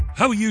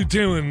How are you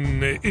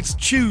doing? It's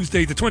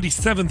Tuesday, the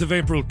 27th of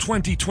April,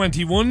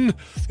 2021.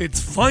 It's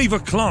 5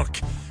 o'clock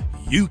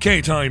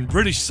UK time,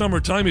 British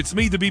summertime. It's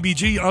me, the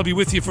BBG. I'll be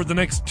with you for the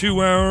next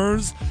 2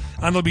 hours,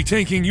 and I'll be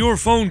taking your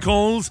phone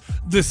calls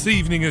this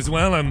evening as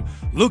well. I'm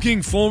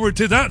looking forward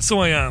to that, so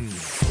I am.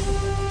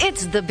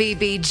 It's the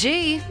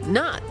BBG,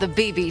 not the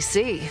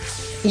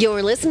BBC.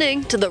 You're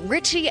listening to the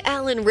Richie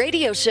Allen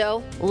Radio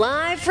Show,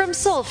 live from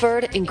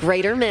Salford in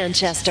Greater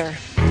Manchester.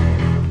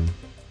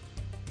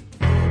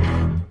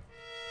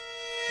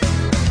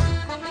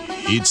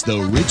 It's the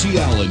Richie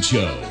Allen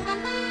Show,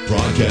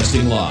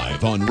 broadcasting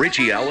live on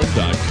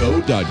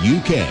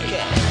richieallen.co.uk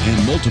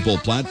and multiple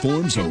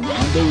platforms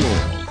around the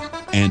world.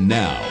 And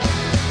now,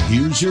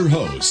 here's your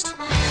host,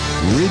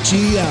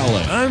 Richie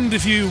Allen. And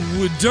if you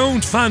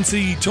don't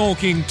fancy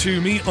talking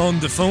to me on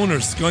the phone or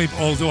Skype,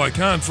 although I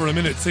can't for a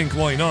minute think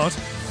why not,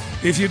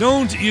 if you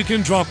don't, you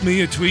can drop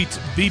me a tweet,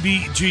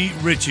 BBG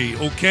Richie,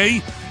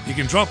 okay? You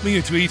can drop me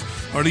a tweet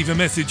or leave a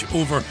message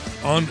over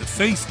on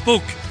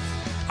Facebook.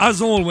 As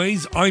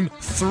always, I'm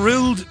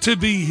thrilled to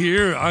be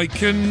here. I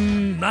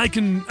can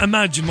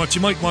imagine what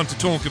you might want to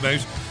talk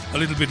about a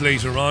little bit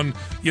later on.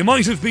 You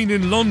might have been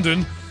in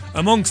London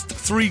amongst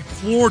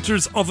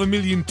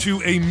 750,000 to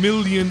 1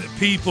 million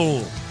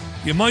people.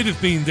 You might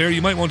have been there.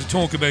 You might want to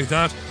talk about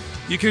that.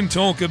 You can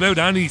talk about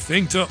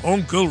anything to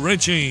Uncle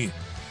Richie.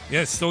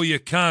 Yes, so you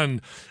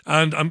can.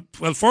 And,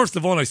 well, first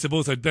of all, I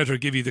suppose I'd better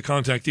give you the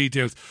contact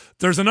details.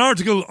 There's an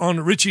article on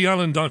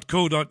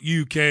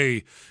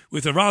richieallen.co.uk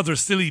with a rather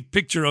silly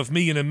picture of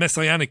me in a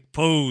messianic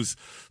pose.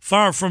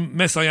 Far from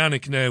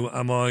messianic now,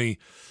 am I?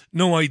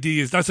 No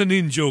ideas. That's an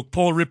in-joke.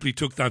 Paul Ripley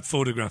took that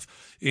photograph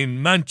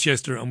in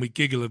Manchester and we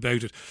giggle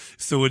about it.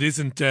 So it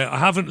isn't, I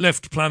haven't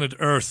left planet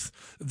Earth.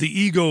 The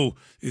ego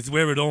is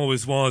where it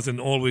always was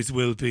and always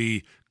will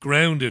be,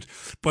 grounded.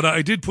 But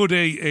I did put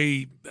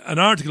an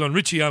article on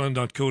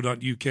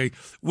richieallen.co.uk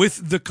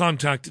with the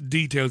contact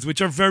details,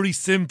 which are very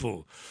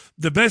simple.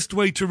 The best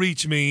way to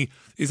reach me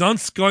is on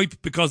Skype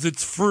because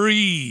it's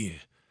free.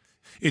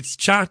 It's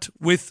Chat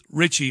with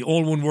Richie,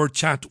 all one word,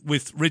 Chat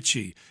with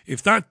Richie.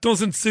 If that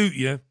doesn't suit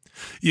you,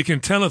 you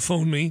can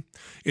telephone me.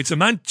 It's a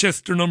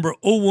Manchester number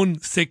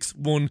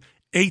 0161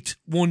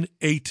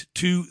 818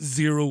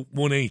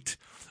 2018.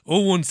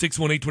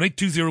 0161 818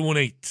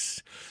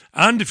 2018.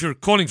 And if you're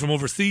calling from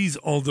overseas,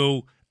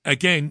 although,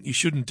 again, you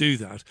shouldn't do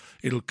that,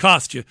 it'll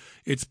cost you,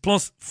 it's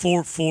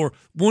 +44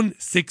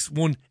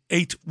 161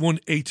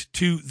 818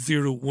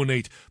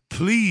 2018.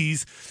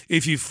 Please,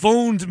 if you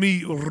phoned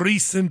me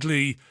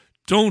recently,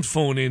 don't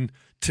phone in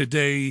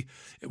today.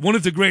 One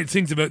of the great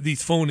things about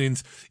these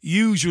phone-ins,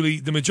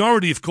 usually the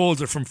majority of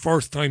calls are from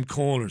first-time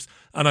callers,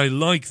 and I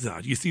like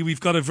that. You see,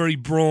 we've got a very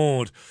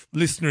broad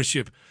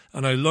listenership,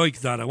 and I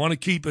like that. I want to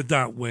keep it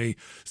that way.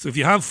 So if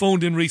you have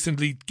phoned in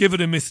recently, give it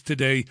a miss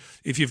today.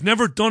 If you've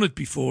never done it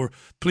before,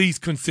 please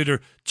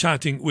consider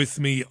chatting with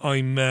me.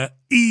 I'm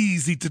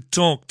easy to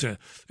talk to,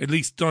 at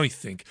least I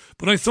think.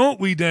 But I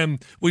thought we'd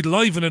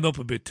liven it up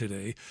a bit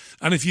today.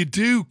 And if you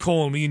do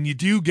call me and you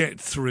do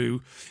get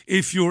through,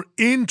 if you're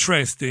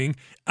interesting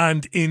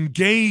and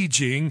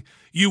engaging,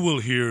 you will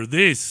hear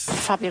this.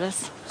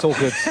 Fabulous. It's all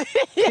good.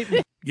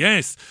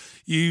 Yes,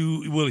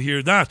 you will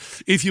hear that.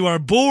 If you are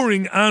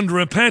boring and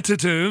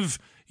repetitive,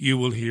 you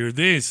will hear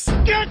this.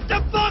 Get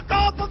the fuck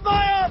off of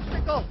my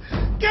obstacle!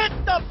 Get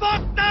the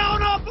fuck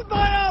down off of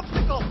my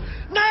obstacle!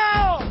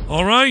 Now!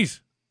 All right.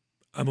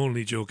 I'm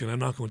only joking. I'm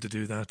not going to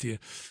do that to you.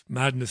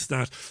 Madness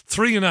that.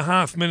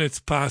 3.5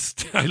 minutes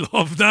past. I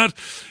love that.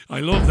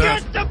 I love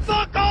that. Get the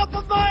fuck off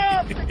of my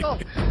obstacle!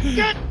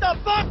 Get the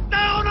fuck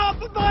down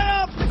off of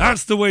my obstacle!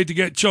 That's the way to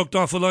get chucked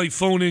off a live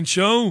phone-in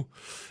show.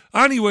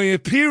 Anyway,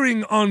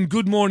 appearing on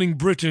Good Morning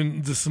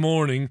Britain this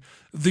morning,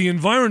 the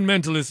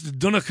environmentalist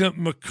Donncha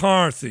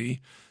McCarthy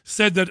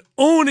said that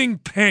owning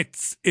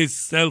pets is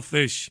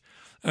selfish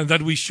and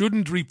that we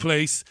shouldn't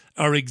replace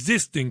our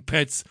existing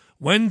pets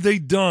when they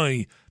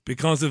die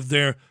because of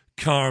their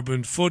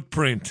carbon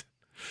footprint.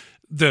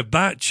 The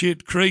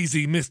batshit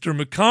crazy Mr.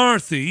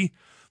 McCarthy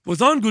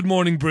was on Good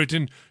Morning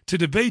Britain to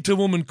debate a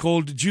woman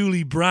called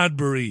Julie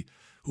Bradbury,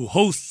 who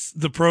hosts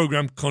the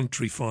programme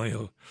Country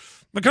File.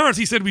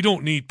 McCarthy said we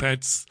don't need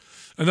pets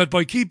and that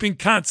by keeping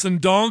cats and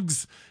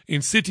dogs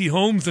in city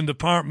homes and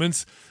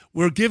apartments,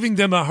 we're giving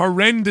them a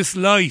horrendous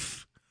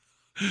life.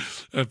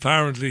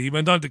 Apparently, he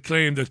went on to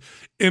claim that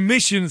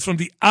emissions from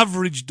the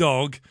average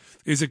dog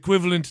is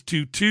equivalent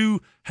to 2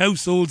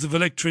 households of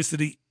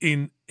electricity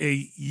in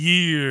a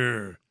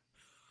year.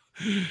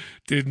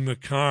 Did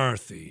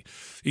McCarthy.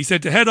 He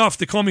said to head off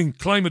the coming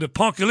climate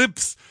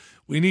apocalypse,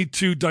 we need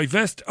to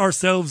divest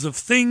ourselves of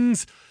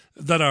things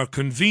that are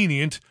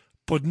convenient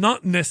but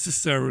not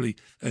necessarily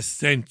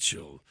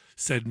essential,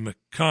 said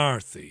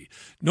McCarthy.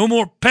 No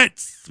more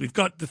pets. We've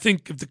got to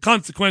think of the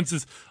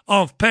consequences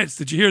of pets.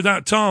 Did you hear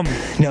that, Tom?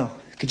 No.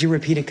 Could you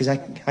repeat it? Because I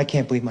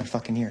can't believe my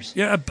fucking ears.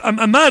 Yeah,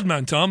 a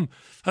madman, Tom,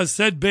 has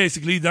said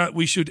basically that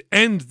we should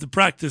end the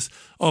practice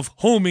of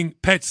homing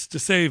pets to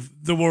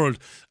save the world.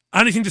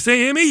 Anything to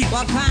say, Amy?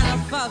 What kind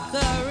of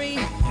fuckery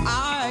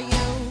are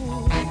you?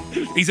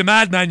 He's a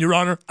madman, Your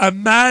Honour. A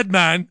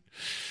madman.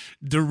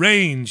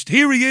 Deranged.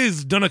 Here he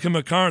is, Donncha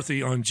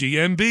McCarthy on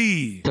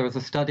GMB. There was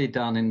a study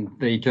done in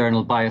the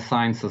journal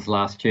Biosciences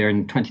last year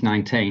in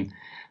 2019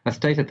 that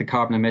stated the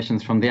carbon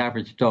emissions from the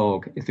average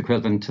dog is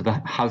equivalent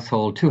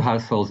to two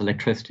households'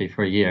 electricity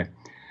for a year.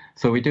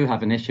 So we do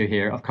have an issue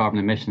here of carbon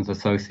emissions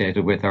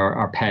associated with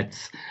our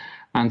pets.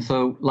 And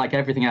so, like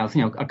everything else,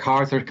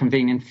 cars are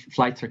convenient,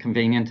 flights are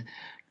convenient,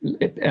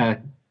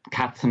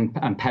 cats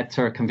and pets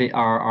are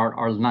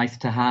nice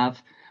to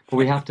have. But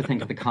we have to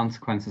think of the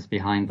consequences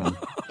behind them.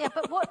 Yeah,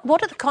 but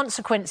what are the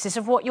consequences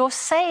of what you're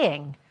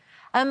saying?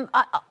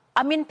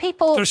 I mean,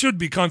 people... There should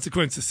be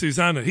consequences,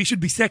 Susanna. He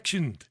should be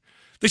sectioned.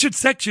 They should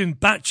section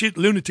batshit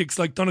lunatics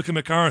like Donncha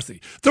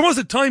McCarthy. There was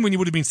a time when you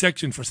would have been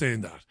sectioned for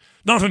saying that.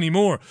 Not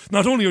anymore.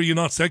 Not only are you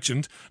not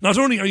sectioned, not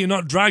only are you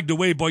not dragged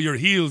away by your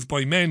heels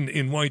by men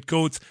in white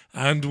coats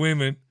and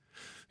women.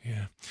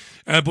 Yeah.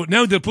 But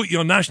now they'll put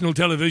you on national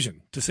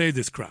television to say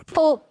this crap.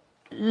 People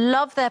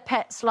love their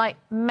pets like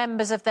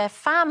members of their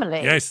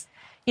family. Yes.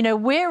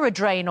 We're a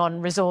drain on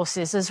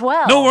resources as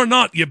well. No, we're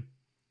not, you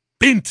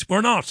bint.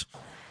 We're not.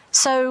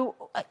 So,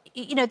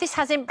 this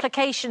has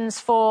implications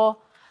for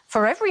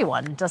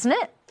everyone, doesn't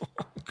it? Oh,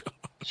 God.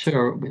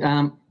 Sure.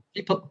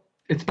 People,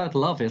 it's about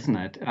love, isn't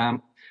it?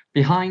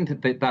 Behind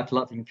that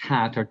loving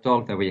cat or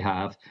dog that we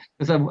have,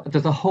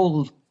 there's a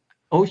whole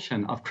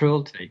ocean of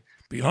cruelty.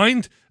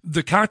 Behind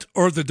the cat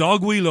or the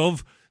dog we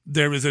love,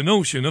 there is an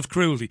ocean of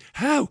cruelty.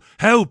 How?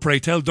 How, pray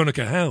tell,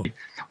 Donncha, how?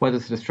 Whether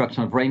it's the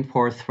destruction of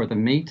rainforests for the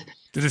meat.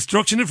 The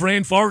destruction of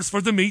rainforests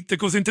for the meat that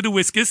goes into the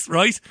whiskus,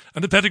 right?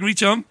 And the pedigree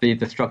chum. The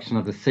destruction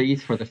of the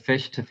seas for the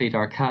fish to feed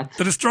our cats.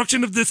 The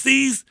destruction of the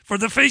seas for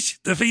the fish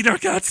to feed our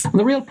cats. And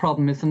the real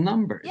problem is the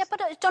numbers. Yeah, but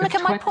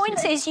Donncha, my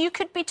point is you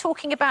could be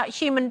talking about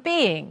human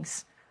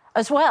beings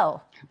as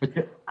well.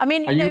 But I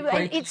mean,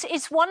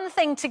 it's one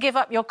thing to give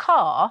up your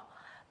car,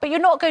 but you're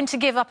not going to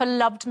give up a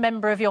loved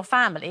member of your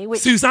family.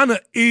 Which Susanna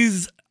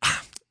is...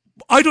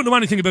 I don't know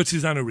anything about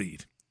Susanna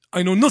Reid.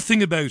 I know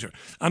nothing about her.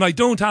 And I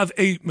don't have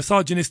a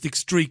misogynistic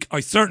streak. I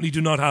certainly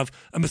do not have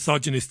a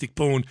misogynistic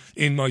bone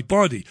in my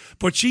body.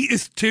 But she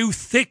is too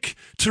thick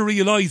to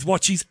realise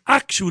what she's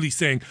actually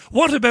saying.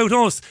 What about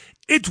us?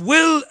 It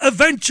will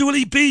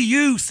eventually be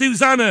you,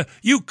 Susanna,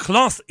 you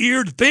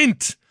cloth-eared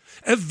bint.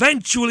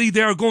 Eventually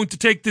they are going to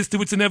take this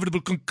to its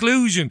inevitable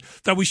conclusion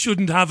that we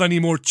shouldn't have any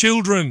more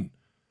children.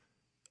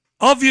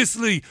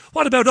 Obviously.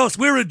 What about us?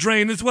 We're a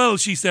drain as well,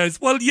 she says.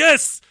 Well,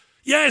 yes,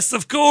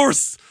 of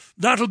course.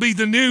 That'll be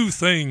the new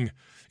thing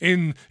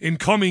in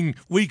coming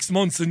weeks,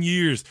 months and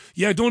years.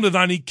 Yeah, don't have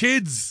any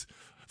kids.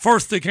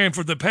 First they came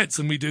for the pets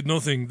and we did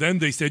nothing. Then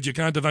they said you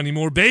can't have any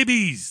more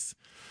babies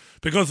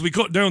because we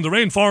cut down the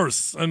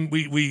rainforests and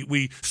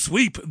we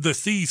sweep the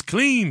seas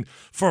clean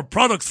for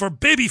products for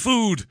baby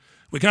food.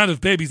 We can't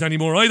have babies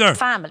anymore either.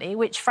 Family,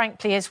 which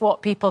frankly is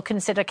what people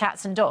consider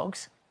cats and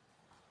dogs.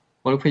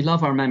 Well, if we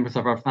love our members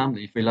of our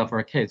family, if we love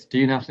our kids, do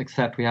you not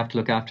accept we have to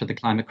look after the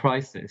climate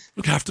crisis?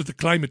 Look after the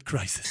climate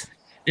crisis.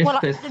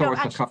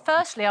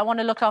 Firstly, I want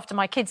to look after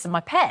my kids and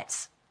my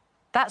pets.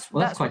 That's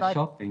quite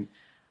shocking.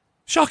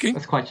 Shocking?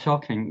 That's quite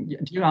shocking.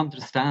 Do you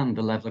understand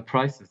the level of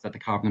crisis that the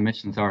carbon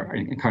emissions are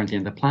currently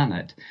in the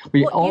planet?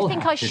 You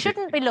think I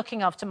shouldn't be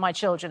looking after my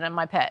children and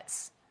my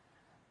pets?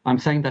 I'm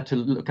saying that to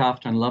look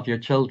after and love your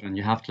children,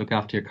 you have to look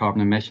after your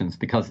carbon emissions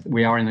because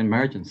we are in an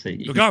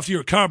emergency. Look after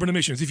your carbon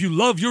emissions. If you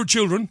love your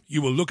children,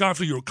 you will look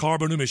after your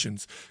carbon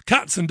emissions.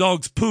 Cats and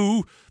dogs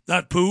poo.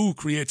 That poo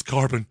creates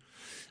carbon.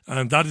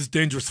 And that is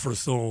dangerous for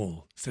us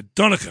all, said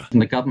Donncha.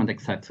 And the government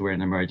accepts we're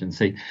in an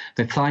emergency.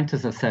 The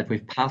scientists have said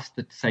we've passed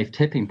the safe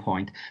tipping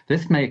point.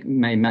 This may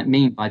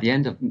mean by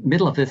the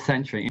middle of this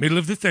century. Middle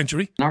of this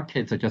century. Our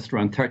kids are just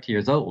around 30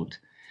 years old.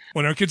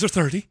 When our kids are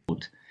 30.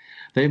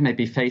 They may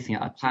be facing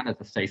a planet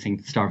that's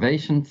facing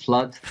starvation,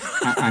 floods,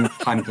 and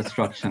climate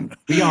destruction.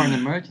 We are in an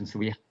emergency.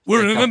 We have to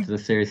wake up to the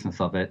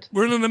seriousness of it.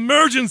 We're in an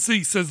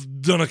emergency, says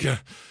Donncha.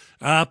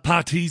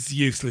 Pat, he's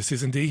useless,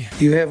 isn't he?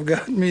 You have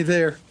got me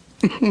there.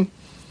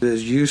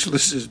 As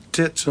useless as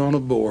tits on a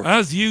boar.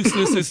 As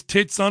useless as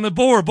tits on a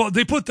boar. But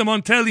they put them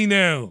on telly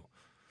now.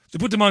 They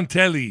put them on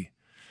telly.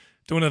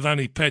 Don't have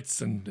any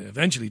pets and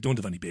eventually don't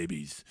have any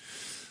babies.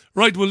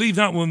 Right, we'll leave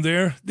that one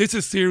there. This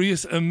is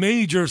serious. A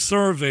major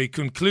survey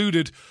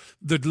concluded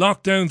that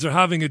lockdowns are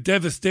having a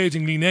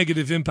devastatingly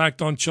negative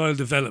impact on child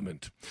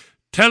development.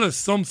 Tell us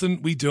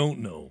something we don't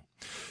know.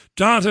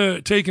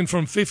 Data taken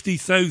from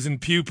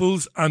 50,000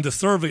 pupils and a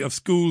survey of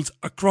schools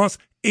across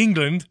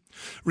England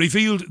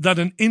revealed that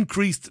an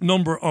increased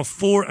number of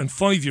 4 and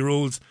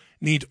 5-year-olds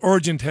need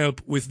urgent help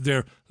with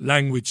their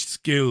language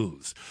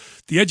skills.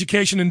 The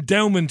Education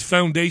Endowment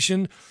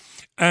Foundation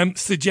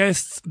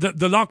suggests that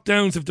the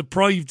lockdowns have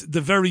deprived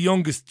the very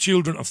youngest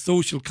children of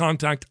social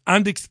contact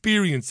and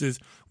experiences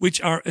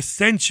which are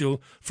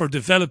essential for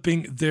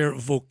developing their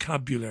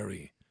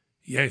vocabulary.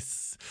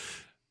 Yes.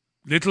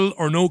 Little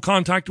or no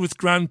contact with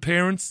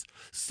grandparents,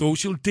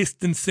 social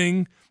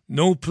distancing,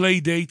 no play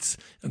dates,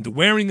 and the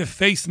wearing of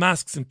face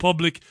masks in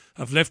public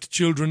have left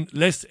children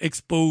less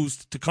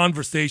exposed to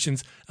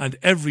conversations and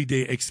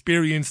everyday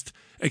experiences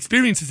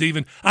experiences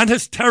even, and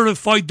has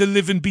terrified the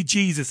living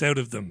bejesus out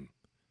of them.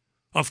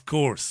 Of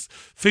course,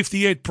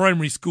 58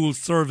 primary schools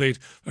surveyed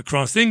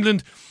across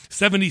England,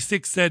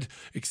 76%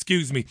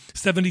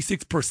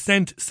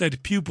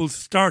 said pupils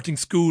starting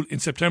school in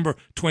September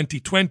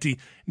 2020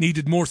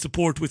 needed more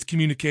support with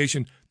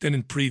communication than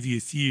in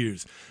previous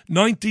years.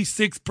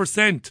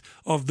 96%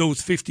 of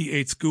those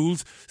 58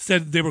 schools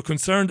said they were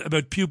concerned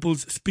about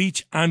pupils'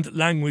 speech and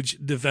language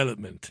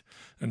development.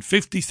 And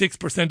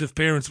 56% of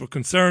parents were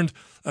concerned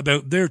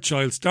about their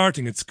child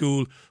starting at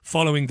school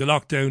following the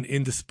lockdown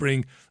in the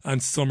spring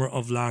and summer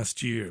of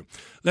last year.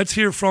 Let's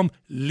hear from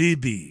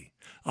Libby.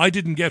 I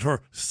didn't get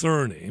her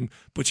surname,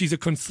 but she's a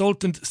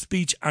consultant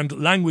speech and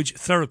language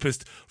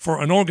therapist for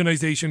an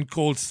organisation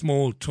called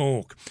Small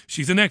Talk.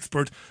 She's an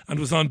expert and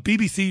was on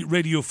BBC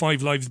Radio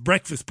 5 Live's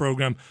breakfast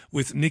programme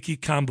with Nikki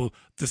Campbell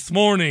this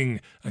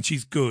morning, and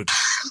she's good.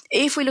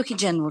 If we look in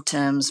general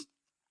terms,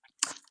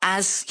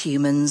 as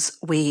humans,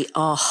 we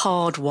are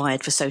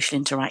hardwired for social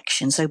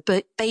interaction. So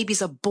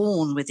babies are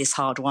born with this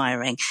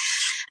hardwiring.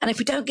 And if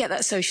we don't get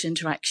that social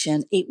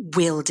interaction, it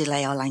will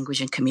delay our language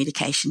and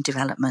communication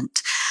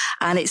development.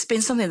 And it's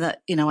been something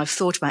that, I've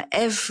thought about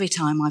every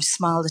time I've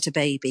smiled at a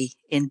baby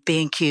in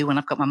B&Q when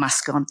I've got my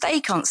mask on. They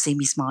can't see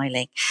me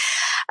smiling.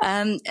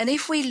 And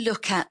if we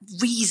look at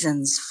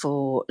reasons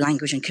for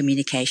language and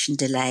communication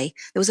delay,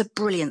 there was a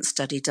brilliant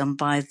study done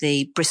by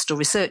the Bristol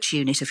Research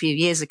Unit a few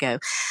years ago,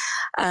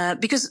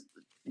 because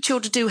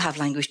children do have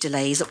language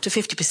delays, up to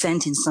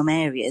 50% in some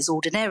areas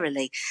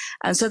ordinarily.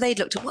 And so they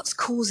looked at what's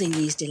causing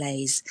these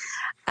delays.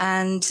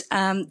 And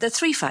there are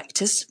three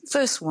factors.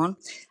 First one,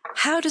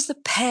 how does the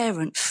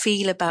parent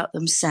feel about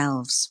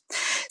themselves?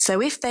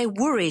 So if they're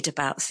worried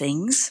about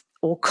things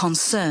or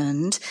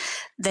concerned,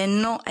 they're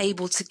not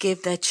able to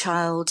give their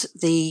child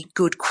the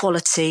good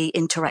quality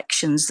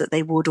interactions that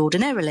they would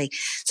ordinarily.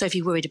 So if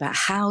you're worried about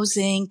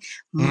housing,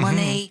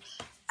 money,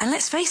 and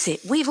let's face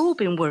it, we've all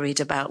been worried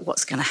about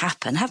what's going to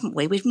happen, haven't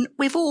we?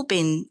 We've all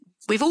been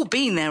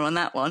there on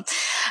that one.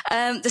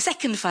 The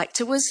second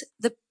factor was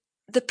the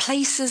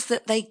places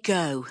that they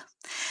go.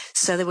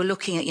 So they were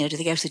looking at, do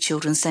they go to the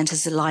children's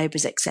centres, the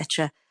libraries,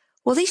 etc.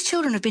 Well, these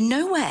children have been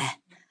nowhere.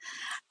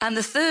 And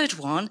the third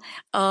one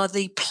are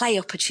the play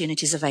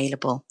opportunities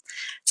available.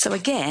 So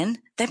again,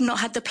 they've not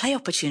had the play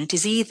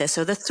opportunities either.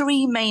 So the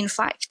three main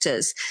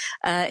factors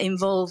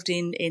involved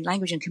in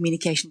language and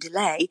communication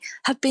delay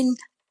have been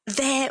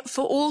there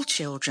for all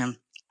children.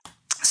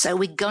 So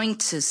we're going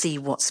to see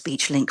what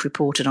SpeechLink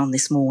reported on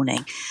this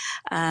morning.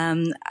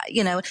 And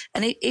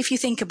if you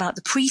think about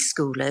the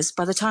preschoolers,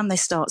 by the time they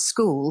start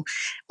school,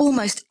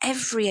 almost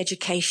every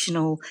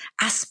educational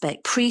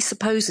aspect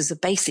presupposes a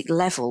basic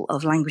level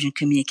of language and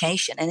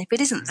communication. And if it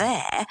isn't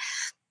there,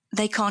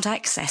 they can't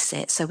access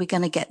it. So we're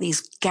going to get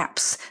these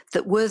gaps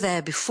that were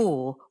there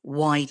before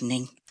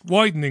widening.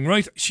 Widening,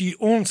 right? She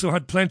also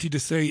had plenty to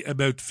say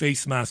about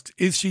face masks.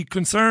 Is she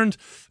concerned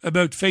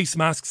about face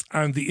masks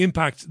and the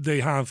impact they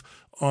have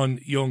on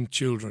young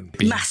children?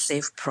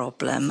 Massive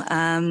problem.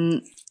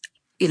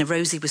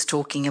 Rosie was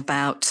talking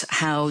about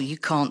how you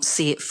can't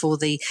see it for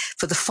the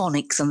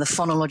phonics and the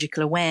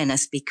phonological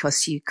awareness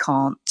because you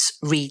can't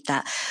read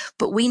that.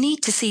 But we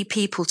need to see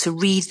people to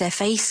read their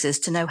faces,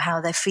 to know how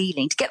they're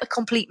feeling, to get the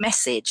complete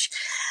message.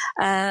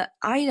 I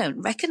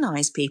don't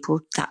recognise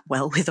people that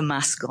well with a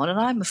mask on, and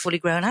I'm a fully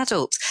grown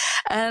adult.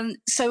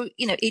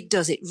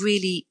 It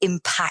really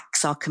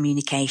impacts our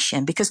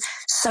communication because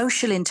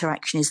social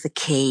interaction is the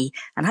key,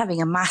 and having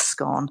a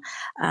mask on,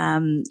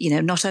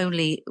 not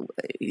only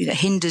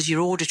hinders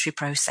your auditory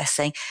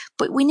processing,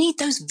 but we need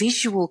those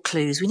visual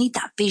clues. We need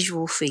that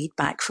visual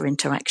feedback for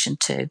interaction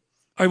too.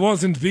 I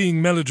wasn't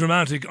being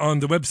melodramatic on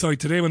the website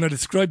today when I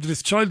described it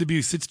as child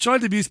abuse. It's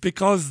child abuse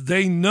because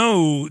they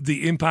know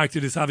the impact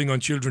it is having on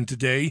children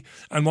today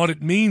and what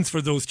it means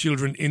for those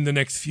children in the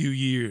next few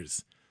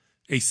years.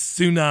 A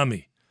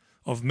tsunami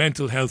of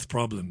mental health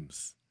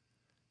problems,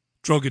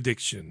 drug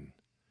addiction,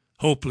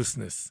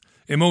 hopelessness,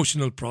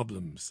 emotional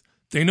problems.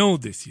 They know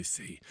this, you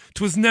see.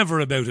 'Twas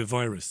never about a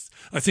virus.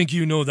 I think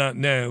you know that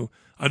now.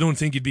 I don't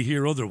think you'd be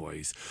here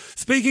otherwise.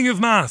 Speaking of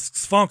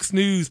masks, Fox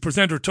News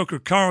presenter Tucker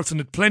Carlson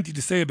had plenty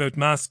to say about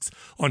masks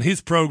on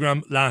his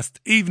programme last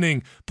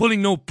evening.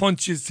 Pulling no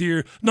punches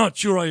here. Not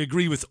sure I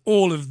agree with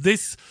all of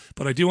this,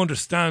 but I do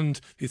understand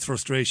his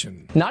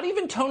frustration. Not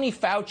even Tony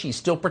Fauci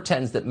still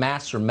pretends that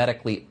masks are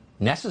medically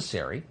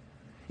necessary.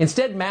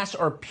 Instead, masks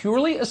are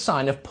purely a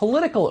sign of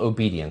political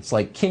obedience,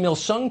 like Kim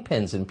Il-sung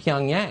pins in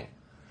Pyongyang.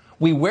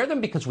 We wear them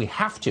because we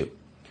have to.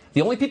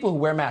 The only people who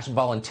wear masks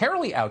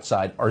voluntarily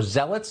outside are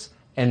zealots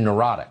and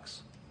neurotics.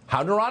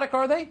 How neurotic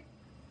are they?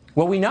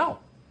 Well, we know.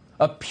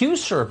 A Pew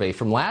survey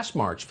from last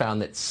March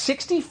found that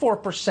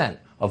 64%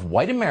 of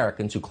white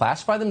Americans who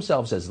classify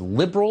themselves as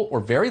liberal or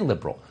very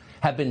liberal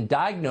have been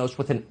diagnosed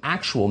with an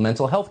actual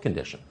mental health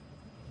condition.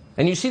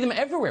 And you see them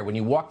everywhere when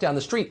you walk down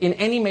the street in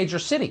any major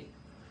city.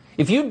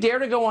 If you dare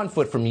to go on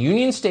foot from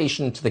Union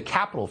Station to the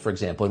Capitol, for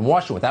example, in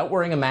Washington without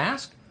wearing a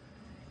mask,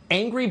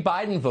 angry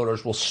Biden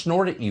voters will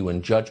snort at you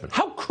in judgment.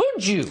 How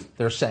could you?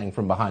 They're saying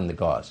from behind the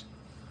gauze.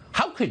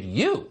 How could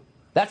you?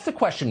 That's the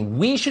question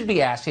we should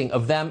be asking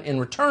of them in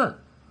return.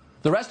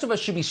 The rest of us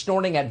should be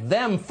snorting at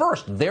them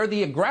first. They're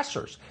the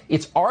aggressors.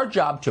 It's our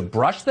job to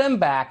brush them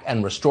back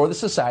and restore the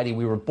society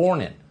we were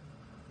born in.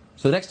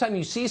 So the next time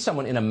you see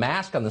someone in a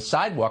mask on the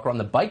sidewalk or on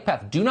the bike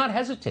path, do not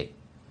hesitate.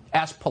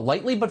 Ask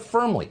politely but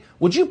firmly,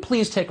 would you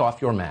please take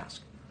off your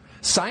mask?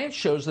 Science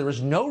shows there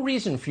is no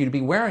reason for you to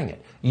be wearing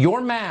it.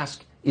 Your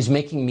mask is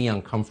making me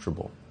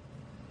uncomfortable.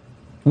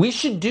 We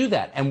should do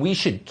that, and we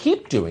should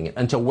keep doing it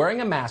until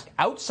wearing a mask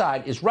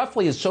outside is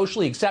roughly as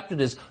socially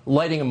accepted as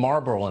lighting a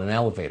Marlboro in an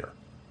elevator.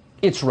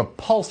 It's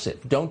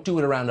repulsive. Don't do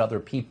it around other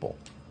people.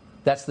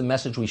 That's the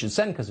message we should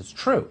send because it's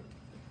true.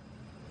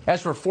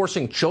 As for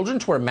forcing children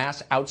to wear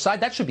masks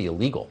outside, that should be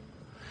illegal.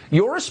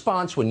 Your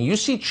response when you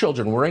see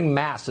children wearing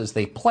masks as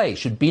they play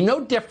should be no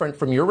different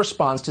from your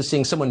response to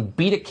seeing someone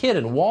beat a kid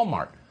in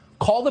Walmart.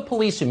 Call the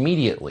police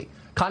immediately.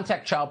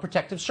 Contact Child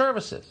Protective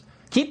Services.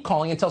 Keep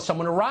calling until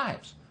someone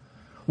arrives.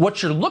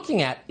 What you're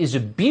looking at is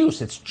abuse.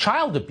 It's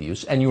child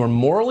abuse, and you are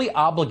morally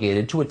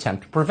obligated to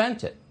attempt to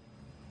prevent it.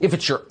 If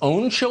it's your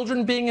own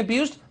children being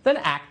abused, then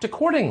act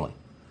accordingly.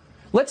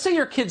 Let's say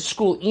your kid's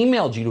school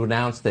emailed you to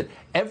announce that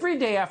every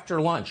day after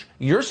lunch,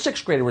 your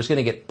sixth grader was going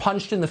to get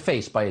punched in the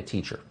face by a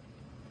teacher.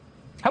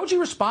 How would you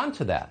respond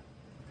to that?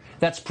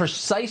 That's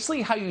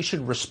precisely how you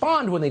should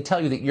respond when they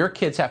tell you that your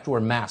kids have to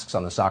wear masks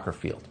on the soccer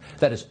field.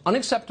 That is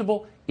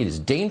unacceptable, it is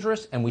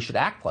dangerous, and we should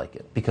act like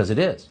it, because it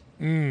is.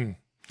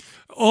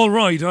 All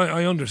right,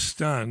 I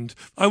understand.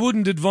 I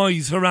wouldn't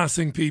advise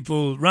harassing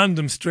people,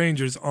 random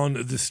strangers on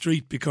the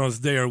street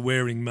because they are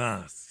wearing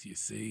masks, you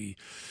see.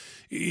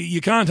 You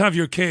can't have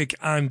your cake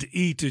and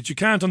eat it. You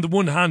can't, on the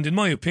one hand, in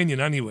my opinion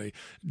anyway,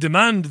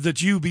 demand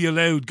that you be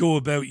allowed go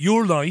about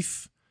your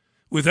life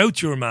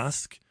without your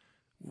mask,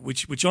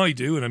 which I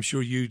do, and I'm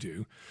sure you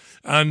do,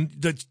 and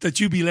that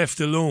you be left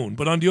alone.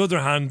 But on the other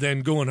hand,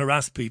 then go and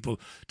harass people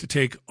to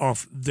take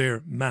off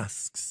their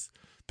masks.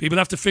 People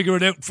have to figure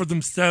it out for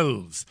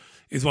themselves,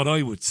 is what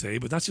I would say,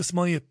 but that's just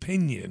my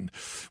opinion.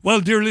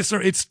 Well, dear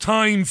listener, it's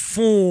time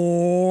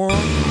for... Bad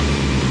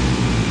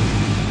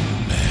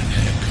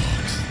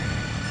haircut.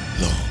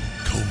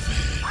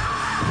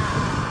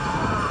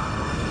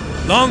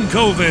 Long COVID. Long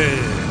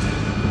COVID.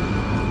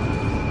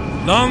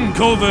 Long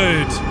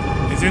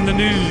COVID is in the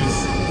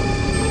news.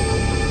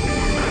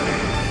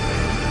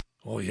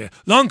 Oh yeah,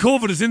 long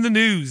COVID is in the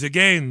news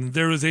again.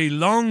 There is a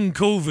long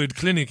COVID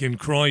clinic in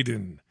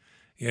Croydon.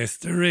 Yes,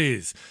 there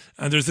is.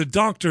 And there's a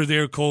doctor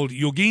there called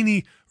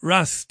Yogini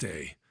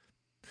Raste.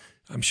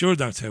 I'm sure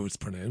that's how it's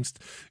pronounced.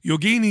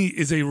 Yogini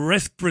is a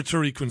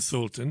respiratory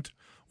consultant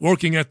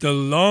working at the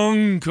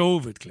long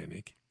COVID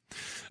clinic.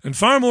 And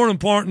far more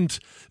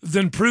important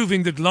than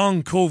proving that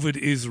long COVID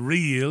is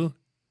real,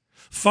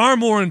 far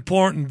more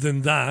important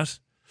than that,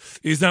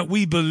 is that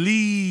we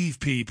believe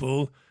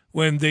people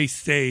when they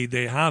say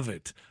they have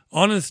it.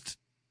 Honest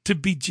to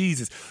be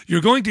Jesus.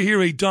 You're going to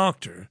hear a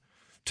doctor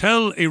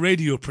tell a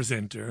radio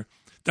presenter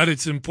that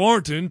it's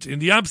important, in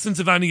the absence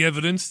of any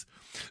evidence,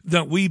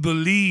 that we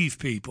believe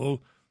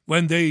people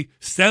when they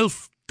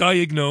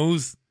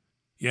self-diagnose,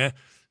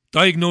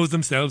 diagnose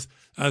themselves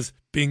as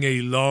being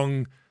a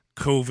long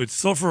COVID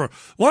sufferer.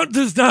 What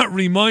does that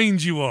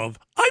remind you of?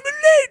 I'm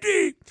a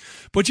lady,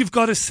 but you've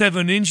got a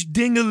 7-inch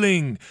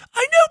ding-a-ling.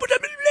 I know, but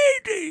I'm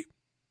a lady.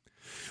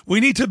 We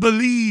need to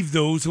believe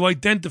those who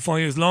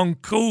identify as long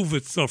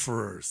COVID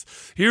sufferers.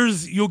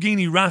 Here's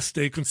Yogini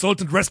Raste,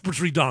 consultant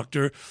respiratory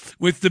doctor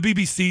with the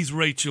BBC's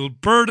Rachel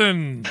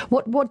Burden.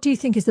 What do you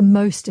think is the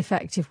most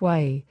effective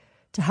way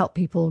to help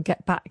people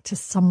get back to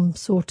some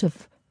sort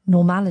of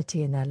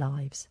normality in their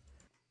lives?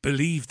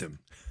 Believe them.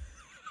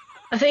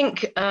 I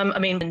think,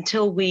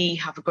 until we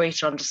have a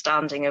greater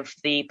understanding of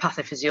the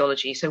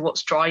pathophysiology, so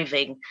what's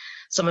driving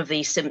some of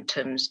these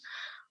symptoms,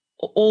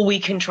 all we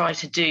can try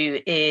to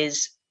do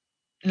is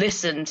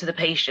listen to the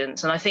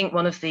patients. And I think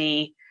one of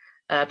the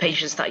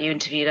patients that you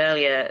interviewed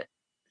earlier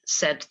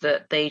said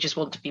that they just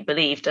want to be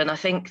believed. And I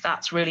think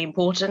that's really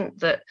important,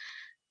 that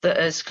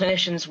as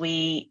clinicians,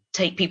 we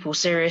take people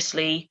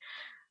seriously.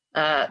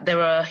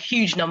 There are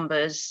huge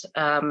numbers.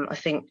 I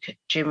think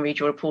Jim Reed,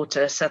 your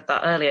reporter, said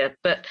that earlier,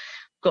 but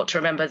got to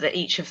remember that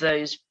each of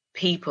those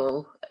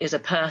people is a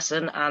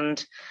person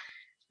and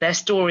their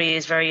story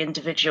is very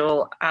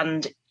individual,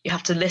 and you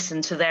have to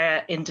listen to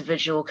their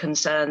individual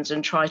concerns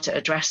and try to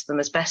address them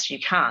as best you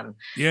can.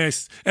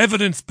 Yes,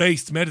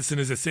 evidence-based medicine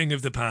is a thing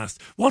of the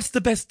past. What's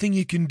the best thing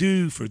you can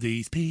do for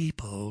these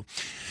people?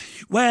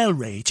 Well,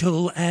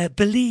 Rachel,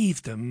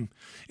 believe them.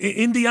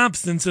 In the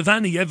absence of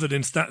any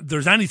evidence that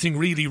there's anything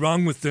really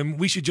wrong with them,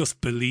 we should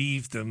just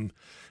believe them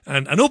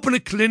and open a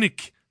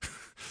clinic.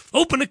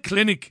 Open a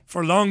clinic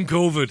for long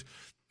COVID,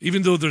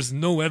 even though there's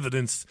no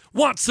evidence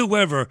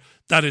whatsoever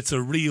that it's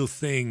a real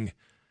thing.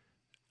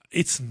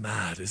 It's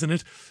mad, isn't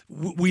it?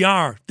 We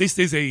are. This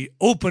is a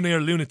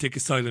open-air lunatic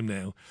asylum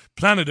now.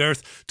 Planet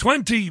Earth.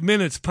 20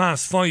 minutes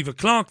past 5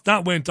 o'clock.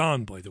 That went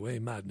on, by the way.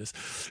 Madness.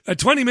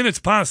 20 minutes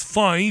past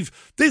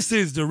 5. This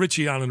is the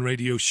Richie Allen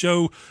Radio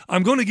Show.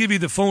 I'm going to give you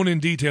the phone-in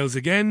details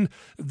again.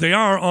 They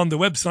are on the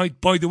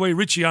website, by the way,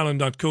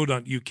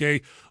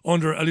 richieallen.co.uk,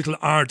 under a little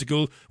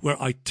article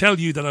where I tell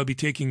you that I'll be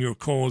taking your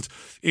calls.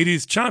 It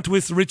is Chat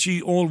with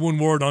Richie, all one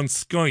word, on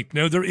Skype.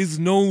 Now, there is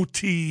no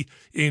T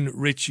in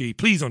Richie.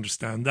 Please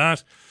understand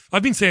that.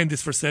 I've been saying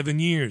this for 7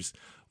 years.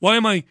 Why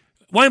am I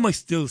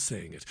still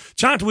saying it?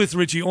 Chat with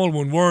Richie, all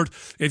one word.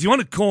 If you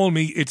want to call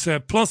me, it's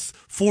plus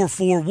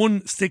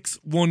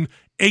 44161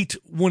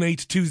 818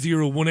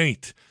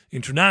 2018.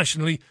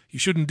 Internationally, you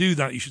shouldn't do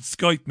that. You should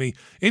Skype me.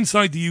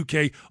 Inside the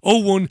UK,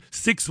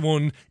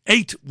 0161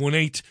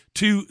 818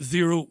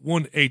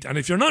 2018. And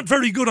if you're not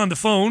very good on the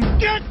phone...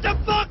 Get the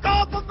fuck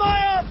off of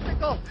my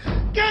obstacle!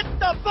 Get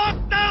the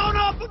fuck down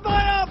off of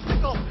my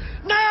obstacle!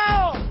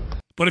 Now!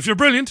 But if you're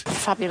brilliant...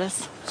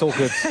 Fabulous. It's all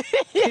good.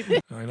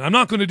 I'm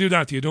not going to do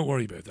that to you. Don't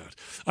worry about that.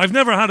 I've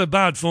never had a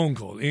bad phone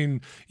call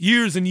in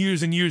years and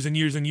years and years and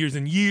years and years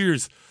and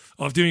years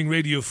of doing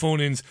radio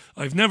phone-ins.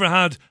 I've never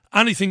had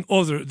anything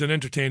other than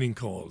entertaining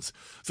calls.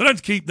 So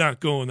let's keep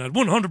that going, that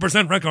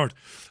 100% record.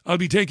 I'll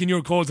be taking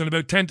your calls in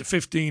about 10 to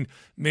 15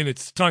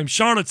 minutes' time.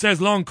 Charlotte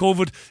says long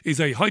COVID is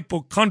a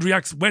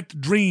hypochondriac's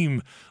wet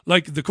dream,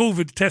 like the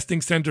COVID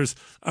testing centres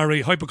are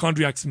a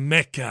hypochondriac's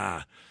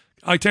mecca.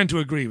 I tend to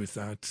agree with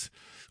that.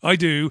 I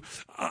do.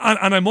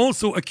 And I'm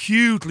also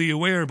acutely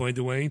aware, by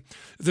the way,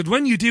 that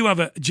when you do have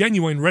a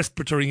genuine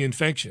respiratory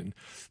infection,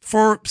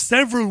 for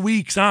several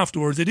weeks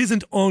afterwards, it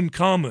isn't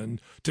uncommon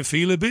to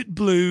feel a bit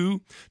blue,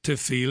 to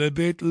feel a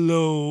bit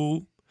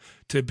low,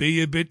 to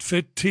be a bit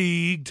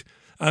fatigued,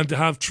 and to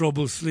have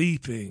trouble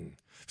sleeping.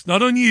 It's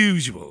not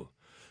unusual,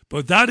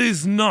 but that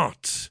is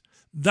not,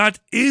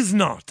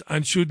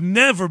 and should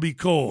never be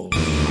called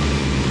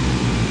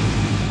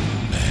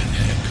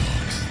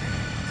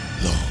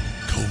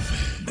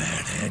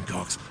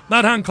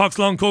Matt Hancock's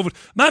long COVID.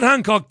 Matt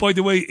Hancock, by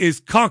the way, is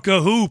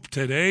cock-a-hoop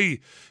today.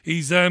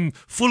 He's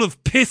full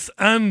of pith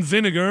and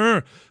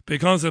vinegar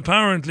because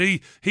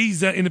apparently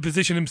he's in a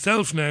position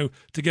himself now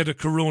to get a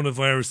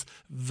coronavirus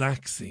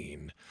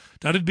vaccine.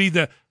 That'd be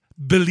the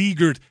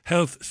beleaguered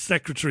Health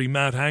Secretary,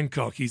 Matt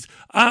Hancock. He's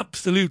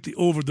absolutely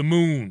over the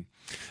moon.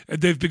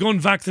 They've begun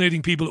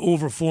vaccinating people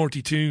over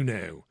 42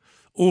 now.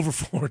 Over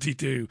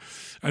 42.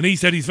 And he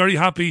said he's very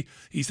happy.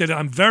 He said,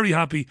 I'm very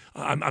happy.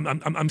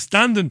 I'm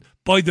standing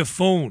by the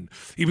phone.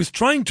 He was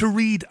trying to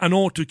read an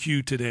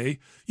autocue today.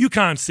 You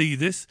can't see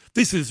this.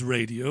 This is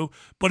radio.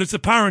 But it's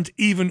apparent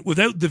even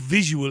without the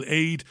visual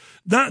aid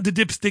that the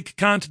dipstick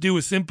can't do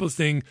a simple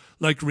thing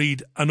like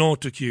read an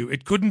autocue.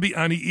 It couldn't be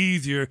any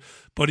easier,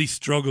 but he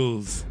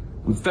struggles.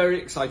 I'm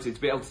very excited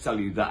to be able to tell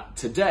you that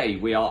today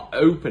we are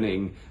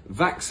opening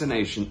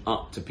vaccination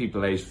up to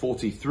people aged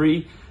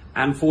 43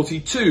 and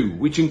 42,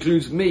 which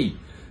includes me.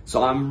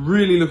 So I'm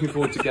really looking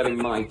forward to getting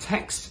my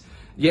text.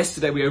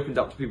 Yesterday we opened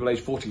up to people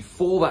aged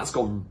 44. That's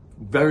gone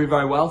very,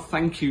 very well.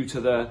 Thank you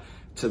to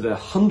the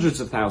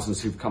hundreds of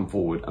thousands who've come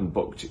forward and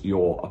booked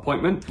your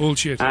appointment.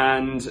 Bullshit.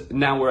 And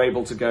now we're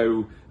able to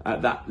go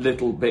that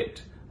little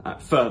bit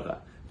further.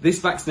 This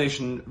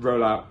vaccination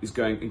rollout is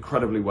going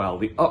incredibly well.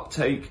 The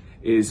uptake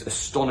is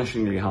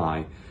astonishingly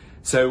high.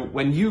 So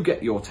when you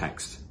get your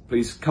text,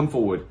 please come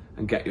forward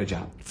and get your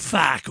jab.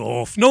 Fuck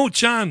off. No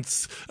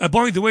chance.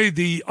 By the way,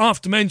 the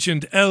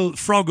oft-mentioned El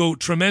Frogo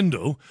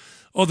Tremendo,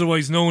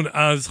 otherwise known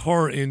as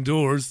Her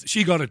Indoors,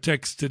 she got a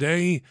text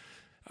today.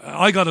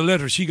 I got a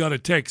letter. She got a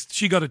text.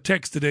 She got a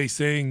text today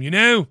saying, you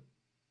know,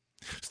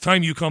 it's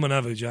time you come and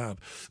have a jab.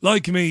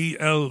 Like me,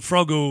 El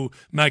Frogo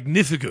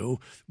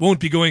Magnifico won't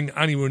be going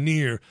anywhere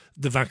near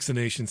the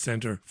vaccination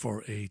centre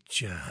for a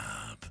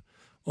jab.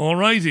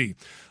 Alrighty,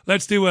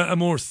 let's do a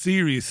more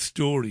serious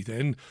story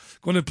then.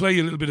 Going to play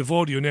you a little bit of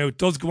audio now. It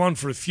does go on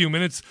for a few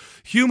minutes.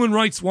 Human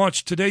Rights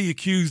Watch today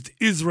accused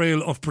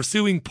Israel of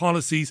pursuing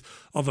policies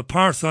of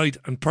apartheid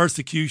and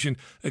persecution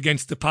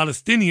against the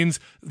Palestinians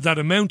that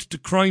amount to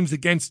crimes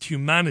against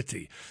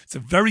humanity. It's a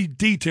very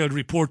detailed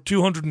report,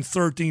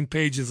 213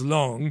 pages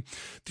long.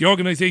 The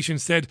organisation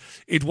said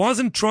it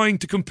wasn't trying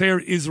to compare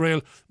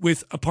Israel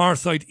with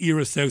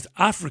apartheid-era South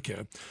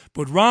Africa,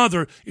 but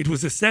rather it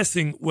was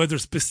assessing whether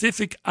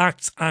specific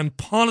acts and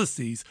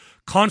policies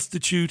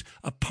constitute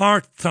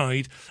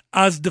apartheid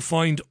as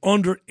defined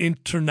under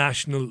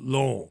international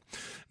law.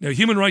 Now,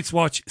 Human Rights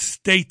Watch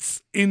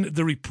stated in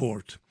the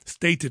report,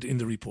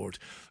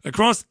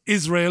 across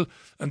Israel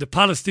and the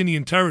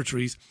Palestinian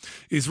territories,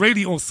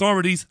 Israeli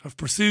authorities have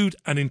pursued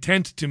an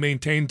intent to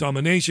maintain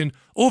domination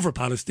over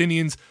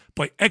Palestinians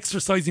by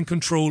exercising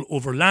control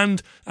over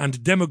land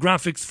and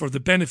demographics for the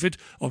benefit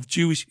of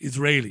Jewish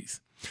Israelis.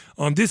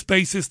 On this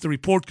basis, the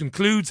report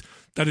concludes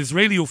that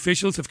Israeli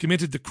officials have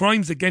committed the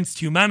crimes against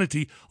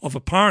humanity of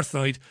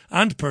apartheid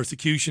and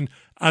persecution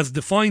as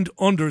defined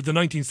under the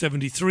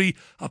 1973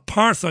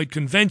 Apartheid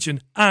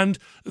Convention and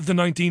the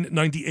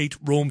 1998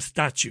 Rome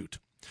Statute.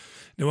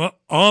 Now,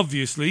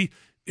 obviously,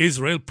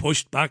 Israel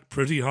pushed back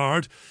pretty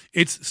hard.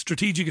 Its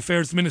Strategic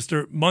Affairs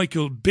Minister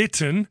Michael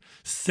Bitton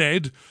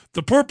said,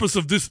 "The purpose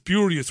of this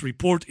spurious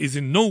report is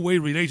in no way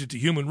related to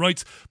human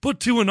rights, but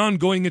to an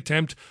ongoing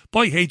attempt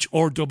by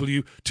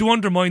HRW to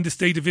undermine the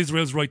state of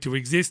Israel's right to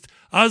exist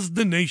as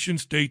the nation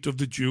state of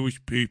the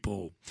Jewish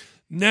people."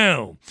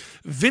 Now,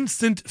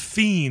 Vincent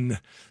Feen,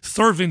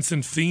 Sir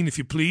Vincent Feen, if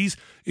you please,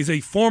 is a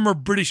former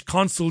British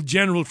Consul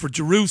General for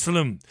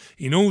Jerusalem.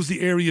 He knows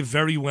the area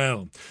very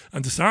well.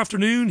 And this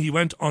afternoon he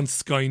went on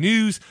Sky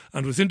News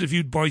and was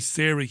interviewed by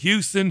Sarah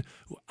Hewson,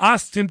 who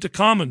asked him to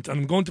comment.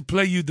 And I'm going to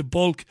play you the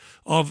bulk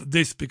of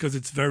this because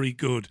it's very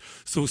good.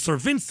 So Sir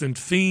Vincent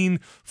Feen,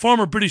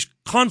 former British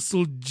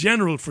Consul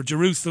General for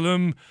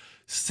Jerusalem,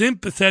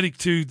 sympathetic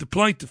to the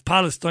plight of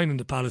Palestine and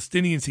the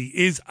Palestinians. He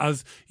is,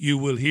 as you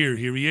will hear.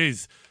 Here he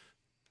is.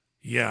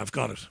 Yeah, I've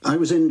got it. I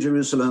was in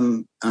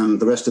Jerusalem and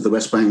the rest of the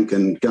West Bank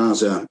and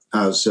Gaza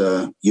as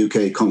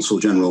UK Consul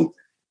General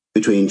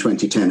between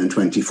 2010 and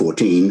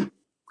 2014.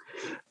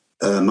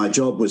 My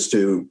job was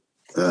to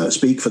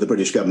speak for the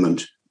British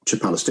government to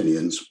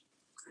Palestinians.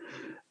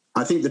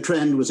 I think the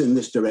trend was in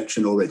this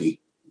direction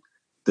already.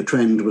 The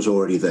trend was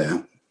already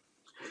there.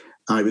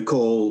 I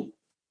recall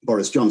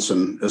Boris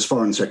Johnson, as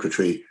Foreign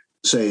Secretary,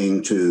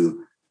 saying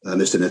to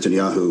Mr.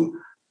 Netanyahu,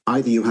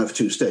 either you have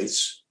two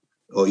states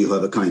or you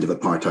have a kind of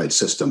apartheid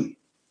system.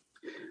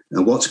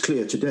 And what's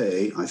clear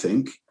today, I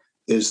think,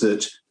 is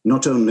that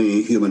not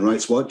only Human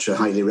Rights Watch, a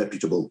highly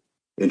reputable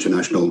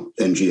international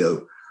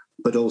NGO,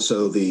 but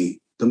also the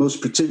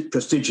most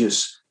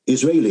prestigious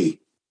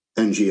Israeli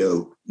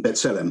NGO,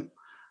 B'Tselem,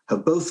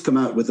 have both come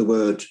out with the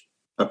word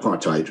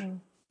apartheid.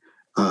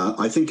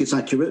 I think it's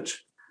accurate.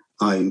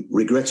 I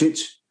regret it.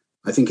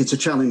 I think it's a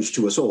challenge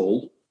to us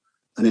all.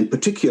 And in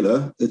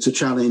particular, it's a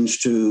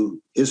challenge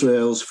to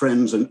Israel's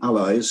friends and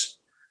allies,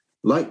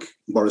 like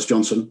Boris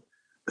Johnson,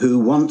 who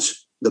want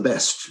the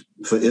best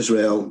for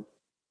Israel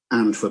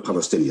and for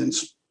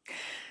Palestinians.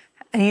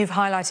 And you've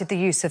highlighted the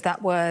use of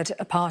that word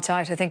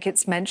apartheid. I think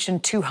it's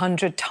mentioned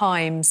 200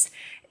 times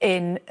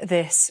in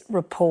this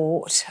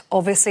report.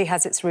 Obviously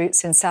has its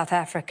roots in South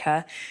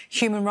Africa.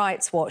 Human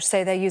Rights Watch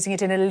say they're using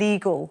it in a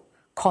legal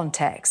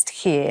context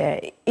here.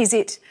 Is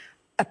it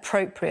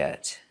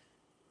appropriate?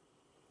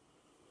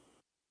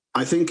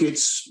 I think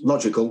it's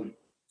logical.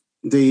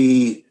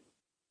 The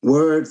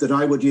word that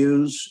I would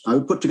use, I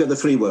would put together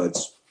three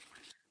words: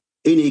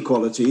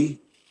 inequality,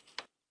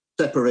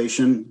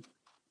 separation,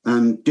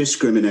 and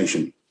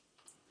discrimination.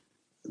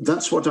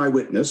 That's what I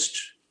witnessed.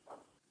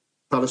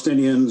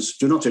 Palestinians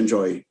do not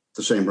enjoy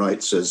the same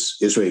rights as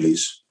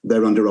Israelis.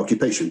 They're under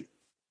occupation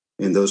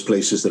in those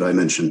places that I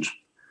mentioned.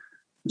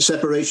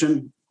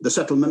 Separation, the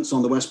settlements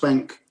on the West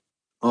Bank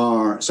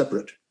are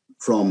separate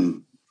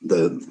from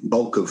the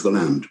bulk of the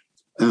land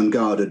and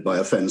guarded by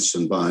a fence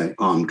and by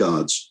armed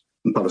guards,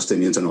 and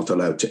Palestinians are not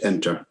allowed to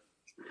enter.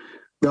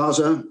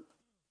 Gaza,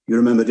 you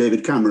remember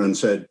David Cameron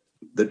said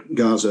that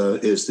Gaza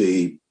is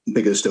the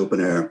biggest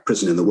open-air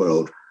prison in the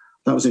world.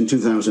 That was in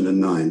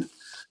 2009.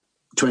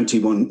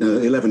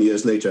 11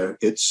 years later,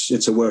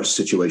 it's a worse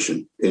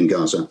situation in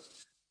Gaza.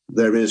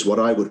 There is what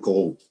I would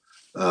call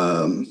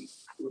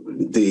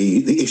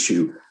the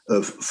issue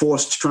of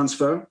forced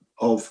transfer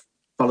of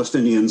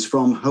Palestinians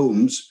from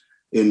homes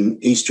in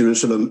East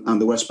Jerusalem and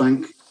the West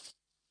Bank,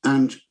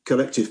 and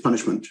collective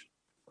punishment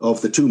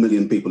of the 2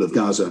 million people of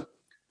Gaza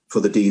for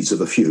the deeds of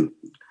a few.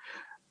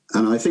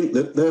 And I think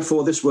that,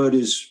 therefore, this word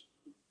is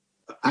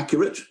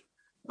accurate.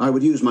 I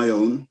would use my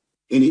own,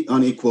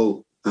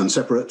 unequal and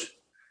separate.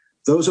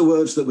 Those are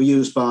words that were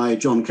used by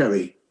John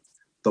Kerry,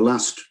 the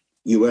last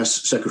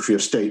US Secretary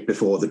of State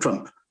before the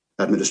Trump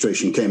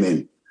administration came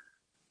in.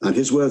 And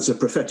his words are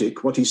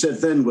prophetic. What he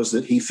said then was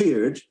that he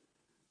feared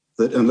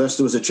that unless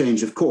there was a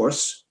change of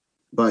course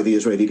by the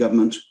Israeli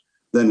government,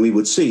 then we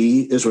would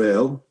see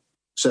Israel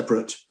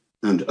separate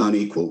and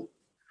unequal.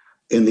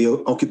 In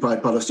the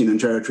occupied Palestinian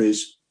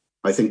territories,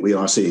 I think we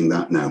are seeing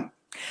that now.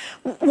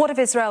 What of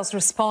Israel's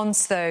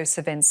response, though,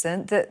 Sir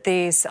Vincent, that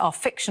these are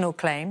fictional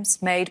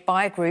claims made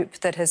by a group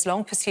that has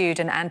long pursued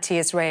an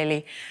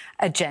anti-Israeli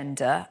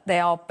agenda? They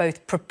are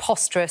both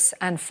preposterous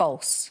and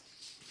false.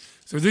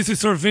 So this is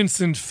Sir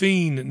Vincent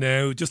Feen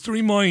now. Just to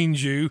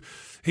remind you,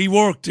 he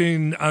worked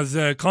as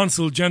a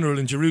Consul General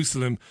in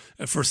Jerusalem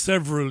for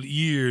several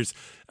years.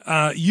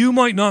 You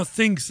might not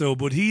think so,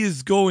 but he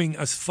is going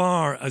as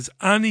far as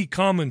any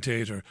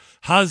commentator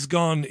has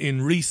gone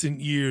in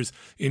recent years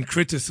in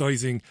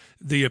criticising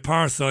the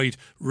apartheid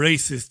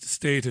racist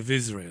state of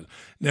Israel.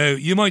 Now,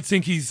 you might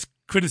think his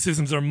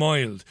criticisms are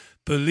mild.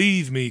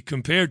 Believe me,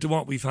 compared to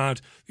what we've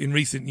had in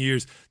recent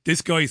years,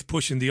 this guy is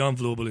pushing the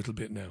envelope a little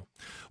bit now.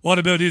 What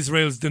about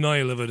Israel's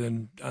denial of it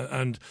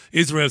and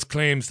Israel's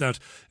claims that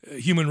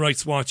Human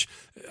Rights Watch,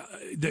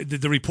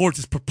 the report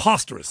is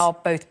preposterous? Are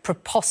both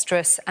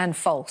preposterous and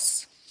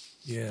false.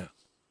 Yeah.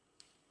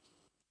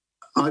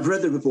 I've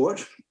read the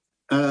report.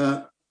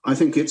 I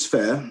think it's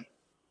fair.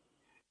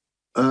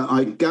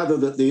 I gather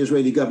that the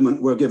Israeli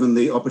government were given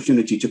the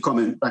opportunity to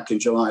comment back in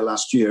July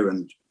last year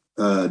and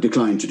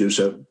declined to do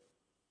so.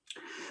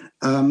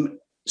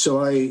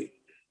 So I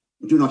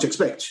do not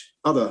expect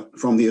other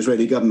from the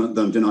Israeli government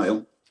than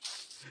denial.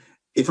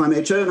 If I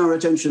may turn our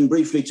attention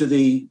briefly to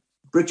the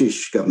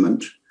British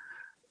government,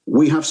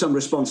 we have some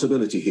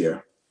responsibility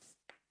here.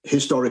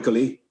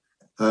 Historically,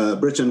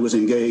 Britain was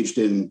engaged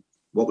in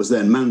what was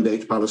then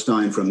Mandate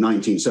Palestine from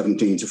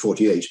 1917 to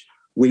 48.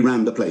 We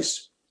ran the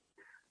place,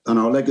 and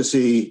our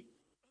legacy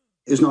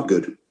is not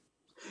good.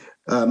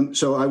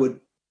 So I would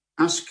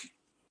ask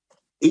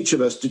each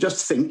of us to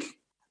just think,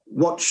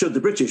 what should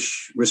the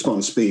British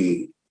response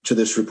be to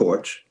this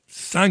report?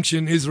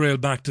 Sanction Israel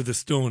back to the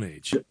Stone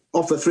Age.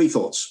 Offer three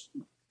thoughts.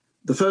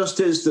 The first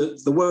is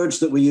that the words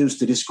that we use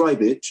to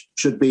describe it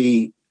should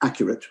be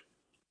accurate,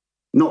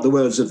 not the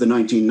words of the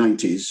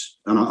 1990s.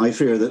 And I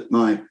fear that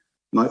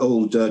my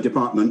old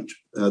department,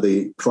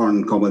 the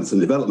Foreign, Commonwealth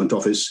and Development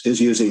Office, is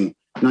using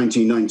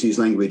 1990s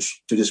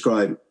language to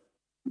describe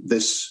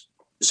this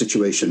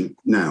situation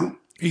now.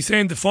 He's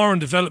saying the Foreign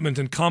Development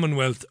and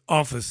Commonwealth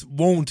Office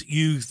won't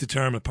use the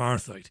term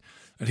apartheid.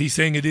 And he's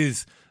saying it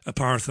is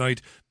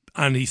apartheid.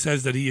 And he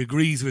says that he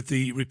agrees with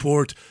the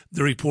report.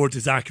 The report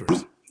is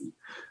accurate.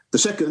 The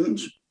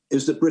second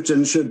is that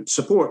Britain should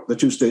support the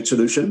two-state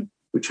solution,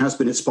 which has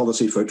been its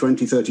policy for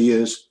 20, 30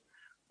 years,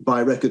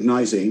 by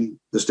recognising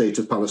the state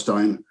of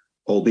Palestine,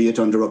 albeit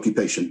under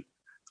occupation,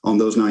 on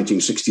those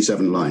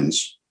 1967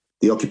 lines.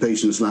 The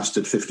occupation has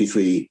lasted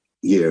 53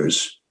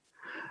 years.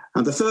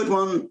 And the third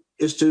one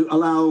is to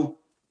allow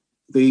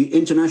the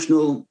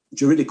international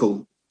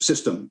juridical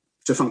system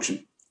to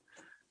function.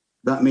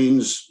 That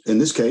means, in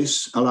this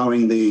case,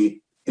 allowing the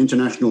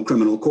International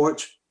Criminal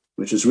Court,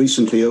 which has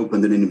recently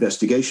opened an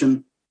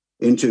investigation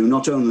into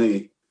not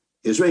only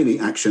Israeli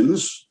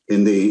actions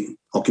in the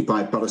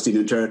occupied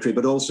Palestinian territory,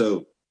 but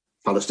also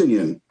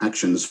Palestinian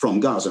actions from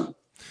Gaza.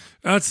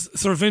 That's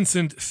Sir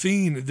Vincent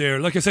Fien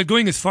there. Like I said,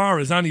 going as far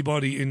as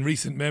anybody in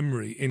recent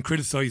memory in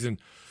criticising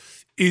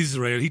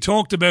Israel. He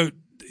talked about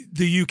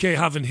the UK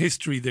having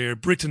history there,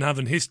 Britain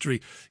having history.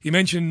 He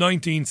mentioned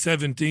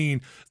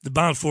 1917, the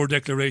Balfour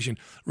Declaration,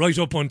 right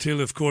up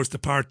until, of course, the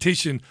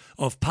partition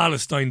of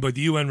Palestine by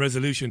the UN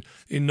resolution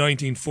in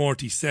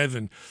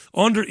 1947.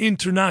 Under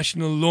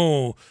international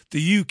law,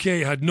 the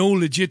UK had no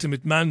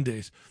legitimate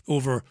mandate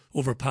over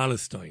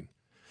Palestine.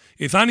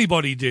 If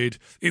anybody did,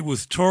 it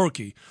was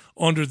Turkey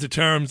under the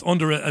terms,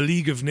 under a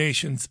League of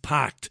Nations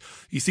pact.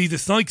 You see, the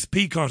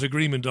Sykes-Picot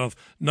Agreement of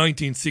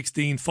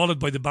 1916, followed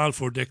by the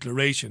Balfour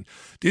Declaration.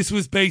 This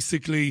was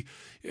basically,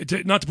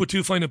 not to put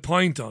too fine a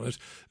point on it,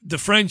 the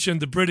French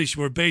and the British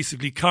were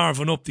basically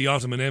carving up the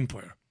Ottoman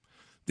Empire.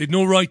 They had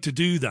no right to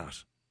do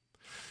that.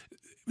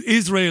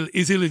 Israel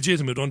is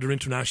illegitimate under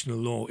international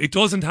law. It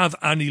doesn't have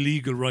any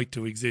legal right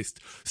to exist.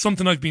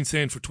 Something I've been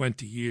saying for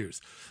 20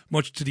 years,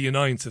 much to the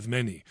annoyance of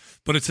many.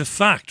 But it's a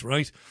fact,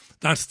 right?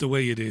 That's the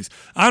way it is.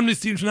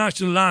 Amnesty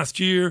International last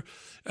year,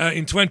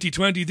 in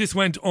 2020, this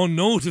went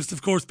unnoticed,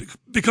 of course,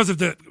 because of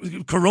the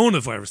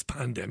coronavirus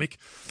pandemic.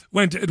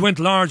 It went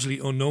largely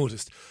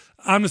unnoticed.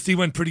 Amnesty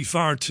went pretty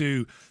far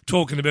to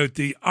talking about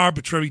the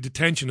arbitrary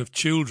detention of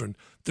children,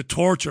 the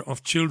torture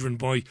of children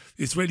by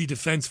Israeli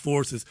Defence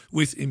Forces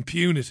with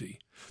impunity,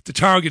 the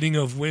targeting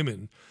of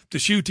women, the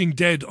shooting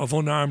dead of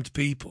unarmed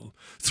people,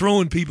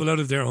 throwing people out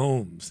of their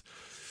homes.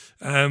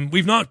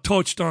 We've not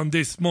touched on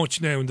this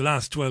much now in the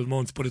last 12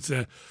 months, but it's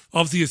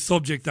obviously a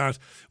subject that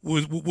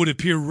would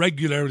appear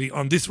regularly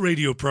on this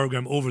radio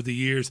programme over the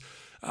years.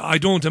 I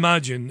don't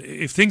imagine,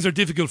 if things are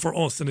difficult for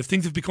us and if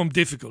things have become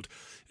difficult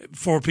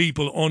for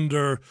people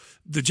under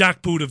the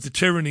jackboot of the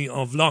tyranny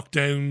of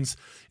lockdowns,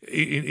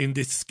 in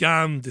this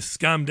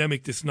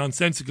scamdemic, this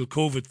nonsensical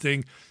COVID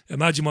thing,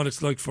 imagine what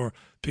it's like for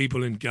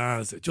people in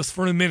Gaza. Just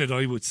for a minute,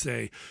 I would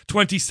say.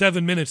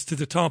 27 minutes to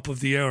the top of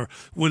the hour.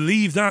 We'll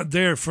leave that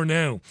there for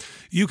now.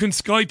 You can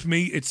Skype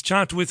me. It's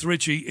Chat with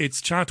Richie.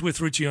 It's Chat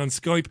with Richie on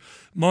Skype.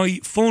 My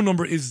phone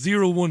number is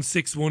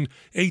 0161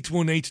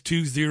 818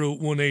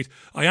 2018.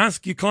 I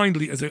ask you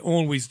kindly, as I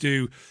always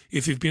do,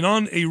 if you've been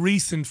on a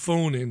recent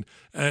phone-in,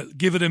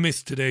 give it a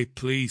miss today,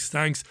 please.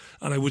 Thanks.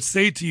 And I would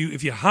say to you,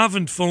 if you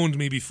haven't phoned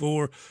me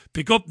before,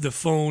 pick up the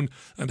phone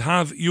and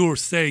have your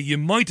say. You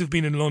might have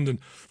been in London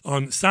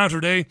on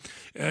Saturday.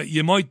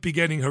 You might be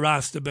getting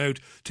harassed about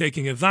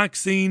taking a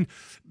vaccine.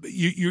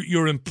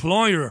 Your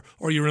employer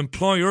or your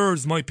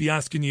employers might be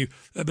asking you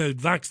about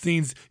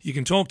vaccines. You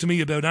can talk to me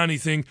about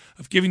anything.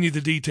 I've given you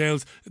the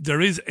details.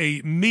 There is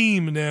a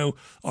meme now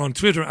on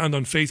Twitter and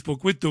on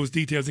Facebook with those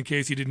details in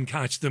case you didn't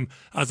catch them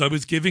as I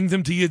was giving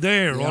them to you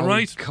there, all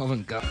right?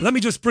 Let me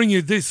just bring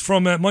you this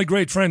from my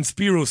great friend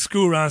Spiro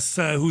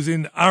Skouras, who's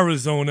in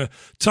Arizona.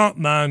 Top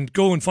man.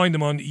 Go and find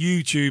him on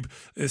YouTube.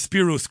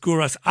 Spiro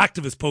Skouras,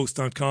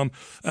 activistpost.com.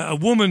 A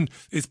woman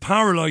is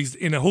paralysed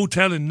in a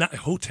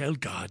hotel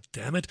God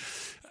damn it.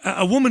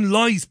 A woman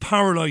lies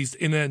paralysed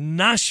in a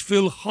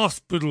Nashville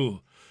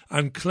hospital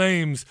and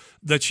claims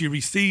that she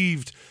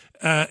received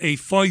a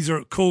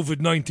Pfizer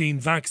COVID-19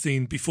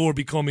 vaccine before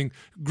becoming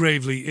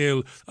gravely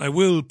ill. I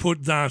will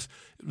put that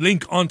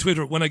link on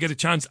Twitter when I get a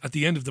chance at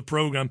the end of the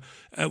programme.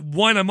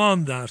 While I'm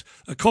on that,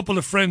 a couple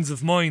of friends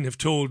of mine have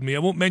told me, I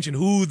won't mention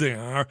who they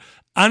are,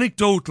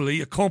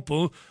 anecdotally, a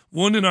couple,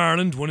 one in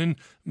Ireland, one in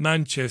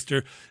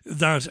Manchester,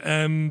 that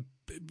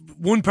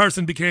one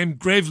person became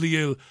gravely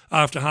ill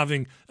after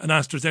having an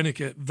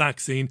AstraZeneca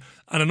vaccine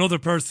and another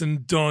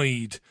person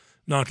died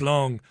not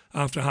long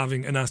after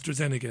having an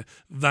AstraZeneca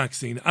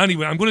vaccine.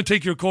 Anyway, I'm going to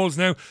take your calls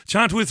now.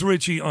 Chat with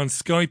Richie on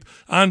Skype,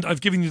 and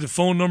I've given you the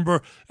phone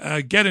number.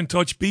 Get in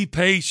touch. Be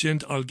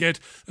patient. I'll get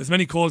as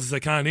many calls as I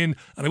can in,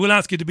 and I will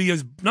ask you to be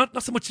as,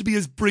 not so much to be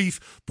as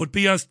brief, but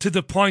be as to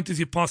the point as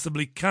you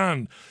possibly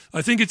can.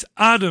 I think it's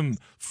Adam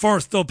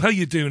first up. How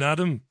you doing,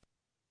 Adam?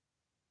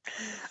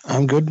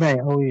 I'm good, mate.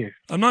 How are you?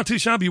 I'm not too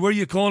shabby. Where are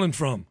you calling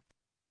from?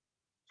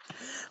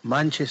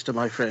 Manchester,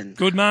 my friend.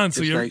 Good man.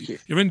 So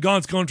Just you're in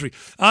God's country.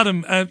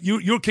 Adam,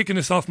 you're kicking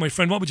us off, my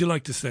friend. What would you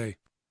like to say?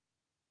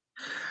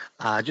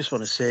 I just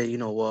want to say, you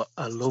know what?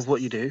 I love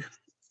what you do.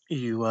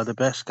 You are the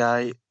best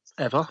guy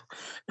ever.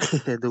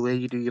 The way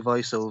you do your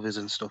voiceovers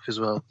and stuff as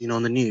well, you know,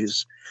 on the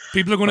news.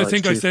 People are going to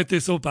think I set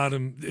this up,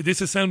 Adam.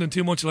 This is sounding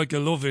too much like a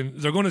loving.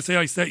 They're going to say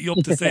I set you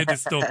up to say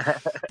this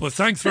stuff. But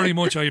thanks very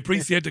much. I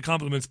appreciate the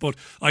compliments, but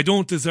I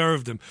don't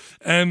deserve them.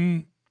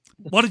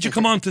 What did you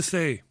come on to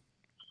say?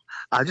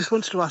 I just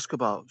wanted to ask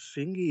about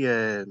Thingy,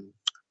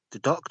 the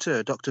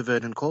doctor, Dr.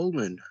 Vernon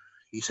Coleman.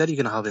 You said you're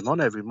going to have him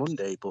on every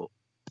Monday, but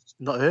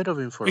not heard of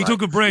him for. He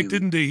took a break,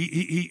 didn't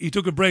he? He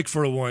took a break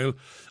for a while.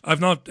 I've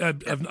not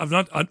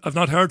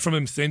heard from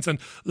him since. And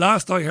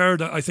last I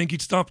heard, I think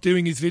he'd stopped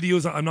doing his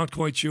videos. I'm not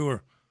quite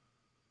sure.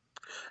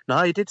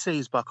 No, he did say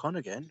he's back on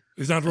again.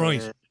 Is that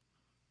right?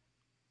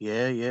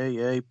 Yeah.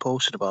 He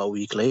posted about a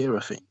week later,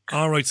 I think.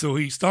 All right, so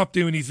he stopped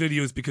doing his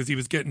videos because he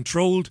was getting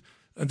trolled,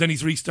 and then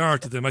he's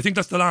restarted them. I think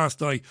that's the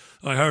last I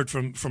heard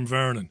from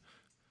Vernon.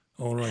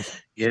 All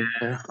right. Yeah,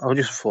 I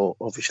just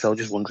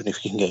wondering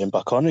if you can get him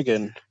back on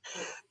again.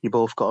 You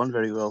both got on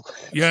very well.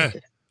 Yeah.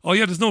 Oh,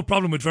 yeah, there's no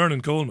problem with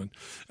Vernon Coleman.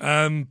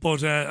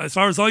 But as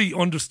far as I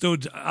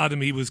understood,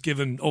 Adam, he was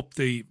giving up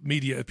the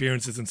media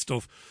appearances and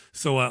stuff.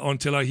 So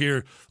until I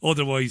hear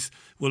otherwise,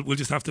 we'll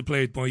just have to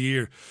play it by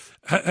ear.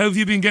 How have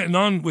you been getting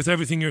on with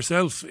everything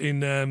yourself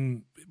in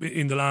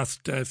the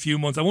last few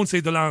months? I won't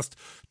say the last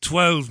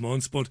 12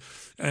 months, but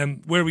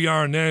where we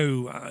are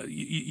now,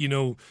 you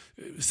know,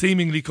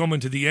 seemingly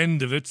coming to the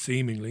end of it,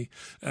 seemingly.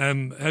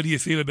 How do you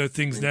feel about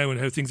things now and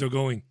how things are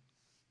going?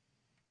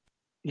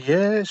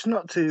 Yeah, it's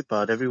not too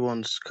bad.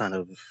 Everyone's kind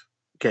of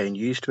getting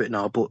used to it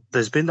now. But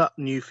there's been that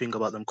new thing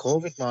about them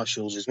COVID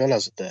marshals as well,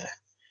 as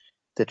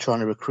they're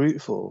trying to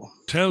recruit for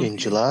in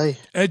July.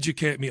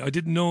 Educate me. I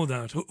didn't know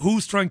that.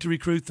 Who's trying to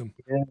recruit them?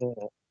 Yeah,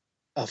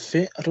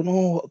 I don't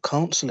know what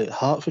council it,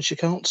 Hertfordshire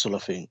Council, I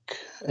think.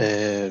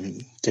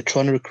 They're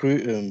trying to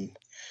recruit them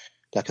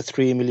like a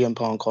 £3 million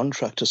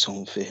contract or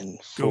something.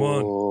 Go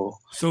on.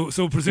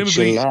 So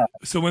presumably, July.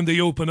 so when they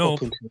open up,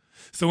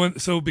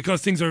 so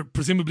because things are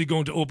presumably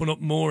going to open up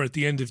more at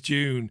the end of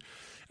June,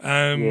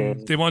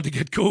 they want to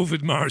get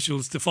COVID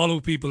marshals to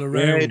follow people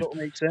around. Yeah, it don't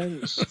make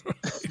sense.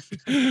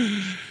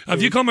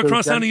 Have you come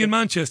across any in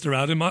Manchester,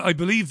 Adam? I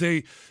believe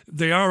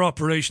they are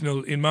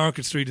operational in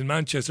Market Street in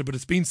Manchester, but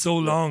it's been so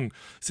long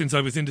since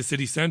I was in the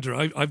city centre.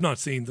 I've not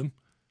seen them.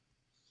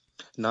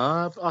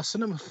 No, I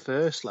seen them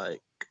first,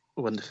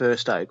 when they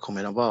first started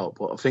coming about,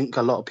 but I think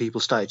a lot of people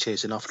started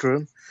chasing after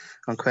them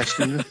and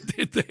questioning them.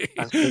 Did they?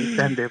 And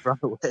then they ran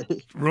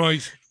away.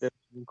 Right. They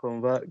didn't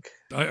come back.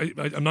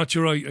 I'm not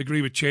sure I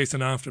agree with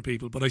chasing after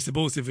people, but I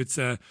suppose if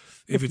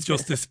it's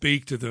just to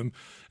speak to them,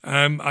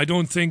 I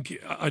don't think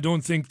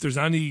there's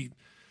any.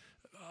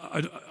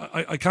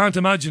 I can't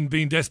imagine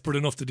being desperate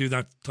enough to do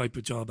that type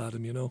of job,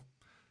 Adam. You know,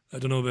 I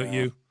don't know about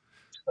you.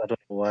 I don't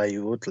know why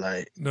you would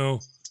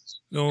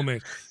No,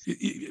 mate.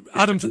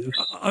 Adam,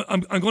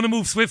 I'm going to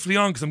move swiftly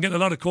on because I'm getting a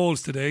lot of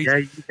calls today. Yeah,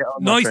 you get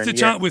on, nice friend. to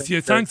chat with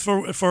you. Thanks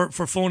for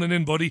phoning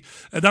in, buddy.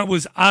 That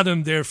was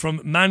Adam there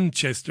from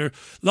Manchester.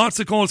 Lots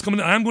of calls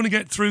coming in. I'm going to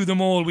get through them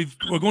all.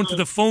 We're going to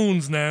the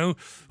phones now.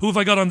 Who have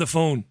I got on the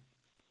phone?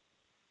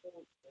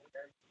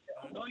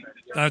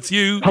 That's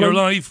you. Hello. You're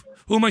live.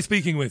 Who am I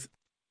speaking with?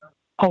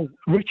 Oh,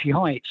 Richie,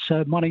 hi.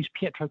 It's my name's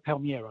Pietro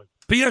Palmiero.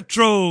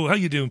 Pietro. How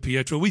you doing,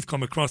 Pietro? We've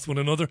come across one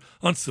another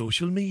on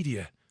social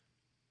media.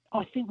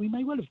 I think we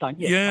may well have done.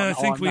 Yes. Yeah, I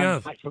think we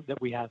have. That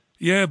we have.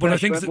 Yeah, but I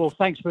think... Well,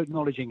 thanks for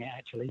acknowledging it,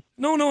 actually.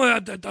 No, I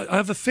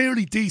have a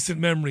fairly decent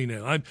memory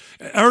now. I'm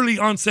early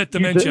onset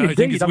dementia, I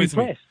think, is with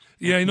me.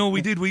 Yeah, no,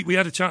 we did. We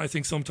had a chat, I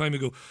think, some time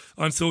ago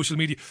on social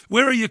media.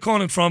 Where are you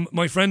calling from,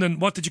 my friend, and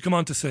what did you come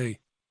on to say?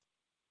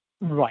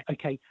 Right,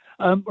 okay.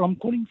 Well, I'm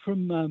calling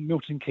from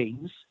Milton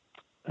Keynes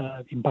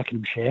in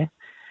Buckinghamshire.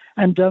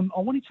 And I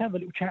wanted to have a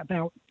little chat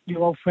about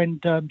your old friend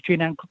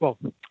Jean-Anne. Well,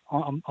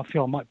 I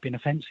feel I might have been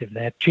offensive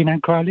there. Jean-Anne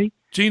Crowley.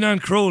 Jean-Anne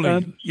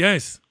Crowley,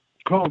 yes.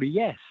 Crowley,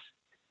 yes.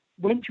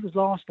 When she was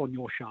last on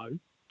your show,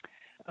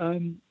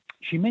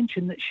 she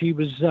mentioned that she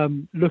was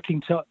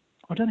looking to,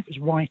 I don't know if it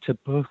was write a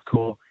book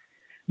or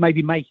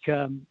maybe make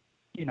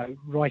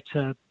write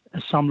a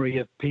summary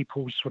of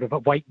people's sort of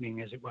awakening,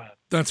 as it were.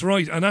 That's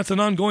right, and that's an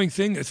ongoing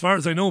thing, as far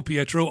as I know,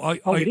 Pietro. I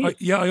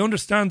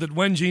understand that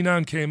when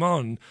Jean-Anne came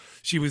on,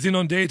 she was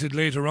inundated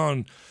later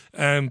on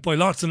by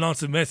lots and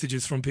lots of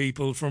messages from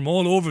people from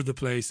all over the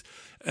place,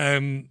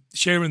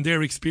 sharing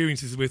their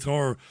experiences with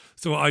her.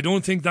 So I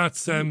don't think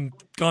that's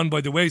gone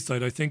by the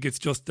wayside. I think it's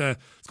just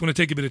it's going to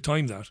take a bit of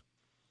time. That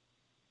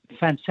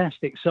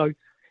fantastic. So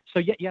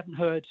yet you haven't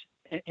heard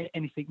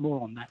anything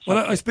more on that subject?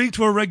 Well, I speak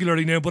to her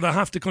regularly now, but I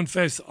have to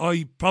confess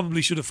I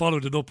probably should have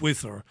followed it up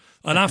with her.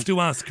 I'll have to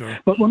ask her.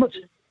 But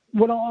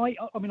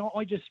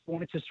I just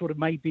wanted to sort of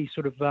maybe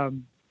sort of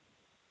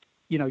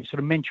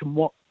mention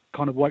what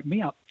kind of woke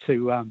me up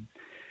to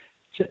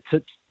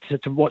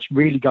what's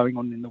really going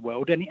on in the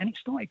world, and it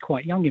started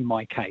quite young in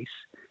my case.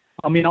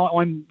 I mean,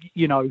 I'm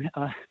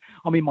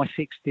in my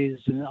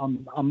 60s,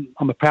 and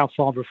I'm a proud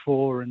father of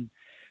 4 and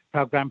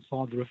proud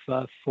grandfather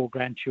of 4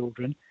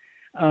 grandchildren.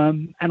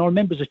 And I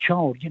remember as a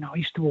child, I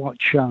used to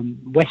watch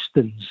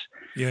westerns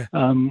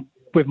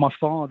with my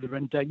father,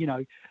 and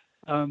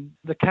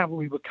the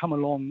cavalry would come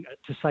along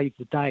to save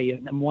the day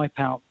and wipe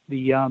out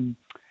the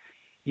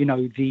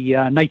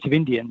native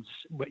Indians,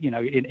 in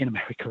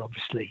America,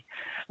 obviously.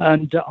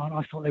 And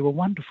I thought they were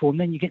wonderful. And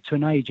then you get to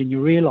an age and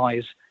you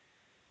realise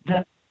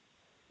that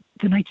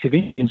the native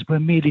Indians were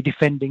merely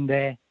defending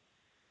their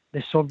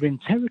sovereign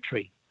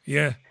territory.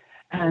 Yeah.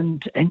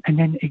 And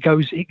then it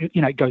goes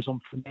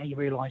on from there. You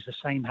realise the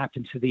same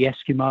happened to the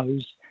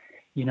Eskimos,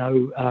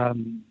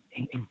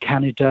 in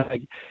Canada,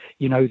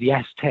 the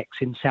Aztecs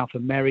in South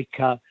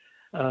America,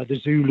 the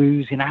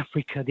Zulus in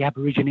Africa, the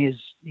Aborigines,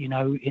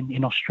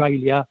 in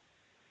Australia,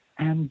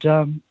 and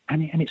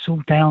it's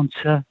all down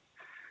to,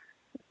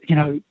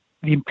 the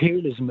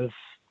imperialism of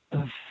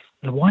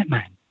the white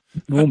man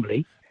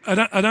normally.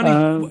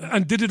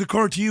 And did it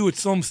occur to you at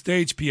some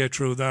stage,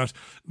 Pietro, that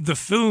the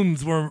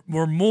films were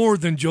more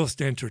than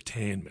just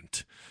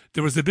entertainment?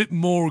 There was a bit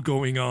more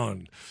going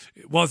on,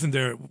 wasn't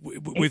there,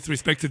 with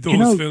respect to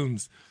those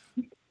films?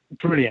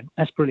 Brilliant.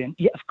 That's brilliant.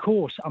 Yeah, of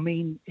course. I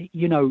mean, we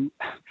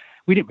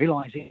didn't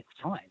realise it at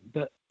the time,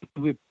 but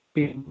we were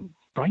being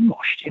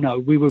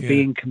brainwashed. We were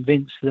being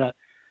convinced that,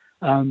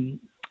 the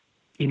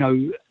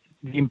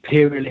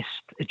imperialist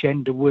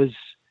agenda was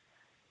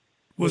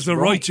the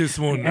right. righteous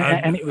one,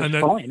 and it was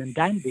fine and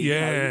dandy.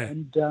 Yeah.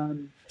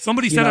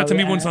 Somebody said that to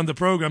me once on the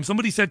program.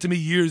 Somebody said to me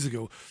years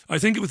ago. I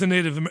think it was a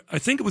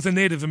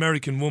Native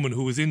American woman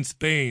who was in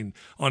Spain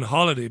on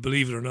holiday,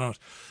 believe it or not,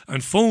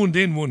 and phoned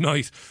in one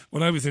night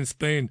when I was in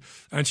Spain,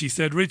 and she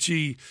said,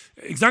 "Richie,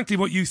 exactly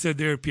what you said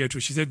there, Pietro."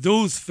 She said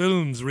those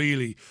films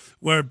really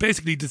were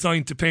basically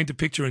designed to paint a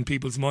picture in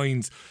people's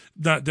minds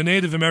that the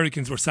Native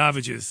Americans were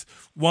savages,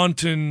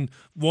 wanton,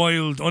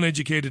 wild,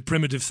 uneducated,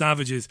 primitive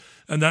savages,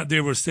 and that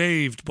they were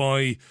saved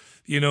by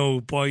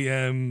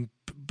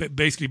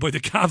basically by the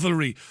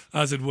cavalry,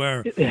 as it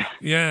were.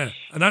 Yeah.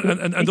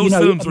 And those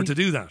films were to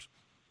do that.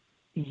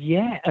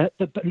 Yeah,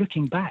 but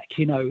looking back,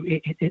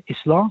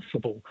 it's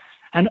laughable,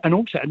 and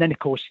then of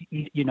course,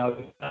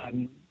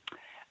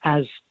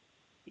 as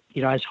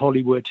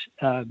Hollywood,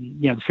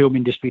 the film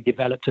industry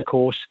developed, of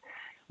course,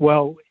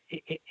 well,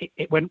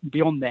 it went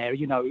beyond there.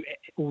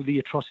 All the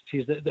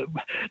atrocities that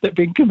have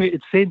been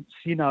committed since.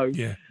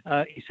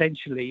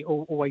 Essentially,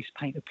 always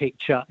paint a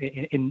picture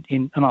in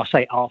and I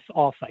say our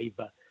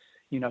favour.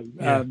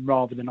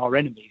 Rather than our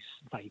enemies'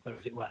 favour,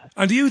 as it were.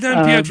 And do you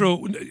then,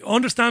 Pietro,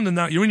 understanding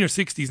that you're in your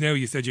 60s now,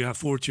 you said you have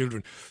 4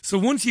 children. So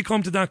once you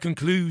come to that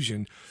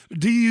conclusion,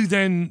 do you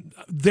then,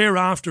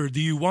 thereafter,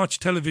 watch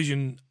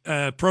television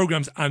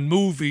programmes and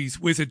movies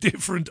with a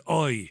different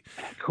eye?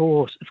 Of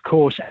course.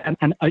 And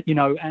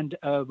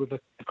with a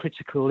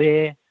critical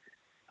ear,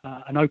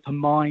 an open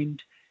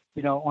mind.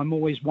 I'm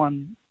always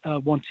one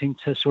wanting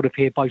to sort of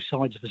hear both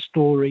sides of the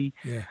story.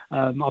 Yeah.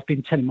 I've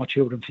been telling my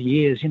children for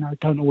years,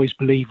 don't always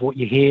believe what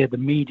you hear. The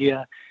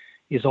media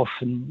is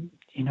often,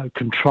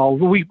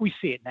 controlled. Well, we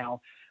see it now.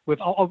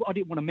 I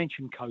didn't want to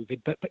mention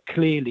COVID, but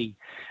clearly,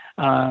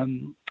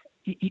 and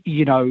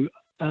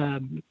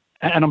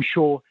I'm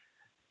sure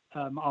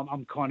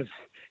I'm kind of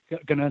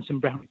going to earn some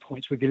brownie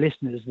points with your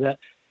listeners that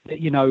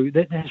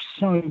there's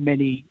so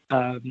many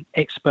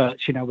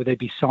experts, whether they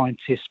be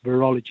scientists,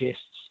 virologists,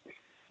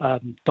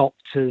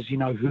 doctors,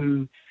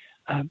 who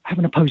have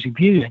an opposing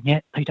view, and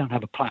yet they don't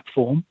have a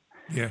platform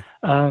to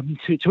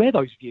air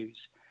those views.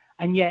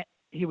 And yet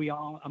here we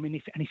are. I mean,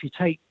 if you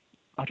take,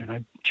 I don't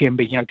know,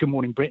 GMB, Good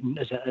Morning Britain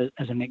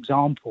as an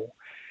example,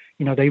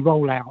 they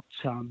roll out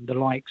the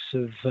likes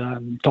of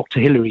Dr.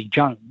 Hilary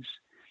Jones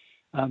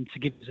to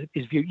give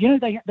his view.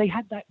 They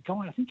had that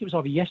guy. I think it was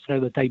either yesterday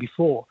or the day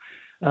before.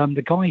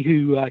 The guy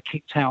who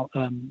kicked out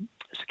Sir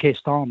Keir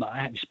Starmer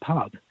at his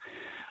pub.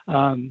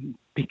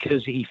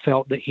 Because he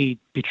felt that he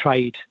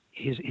betrayed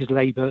his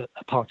Labour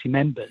Party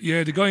members.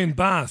 Yeah, the guy in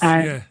Bath.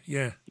 And,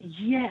 yeah.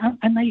 Yeah,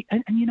 and they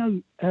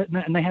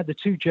had the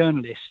 2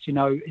 journalists.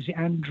 Is it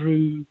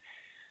Andrew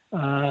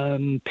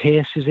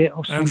Pierce? Is it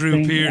or something?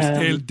 Andrew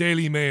Pierce,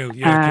 Daily Mail.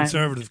 Yeah,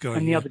 Conservative guy.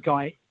 And the other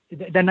guy,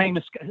 their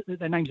names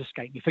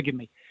escape me. Forgive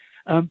me.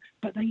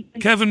 But they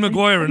Kevin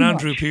Maguire and pretty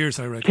Andrew much- Pearce,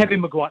 I reckon.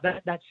 Kevin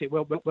Maguire, that's it.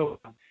 Well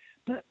done.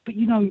 But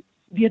you know,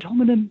 the ad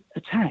hominem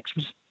attacks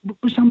was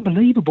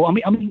unbelievable. I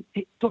mean,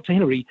 Dr.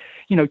 Hillary,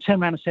 you know,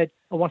 turned around and said,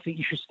 "Oh, I think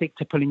you should stick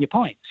to pulling your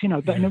pints," you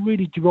know, but in a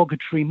really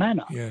derogatory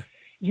manner. Yeah.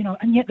 You know,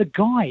 and yet the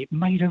guy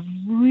made a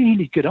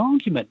really good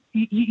argument,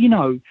 you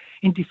know,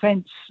 in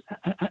defence,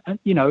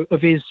 you know,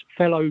 of his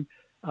fellow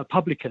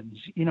publicans,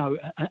 you know,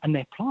 and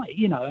their plight,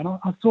 you know. And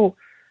I thought,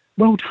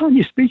 well done,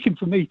 you're speaking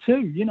for me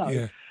too, you know.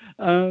 Yeah.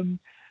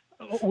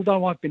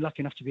 Although I've been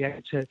lucky enough to be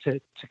able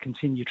to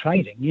continue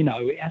trading, you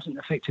know, it hasn't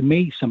affected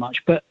me so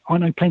much. But I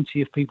know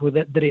plenty of people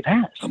that it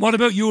has. And what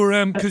about your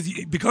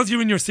because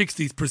you're in your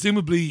 60s,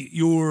 presumably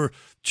your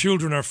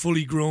children are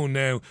fully grown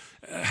now.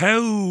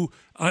 How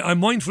I'm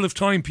mindful of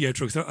time,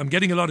 Pietro, because I'm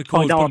getting a lot of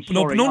calls.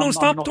 No,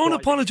 Stop! I'm Don't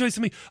not apologise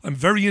to me. I'm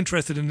very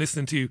interested in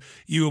listening to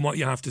you and what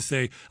you have to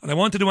say. And I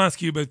wanted to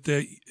ask you about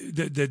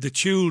the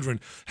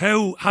children.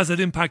 How has it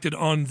impacted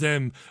on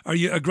them? Are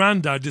you a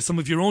granddad? Do some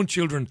of your own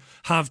children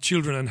have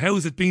children? And how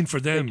has it been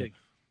for them?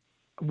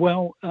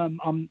 Well,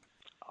 I'm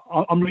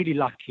really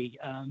lucky.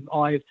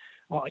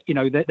 You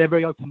know, they're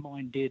very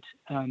open-minded.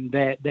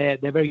 They're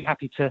very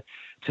happy to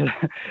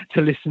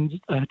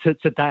listen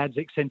to Dad's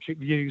eccentric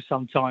views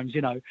sometimes.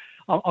 You know,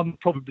 I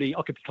could be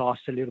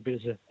classed a little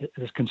bit as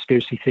a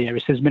conspiracy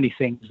theorist. There's many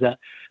things that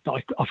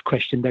I've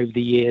questioned over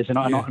the years, and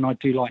I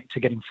do like to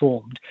get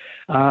informed.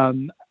 You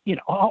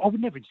know, I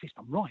would never insist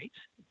I'm right,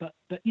 but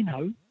you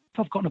know, if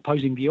I've got an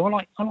opposing view,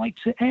 I like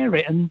to air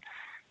it and,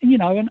 you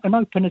know, and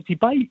open a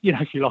debate, you know,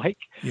 if you like.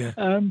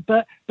 Yeah.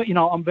 But you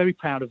know, I'm very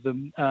proud of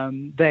them.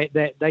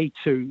 They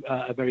too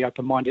are very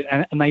open-minded,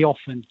 and they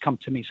often come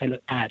to me and say,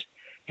 "Look, Dad,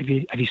 have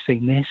you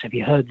seen this? Have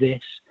you heard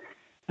this?"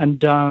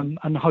 And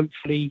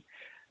hopefully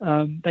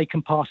they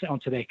can pass it on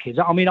to their kids.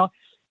 I mean,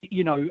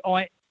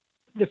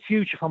 the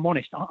future, if I'm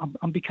honest,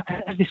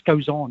 as this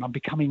goes on, I'm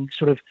becoming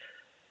sort of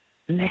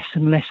less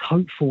and less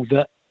hopeful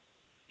that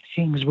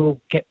things will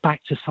get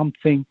back to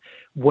something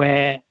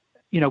where,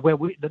 you know,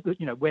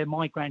 where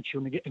my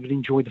grandchildren will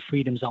enjoy the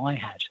freedoms I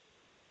had.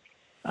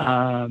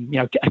 You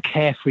know, a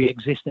carefree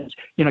existence.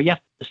 You know, you have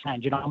to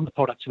understand, you know, I'm the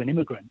product of an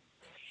immigrant.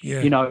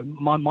 Yeah. You know,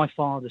 my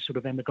father sort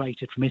of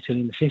emigrated from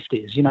Italy in the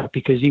 50s, you know,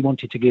 because he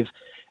wanted to give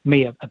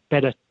me a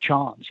better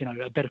chance, you know,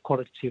 a better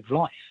quality of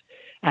life.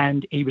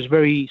 And he was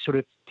very sort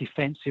of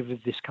defensive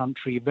of this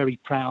country, very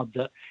proud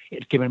that it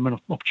had given him an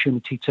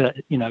opportunity to,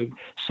 you know,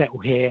 settle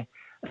here.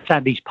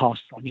 Sadly, he's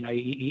passed on, you know,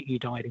 he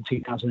died in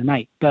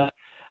 2008. But,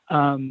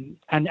 and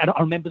I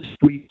remember the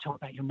story you told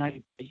about your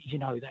neighbour, you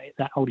know,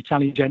 that old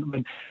Italian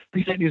gentleman,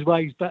 he's in his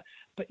ways. But,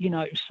 you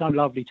know, it was so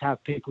lovely to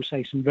have people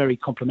say some very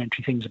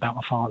complimentary things about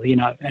my father, you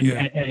know,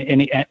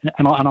 and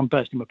I'm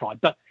bursting with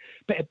pride. But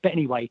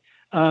anyway,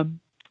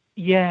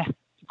 yeah,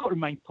 you've got to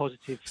remain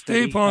positive.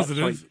 Stay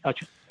positive.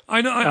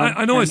 I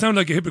know I sound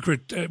like a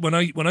hypocrite when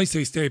I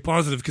say stay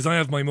positive, because I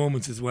have my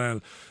moments as well.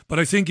 But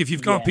I think if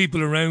you've got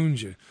people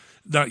around you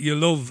that you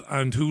love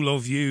and who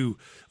love you,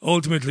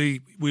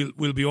 ultimately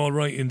we'll be all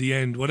right in the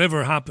end.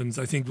 Whatever happens,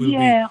 I think we'll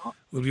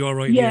be all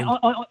right in the end.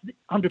 Yeah,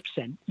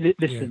 100%.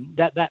 Listen,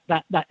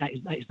 that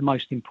is the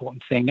most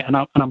important thing, and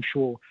I'm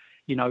sure,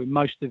 you know,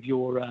 most of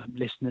your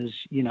listeners,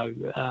 you know,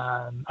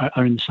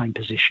 are in the same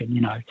position,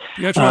 you know.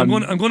 Yeah, I'm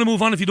going to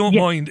move on if you don't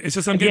mind. It's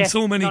just I'm getting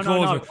so many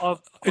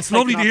calls. It's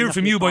lovely to hear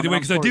from you, by the way,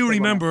 because I do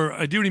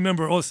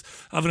remember us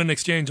having an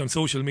exchange on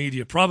social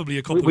media, probably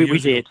a couple of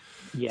years ago.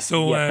 Yeah.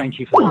 So thank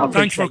you for that.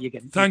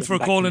 Thanks for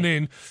calling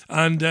in.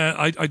 And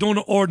I don't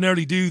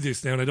ordinarily do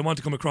this now, and I don't want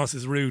to come across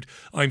as rude.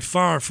 I'm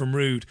far from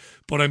rude,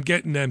 but I'm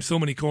getting so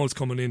many calls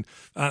coming in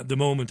at the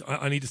moment.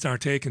 I need to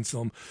start taking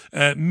some.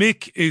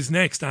 Mick is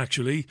next,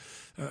 actually.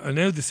 And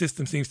now the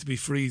system seems to be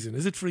freezing.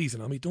 Is it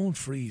freezing on me? Don't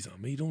freeze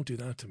on me. Don't do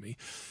that to me.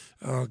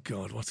 Oh,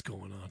 God, what's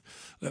going on?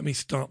 Let me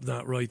stop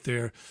that right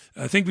there.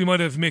 I think we might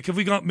have Mick. Have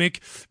we got Mick?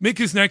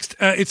 Mick is next.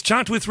 It's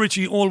Chat with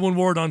Richie, all one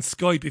word, on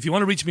Skype. If you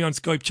want to reach me on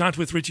Skype, Chat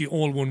with Richie,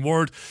 all one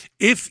word.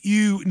 If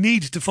you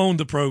need to phone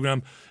the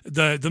programme,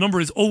 the number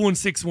is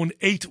 01618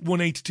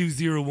 818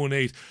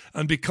 2018.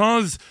 And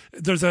because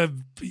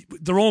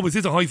there always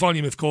is a high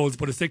volume of calls,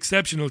 but it's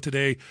exceptional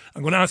today,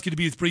 I'm going to ask you to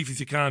be as brief as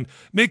you can.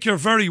 Mick, you're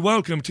very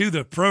welcome to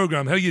the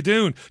programme. How you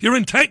doing? You're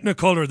in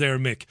Technicolor there,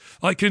 Mick.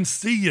 I can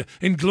see you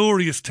in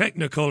glorious Technicolor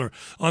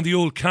on the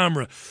old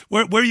camera.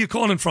 Where are you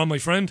calling from, my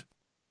friend?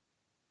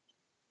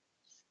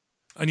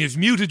 And you've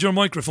muted your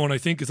microphone, I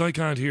think, because I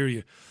can't hear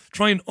you.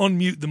 Try and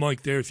unmute the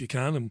mic there if you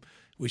can, and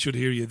we should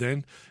hear you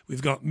then.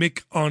 We've got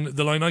Mick on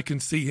the line. I can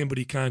see him, but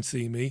he can't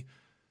see me.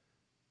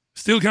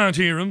 Still can't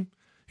hear him.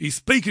 He's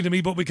speaking to me,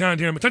 but we can't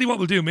hear him. I'll tell you what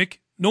we'll do, Mick.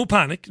 No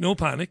panic.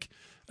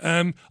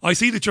 I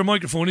see that your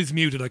microphone is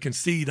muted. I can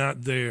see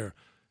that there.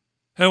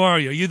 How are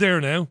you? Are you there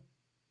now?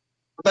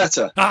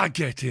 Better.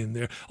 Get in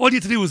there. All you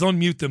have to do is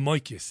unmute the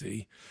mic, you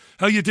see.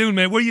 How you doing,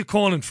 mate? Where are you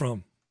calling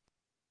from?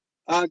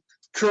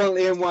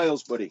 Currently in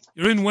Wales, buddy.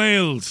 You're in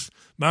Wales.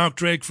 Mark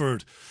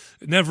Drakeford.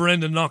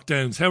 Never-ending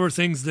lockdowns. How are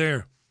things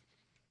there?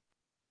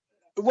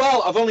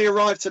 Well, I've only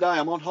arrived today.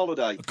 I'm on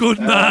holiday. Good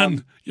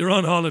man. You're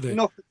on holiday.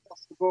 Not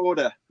across the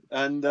border.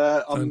 And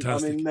I'm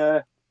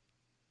in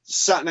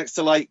sat next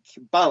to Lake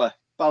Bala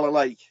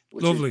Lake,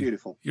 which Lovely. is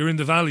beautiful. You're in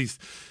the valleys.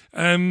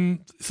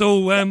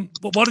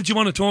 What did you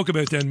want to talk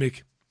about then,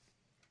 Mick?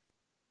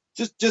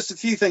 Just a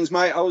few things,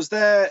 mate. I was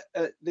there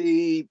at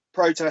the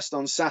protest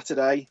on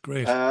Saturday.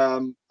 Great.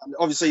 And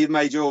obviously, you've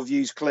made your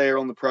views clear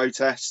on the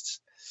protests.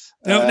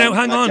 Now,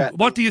 hang on.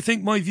 What do you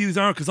think my views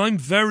are? Because I'm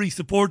very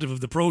supportive of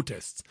the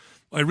protests.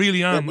 I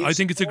really am. I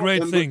think it's a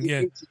great thing.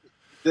 Yeah.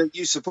 That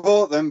you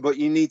support them, but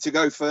you need to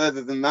go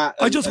further than that.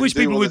 I just wish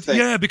people would,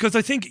 because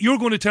I think you're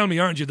going to tell me,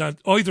 aren't you, that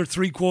either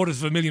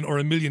 750,000 or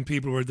 1 million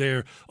people were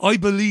there. I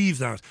believe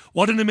that.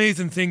 What an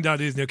amazing thing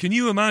that is. Now, can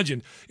you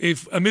imagine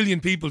if 1 million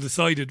people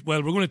decided,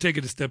 well, we're going to take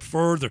it a step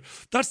further?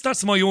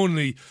 That's my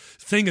only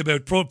thing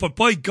about but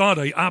by God,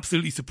 I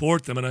absolutely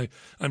support them, and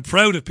I'm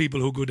proud of people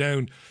who go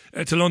down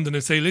to London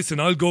and say, listen,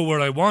 I'll go where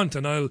I want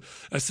and I'll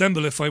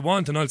assemble if I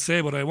want and I'll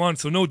say what I want.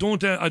 So no, I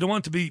don't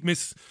want to be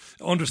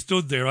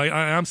misunderstood there.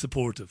 I am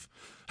supportive.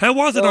 How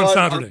was it on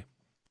Saturday?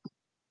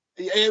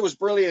 It was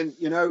brilliant.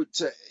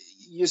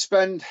 You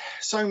spend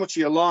so much of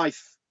your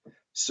life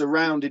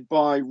surrounded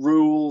by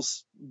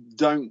rules.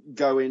 Don't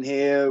go in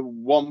here,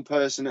 one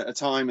person at a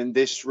time in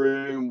this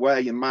room, wear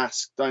your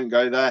mask, don't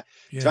go there.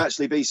 Yeah. To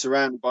actually be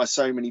surrounded by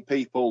so many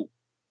people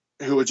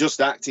who are just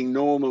acting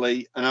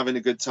normally and having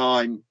a good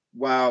time.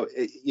 Wow.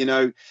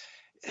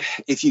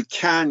 If you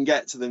can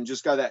get to them,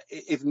 just go there.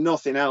 If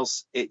nothing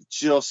else, it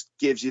just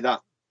gives you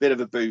that bit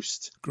of a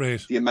boost.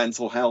 Great. For your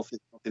mental health, if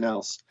nothing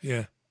else.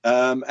 Yeah.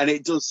 And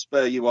it does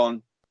spur you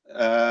on,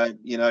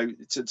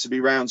 to be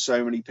around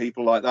so many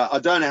people like that. I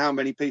don't know how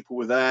many people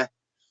were there.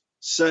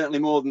 Certainly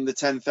more than the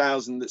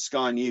 10,000 that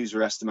Sky News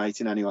are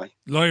estimating anyway.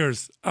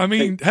 Liars. I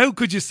mean, how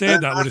could you say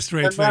that with a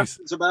straight face?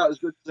 It's about as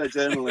good as their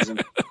journalism.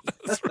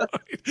 That's right.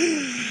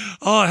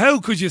 Oh, how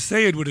could you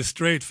say it with a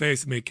straight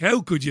face, Mick? How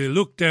could you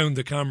look down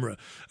the camera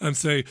and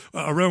say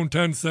around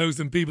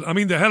 10,000 people? I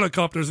mean, the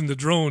helicopters and the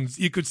drones,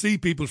 you could see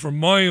people for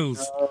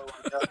miles. Oh,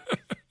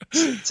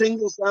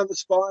 tingles down the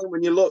spine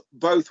when you look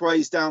both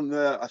ways down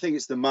I think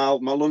it's the Mall.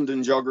 My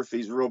London geography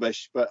is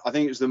rubbish, but I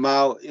think it's the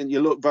Mall, and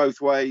you look both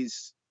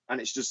ways and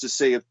it's just a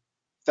sea of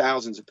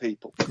thousands of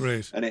people.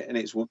 Great. And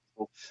it's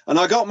wonderful. And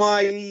I got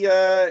my,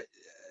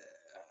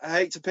 I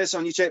hate to piss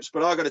on your chips,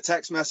 but I got a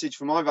text message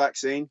for my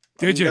vaccine.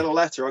 Did you? I got a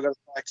letter, I got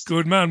a text.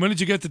 Good man. When did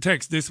you get the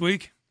text? This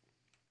week?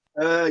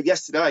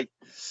 Yesterday.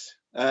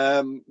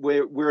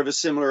 We're of a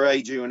similar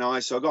age, you and I,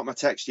 so I got my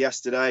text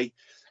yesterday.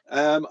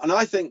 And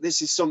I think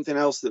this is something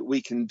else that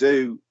we can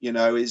do,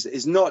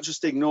 is not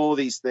just ignore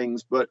these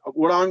things, but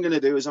what I'm going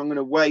to do is I'm going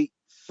to wait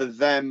for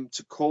them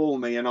to call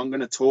me and I'm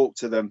going to talk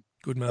to them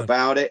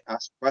about it,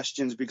 ask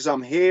questions, because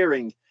I'm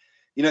hearing,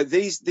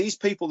 these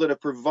people that are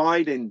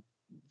providing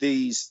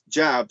these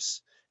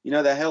jabs,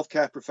 they're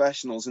healthcare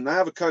professionals and they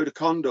have a code of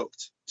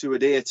conduct to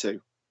adhere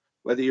to.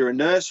 Whether you're a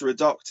nurse or a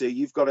doctor,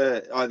 you've got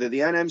either the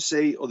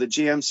NMC or the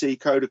GMC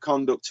code of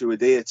conduct to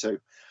adhere to.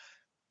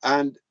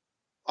 And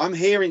I'm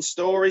hearing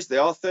stories, they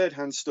are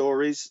third-hand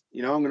stories.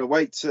 I'm going to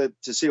wait to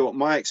see what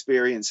my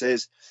experience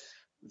is,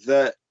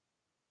 that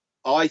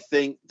I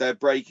think they're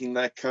breaking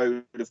their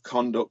code of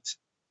conduct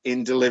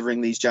in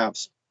delivering these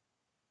jabs.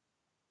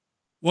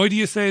 Why do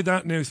you say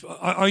that now?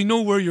 I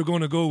know where you're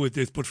going to go with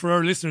this, but for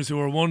our listeners who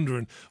are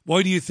wondering,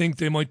 why do you think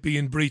they might be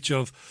in breach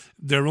of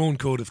their own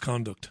code of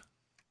conduct?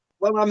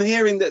 Well, I'm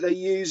hearing that they're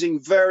using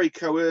very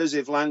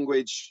coercive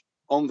language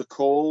on the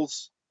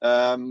calls.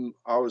 I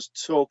was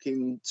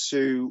talking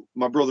to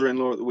my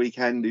brother-in-law at the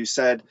weekend who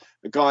said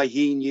a guy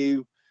he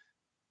knew,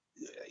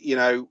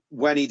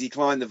 when he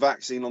declined the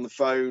vaccine on the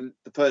phone,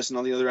 the person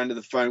on the other end of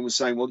the phone was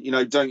saying, well,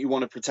 don't you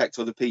want to protect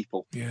other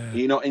people? Yeah.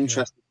 You're not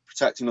interested in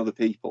protecting other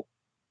people.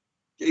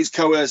 It's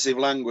coercive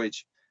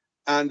language.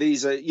 And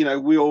these are,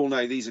 we all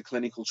know these are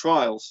clinical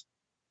trials.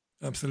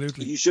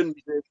 Absolutely. You shouldn't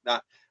be doing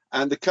that.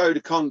 And the code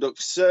of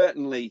conduct,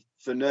 certainly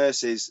for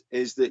nurses,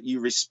 is that you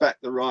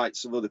respect the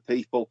rights of other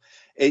people.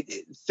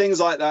 Things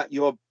like that,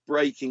 you're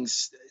breaking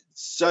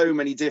so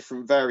many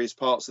different various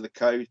parts of the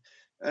code.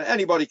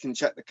 Anybody can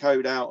check the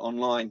code out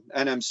online.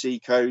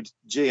 NMC code,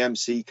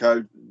 GMC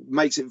code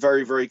makes it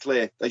very, very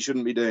clear. They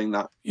shouldn't be doing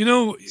that.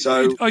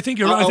 So I think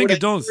you're right. I think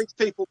it does.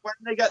 People, when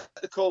they get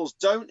the calls,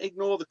 don't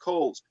ignore the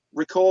calls.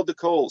 Record the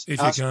calls. If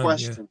ask you can,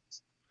 questions.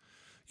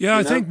 Yeah,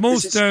 I think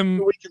most.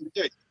 We can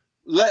do.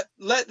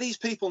 Let these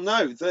people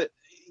know that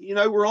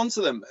we're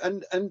onto them,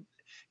 and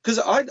because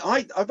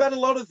I bet a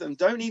lot of them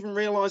don't even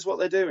realise what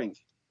they're doing.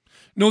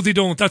 No, they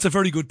don't. That's a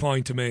very good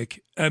point to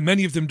make.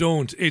 Many of them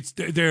don't.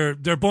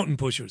 They're button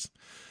pushers.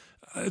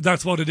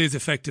 That's what it is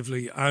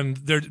effectively, and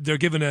they're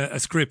given a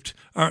script,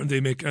 aren't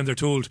they, Mick? And they're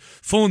told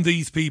phone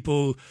these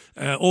people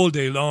all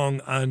day long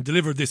and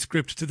deliver this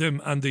script to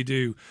them, and they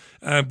do.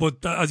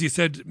 But as you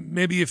said,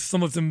 maybe if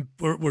some of them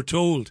were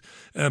told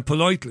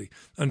politely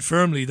and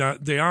firmly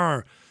that they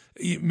are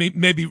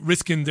maybe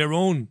risking their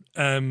own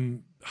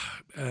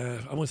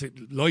I won't say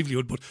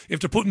livelihood, but if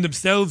they're putting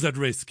themselves at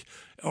risk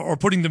or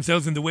putting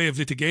themselves in the way of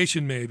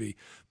litigation, maybe,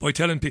 by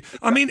telling people.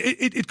 I mean,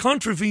 it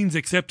contravenes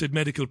accepted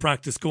medical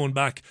practice going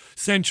back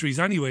centuries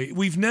anyway.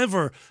 We've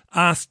never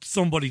asked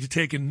somebody to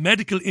take a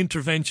medical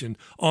intervention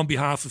on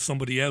behalf of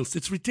somebody else.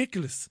 It's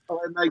ridiculous. Oh,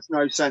 it makes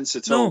no sense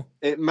at all.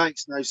 It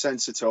makes no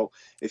sense at all.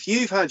 If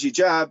you've had your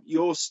jab,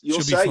 you're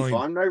safe. Fine.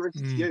 I'm no risk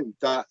to you.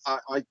 That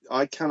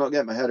I cannot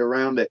get my head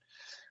around it.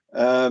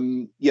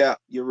 Yeah,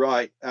 you're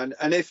right. And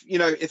if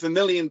if 1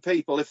 million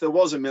people, if there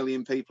was 1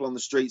 million people on the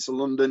streets of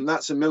London,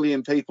 that's 1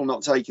 million people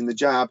not taking the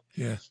jab.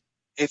 Yeah.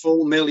 If all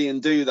 1 million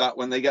do that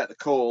when they get the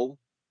call,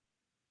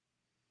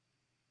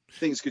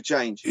 things could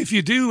change. If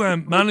you do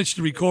manage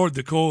to record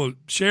the call,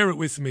 share it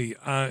with me.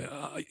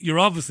 You're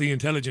obviously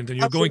intelligent and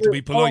you're going to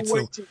be polite,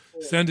 so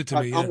send it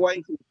to me. I'm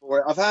waiting for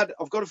it.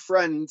 I've got a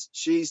friend.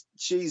 She's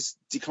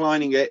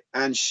declining it,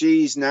 and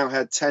she's now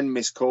had 10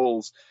 missed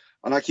calls.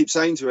 And I keep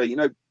saying to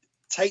her,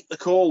 take the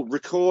call,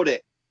 record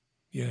it.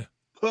 Yeah.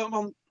 Put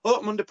them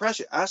under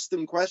pressure. Ask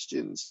them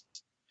questions.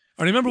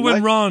 I remember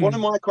when Ron. One of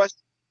my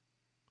questions.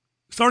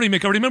 Sorry,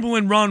 Mick. I remember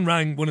when Ron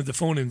rang one of the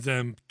phone-ins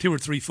 2 or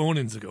 3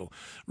 phone-ins ago.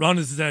 Ron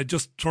has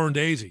just turned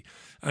 80,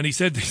 and they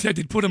said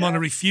they'd put him on a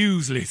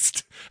refuse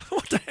list.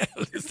 What the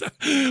hell is that?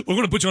 We're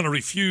going to put you on a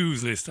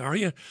refuse list, are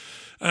you?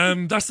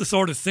 That's the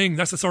sort of thing.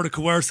 That's the sort of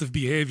coercive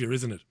behaviour,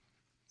 isn't it?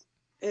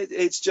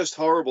 It's just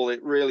horrible.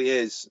 It really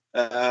is.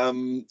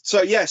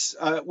 So yes,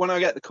 when I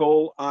get the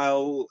call,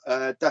 I'll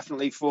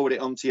definitely forward it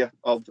on to you.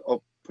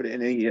 I'll put it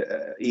in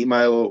an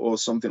email or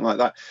something like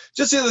that.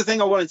 Just the other thing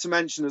I wanted to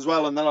mention as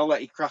well, and then I'll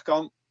let you crack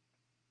on.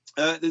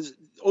 There's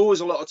always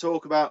a lot of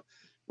talk about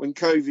when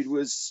COVID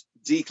was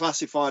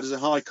declassified as a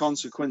high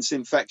consequence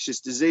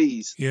infectious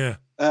disease. Yeah.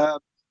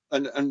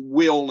 And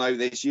we all know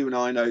this. You and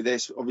I know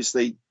this.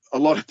 Obviously, a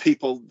lot of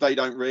people, they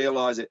don't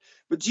realise it.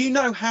 But do you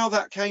know how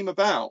that came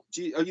about?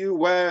 Are you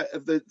aware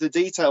of the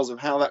details of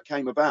how that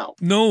came about?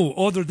 No,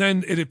 other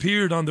than it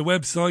appeared on the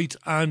website,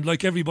 and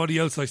like everybody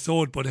else, I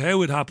saw it. But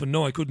how it happened,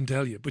 no, I couldn't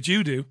tell you. But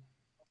you do.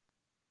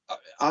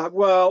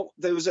 Well,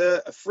 there was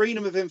a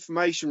freedom of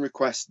information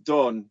request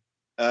done,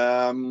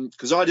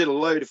 because I did a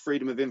load of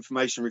freedom of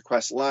information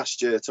requests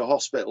last year to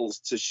hospitals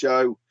to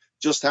show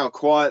just how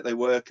quiet they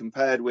were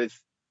compared with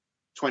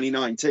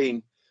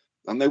 2019,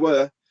 and they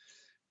were.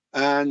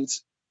 And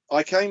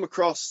I came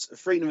across a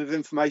freedom of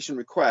information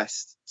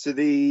request to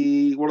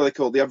the, what are they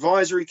called? The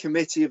Advisory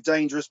Committee of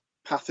Dangerous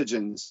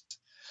Pathogens.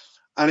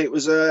 And it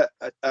was a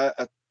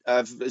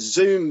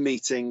Zoom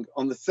meeting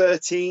on the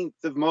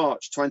 13th of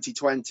March,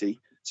 2020.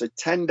 So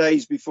 10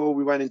 days before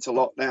we went into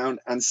lockdown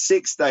and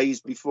 6 days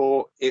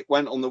before it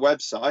went on the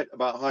website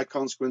about high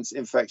consequence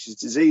infectious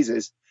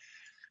diseases.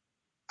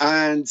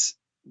 And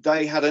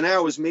they had an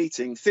hour's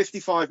meeting,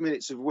 55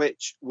 minutes of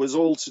which was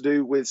all to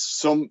do with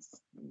some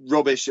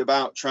rubbish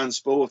about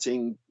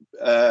transporting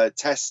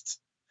test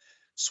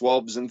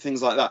swabs and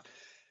things like that.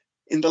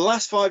 In the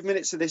last 5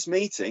 minutes of this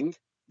meeting,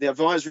 the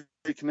Advisory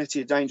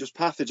Committee of Dangerous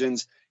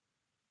Pathogens,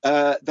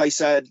 they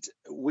said,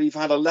 we've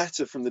had a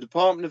letter from the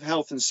Department of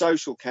Health and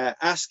Social Care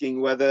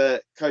asking whether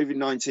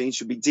COVID-19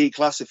 should be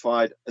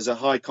declassified as a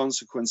high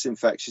consequence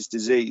infectious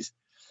disease.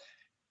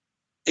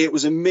 It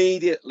was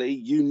immediately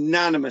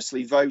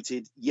unanimously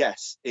voted,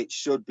 yes, it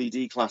should be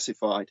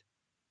declassified,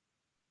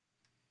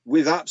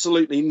 with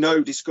absolutely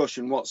no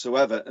discussion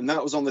whatsoever. And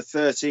that was on the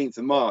 13th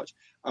of March.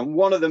 And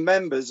one of the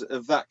members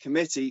of that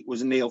committee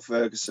was Neil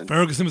Ferguson.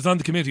 Ferguson was on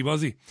the committee,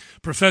 was he?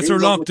 Professor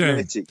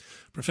Lockdown.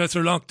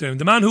 Professor Lockdown.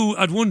 The man who,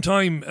 at one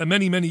time,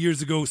 many, many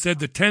years ago, said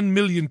that 10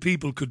 million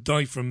people could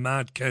die from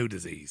mad cow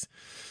disease.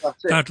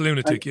 That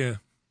lunatic, yeah.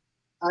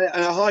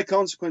 And a high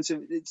consequence,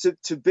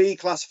 to be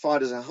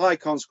classified as a high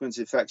consequence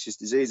infectious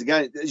disease,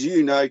 again, as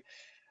you know,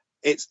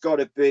 it's got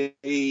to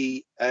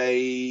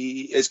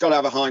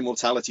have a high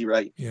mortality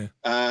rate. Yeah.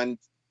 And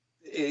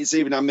it's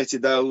even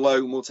admitted they're a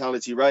low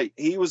mortality rate.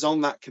 He was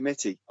on that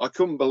committee. I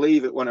couldn't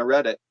believe it when I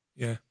read it.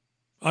 Yeah.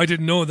 I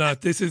didn't know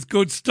that. This is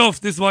good stuff.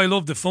 This is why I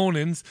love the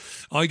phone-ins.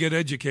 I get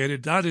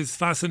educated. That is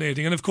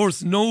fascinating. And of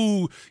course,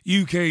 no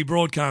UK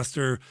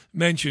broadcaster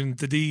mentioned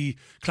the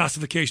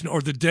declassification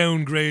or the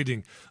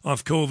downgrading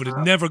of COVID.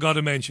 It never got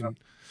a mention,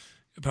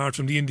 apart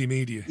from the indie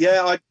media.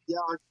 Yeah,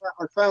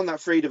 I found that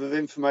freedom of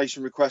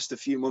information request a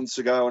few months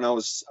ago, and I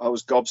was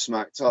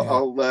gobsmacked.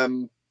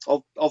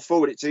 I'll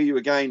forward it to you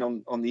again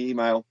on the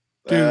email.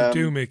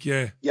 Do Mick,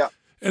 yeah. Yeah.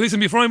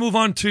 Listen, before I move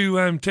on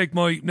to take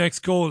my next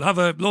call, have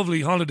a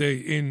lovely holiday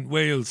in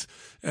Wales.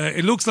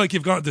 It looks like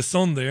you've got the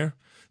sun there.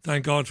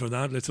 Thank God for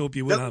that. Let's hope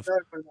you will have.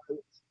 No,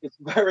 it's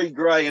very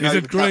grey. Is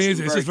it grey? Is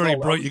it? It's just very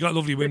bright. You got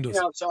lovely windows.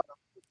 Outside.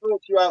 I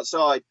talk to you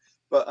outside,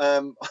 but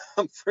I'm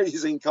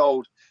freezing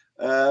cold.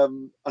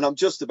 And I'm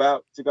just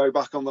about to go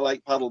back on the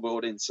lake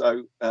paddleboarding,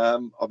 so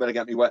I better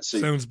get my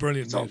wetsuit. Sounds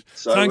brilliant, mate.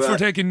 So, Thanks for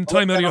taking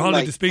time out of your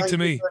holiday to speak to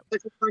me.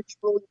 Thank you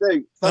for all you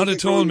do. Not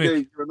at all,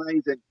 Mick. You're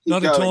amazing.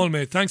 Not at all,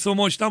 mate. Thanks so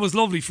much. That was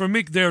lovely from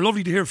Mick there.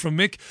 Lovely to hear from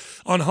Mick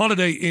on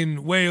holiday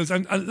in Wales.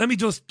 And let me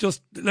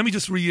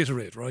just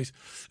reiterate, right,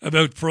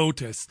 about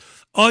protests.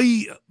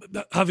 I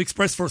have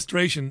expressed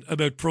frustration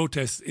about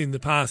protests in the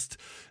past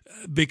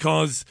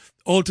because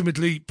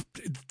ultimately,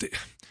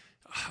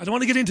 I don't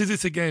want to get into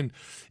this again.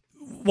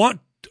 What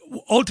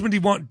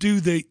do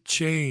they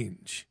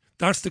change?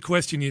 That's the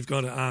question you've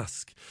got to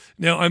ask.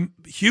 Now, I'm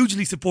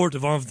hugely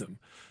supportive of them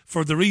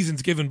for the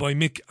reasons given by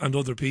Mick and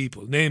other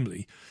people,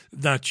 namely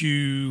that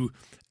you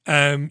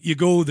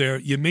go there,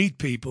 you meet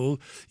people,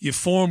 you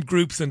form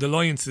groups and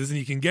alliances, and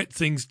you can get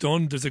things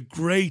done. There's a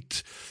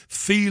great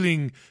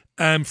feeling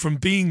from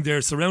being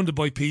there, surrounded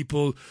by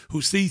people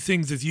who see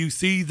things as you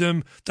see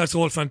them. That's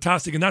all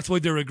fantastic, and that's why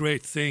they're a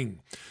great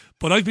thing.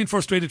 But I've been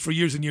frustrated for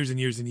years and years and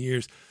years and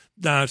years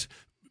that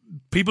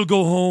people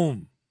go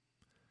home,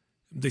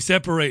 they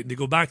separate, and they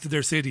go back to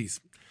their cities.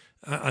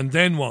 And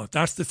then what?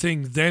 That's the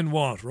thing. Then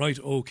what? Right,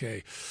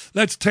 okay.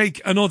 Let's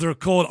take another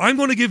call. I'm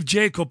going to give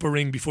Jacob a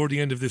ring before the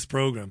end of this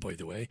programme, by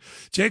the way.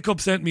 Jacob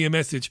sent me a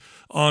message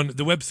on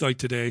the website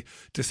today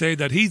to say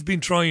that he's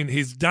been trying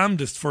his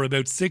damnedest for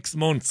about 6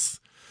 months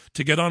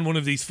to get on one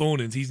of these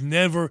phone-ins. He's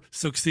never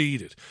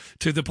succeeded,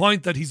 to the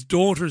point that his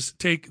daughters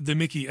take the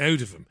mickey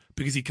out of him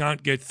because he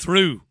can't get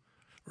through,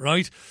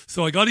 right?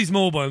 So I got his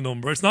mobile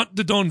number. It's not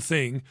the done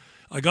thing.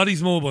 I got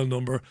his mobile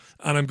number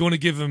and I'm going to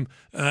give him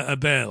a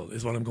bell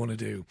is what I'm going to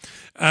do.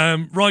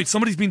 Right,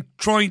 somebody's been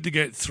trying to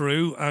get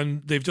through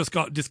and they've just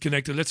got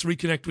disconnected. Let's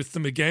reconnect with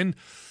them again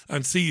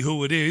and see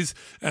who it is.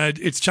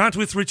 It's Chat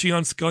with Richie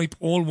on Skype,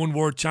 all one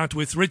word, Chat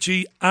with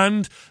Richie,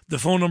 and the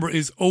phone number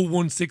is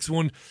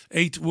 0161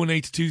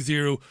 818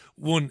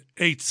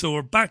 2018. So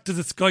we're back to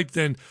the Skype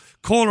then.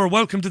 Caller,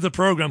 welcome to the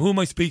programme. Who am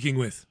I speaking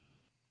with?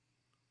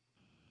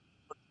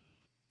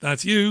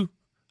 That's you.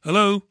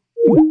 Hello?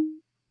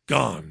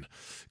 Gone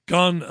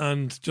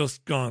and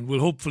just gone. We'll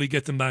hopefully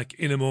get them back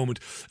in a moment.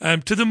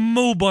 To the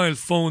mobile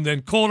phone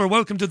then. Caller,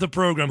 welcome to the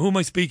programme. Who am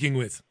I speaking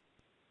with?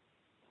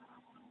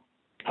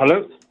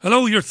 Hello?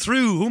 Hello, you're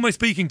through. Who am I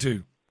speaking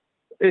to?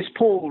 It's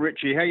Paul,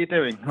 Richie. How you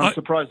doing? I'm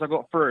surprised I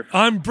got through.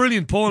 I'm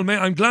brilliant, Paul, mate.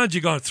 I'm glad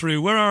you got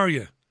through. Where are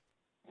you?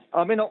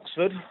 I'm in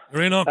Oxford.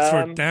 You're in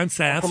Oxford, down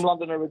south. I'm from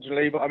London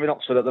originally, but I'm in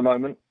Oxford at the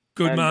moment.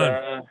 Good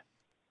man.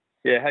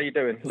 Yeah, how you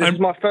doing? This is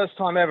my first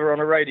time ever on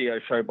a radio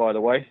show, by the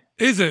way.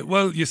 Is it?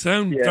 Well, you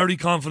sound very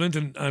confident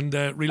and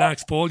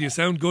relaxed, Paul. You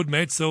sound good,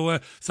 mate. So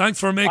thanks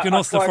for making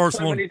us the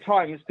first one. I tried so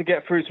many times to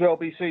get through to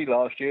LBC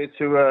last year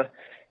to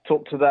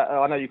talk to that.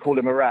 I know you call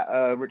him a rat,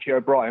 Richie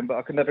O'Brien, but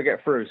I could never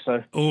get through.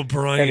 So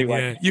O'Brien,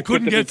 anyway, yeah. You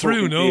couldn't get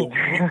through, no?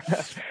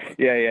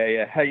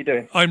 Yeah. How you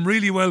doing? I'm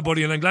really well,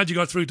 buddy, and I'm glad you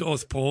got through to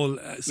us, Paul.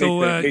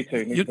 Me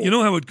too. You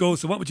know how it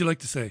goes, so what would you like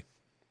to say?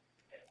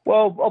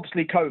 Well,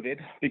 obviously COVID,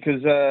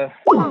 because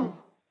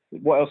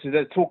what else is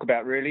there to talk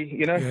about, really,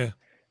 you know? Yeah.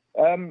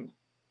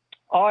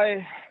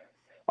 I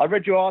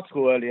read your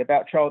article earlier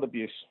about child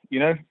abuse, you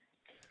know,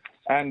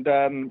 and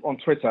on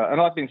Twitter,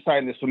 and I've been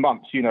saying this for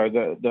months, you know,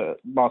 that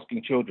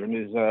masking children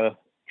is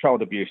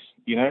child abuse,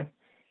 you know,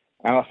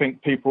 and I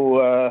think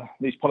people,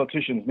 these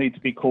politicians need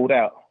to be called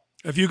out.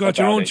 Have you got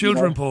your own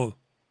children, Paul?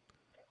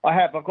 I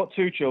have. I've got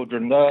 2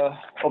 children.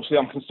 Obviously,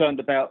 I'm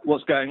concerned about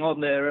what's going on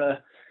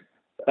there.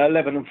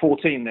 11 and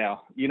 14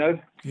 now, you know.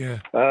 Yeah.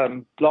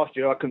 Last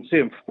year I couldn't see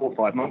him for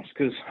 4 or 5 months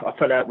because I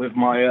fell out with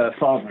my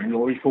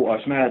father-in-law. He thought I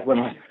was mad when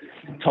I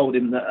told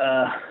him that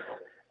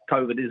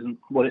COVID isn't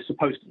what it's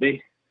supposed to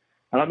be.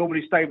 And I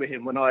normally stay with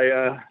him when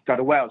I go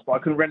to Wales, but I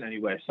couldn't rent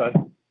anywhere,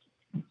 so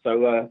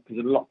because of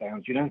the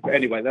lockdowns, you know. But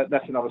anyway,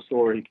 that's another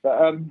story.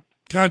 But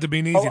can't have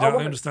been easy. I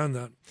understand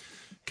that.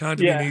 Can't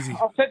have been easy.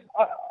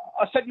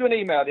 I sent you an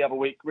email the other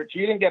week, Richie.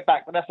 You didn't get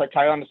back, but that's okay.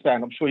 I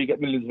understand. I'm sure you get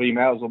millions of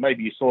emails, or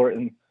maybe you saw it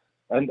and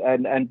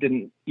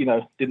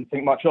didn't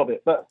think much of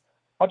it. But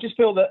I just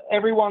feel that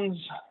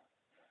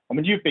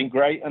you've been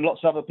great and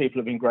lots of other people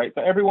have been great,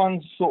 but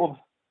everyone's sort of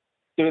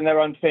doing their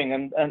own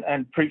thing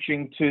and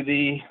preaching to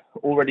the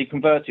already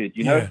converted,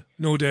 you know? Yeah,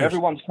 no doubt.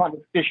 Everyone's kind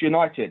of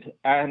disunited.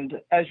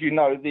 And as you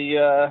know,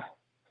 the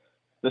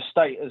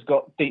state has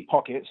got deep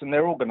pockets and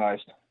they're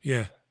organised.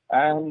 Yeah.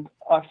 And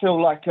I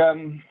feel like, I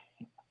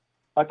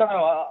don't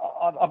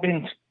know, I've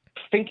been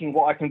thinking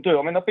what I can do.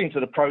 I mean, I've been to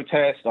the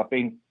protest, I've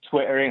been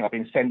Twittering, I've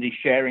been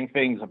sharing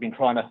things, I've been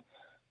trying to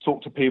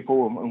talk to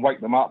people and wake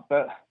them up.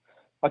 But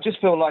I just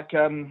feel like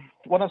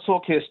when I saw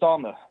Keir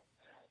Starmer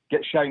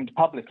get shamed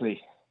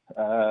publicly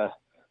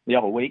the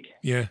other week,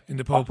 in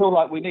the pub, I feel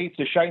like we need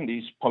to shame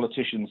these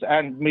politicians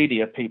and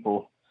media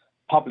people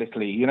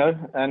publicly, you know,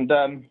 and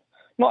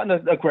not in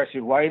an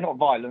aggressive way, not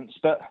violence,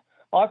 but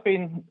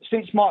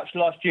since March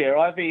last year,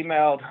 I've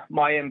emailed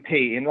my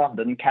MP in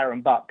London,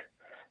 Karen Buck,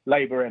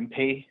 Labour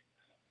MP.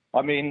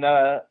 I mean,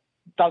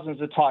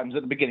 dozens of times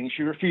at the beginning,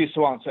 she refused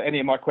to answer any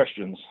of my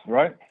questions,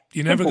 right?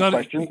 You never got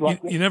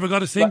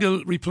a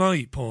single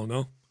reply, Paul,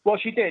 no? Well,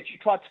 she did. She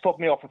tried to fob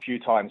me off a few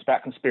times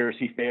about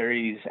conspiracy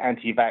theories,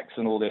 anti-vax,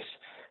 and all this,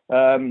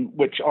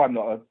 which I'm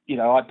not.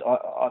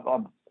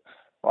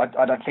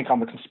 I don't think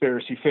I'm a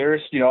conspiracy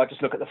theorist. I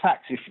just look at the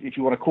facts. If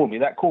you want to call me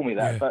that, call me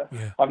that. But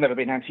I've never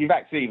been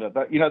anti-vax either.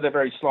 But they're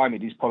very slimy,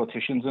 these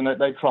politicians, and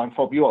they try and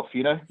fob you off.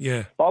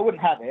 Yeah. But I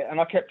wouldn't have it,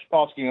 and I kept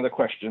asking her the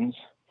questions,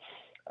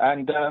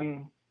 and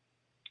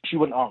she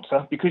wouldn't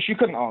answer because she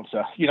couldn't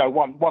answer.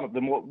 One of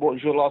them. What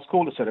was your last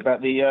caller said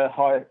about the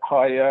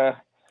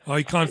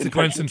high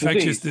consequence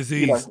infectious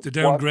disease, the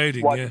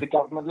downgrading. Why did the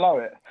government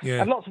lower it?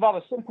 Yeah. And lots of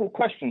other simple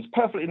questions,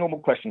 perfectly normal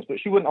questions, but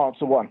she wouldn't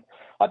answer one.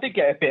 I did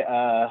get a bit,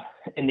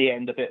 in the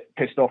end, a bit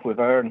pissed off with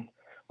her, and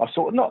I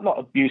sort of not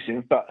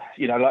abusive, but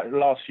like the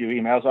last few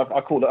emails,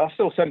 I call her. I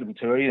still send them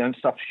to her, and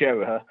stuff to share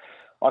with her.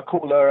 I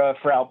call her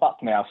Frau Buck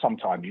now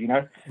sometimes,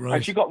 Right.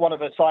 And she got one of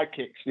her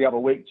sidekicks the other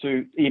week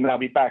to email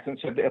me back and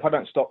said that if I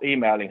don't stop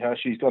emailing her,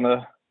 she's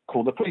gonna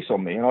call the police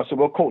on me. And I said,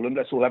 well, call them.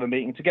 Let's all have a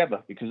meeting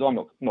together because I'm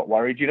not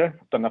worried. I've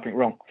done nothing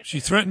wrong. She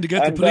threatened to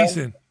get the police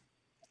in.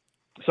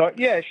 So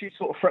yeah, she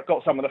sort of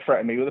got someone to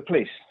threaten me with the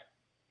police.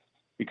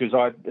 Because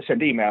I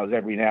send emails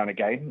every now and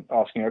again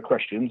asking her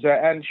questions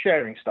and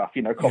sharing stuff,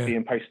 copy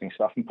and pasting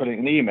stuff and putting it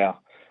in the email.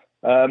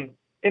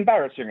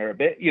 Embarrassing her a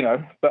bit,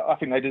 but I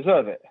think they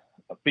deserve it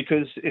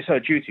because it's her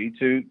duty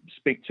to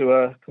speak to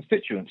her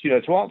constituents,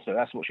 to answer.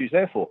 That's what she's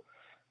there for.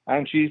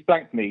 And she's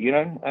blanked me,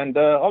 and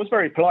I was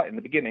very polite in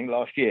the beginning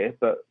last year,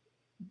 but,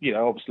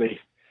 obviously,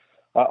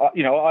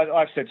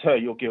 I've said to her,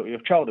 you're guilty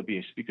of child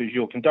abuse because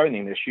you're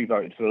condoning this. She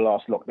voted for the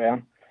last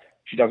lockdown.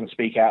 She doesn't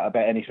speak out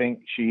about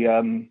anything. She,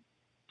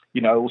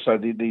 also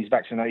these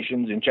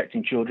vaccinations,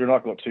 injecting children.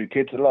 I've got 2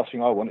 kids. The last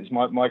thing I want is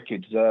my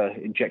kids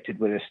injected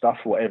with this stuff,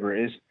 whatever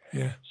it is.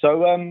 Yeah.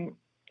 So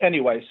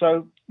anyway,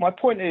 so my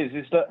point is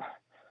that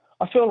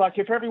I feel like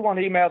if everyone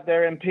emailed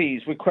their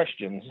MPs with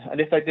questions and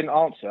if they didn't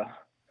answer,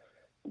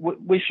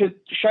 we should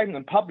shame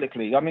them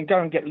publicly. I mean,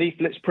 go and get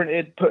leaflets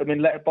printed, put them in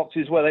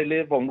letterboxes where they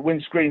live, on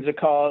windscreens of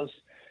cars.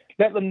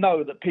 Let them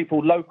know that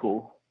people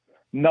local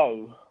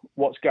know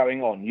what's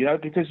going on,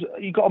 because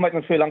you've got to make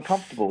them feel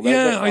uncomfortable.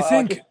 Yeah, I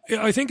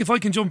think if I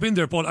can jump in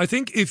there, Paul, I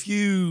think if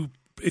you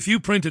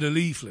printed a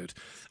leaflet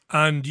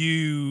and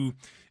you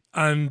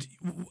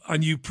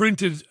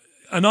printed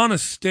an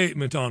honest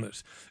statement on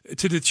it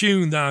to the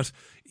tune that,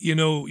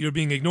 you're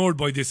being ignored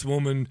by this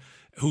woman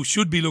who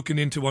should be looking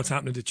into what's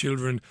happening to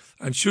children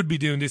and should be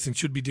doing this and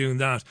should be doing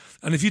that.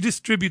 And if you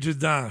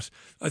distributed that,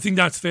 I think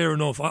that's fair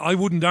enough. I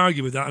wouldn't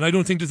argue with that, and I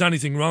don't think there's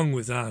anything wrong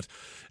with that.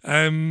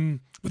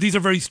 But these are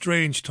very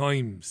strange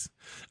times.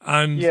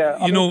 And,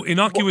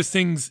 innocuous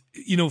things,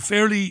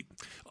 fairly,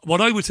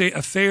 what I would say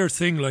a fair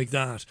thing like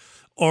that,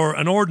 or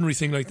an ordinary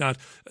thing like that,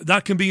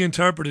 that can be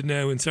interpreted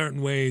now in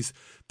certain ways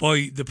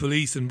by the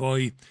police and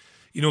by,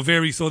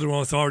 various other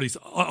authorities.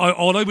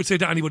 All I would say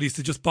to anybody is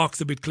to just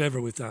box a bit clever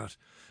with that.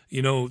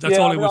 That's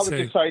all I would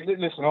say. Just say,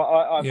 listen,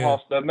 I've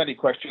asked her many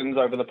questions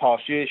over the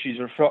past year. She's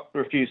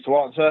refused to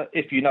answer.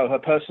 If you know her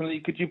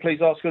personally, could you please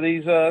ask her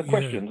these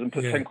questions and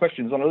put 10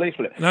 questions on a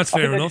leaflet? That's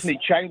fair enough. They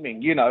just need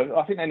shaming,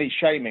 I think they need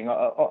shaming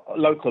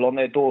local on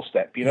their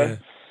doorstep, Yeah.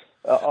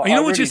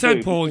 What you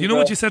said, Paul?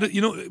 What you said?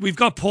 We've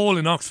got Paul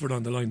in Oxford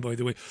on the line, by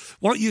the way.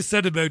 What you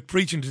said about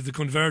preaching to the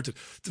converted,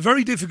 it's a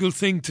very difficult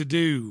thing to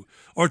do,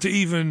 or to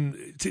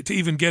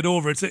even get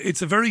over.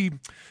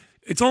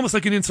 It's almost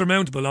like an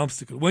insurmountable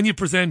obstacle when you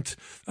present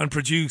and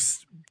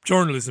produce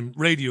journalism,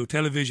 radio,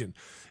 television,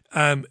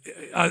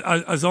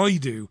 as I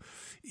do.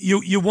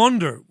 You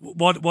wonder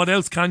what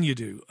else can you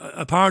do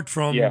apart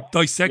from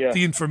dissect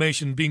the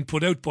information being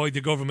put out by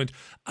the government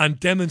and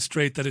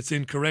demonstrate that it's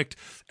incorrect.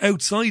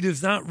 Outside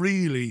of that,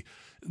 really,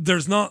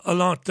 there's not a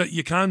lot that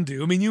you can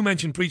do. I mean, you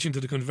mentioned preaching to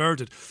the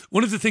converted.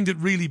 One of the things that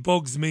really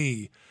bugs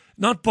me,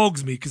 not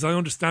bugs me because I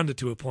understand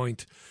it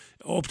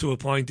up to a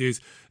point, is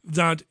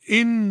that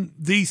in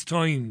these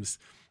times,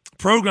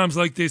 programs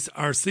like this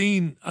are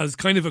seen as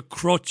kind of a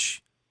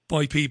crutch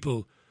by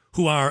people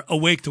who are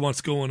awake to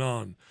what's going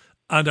on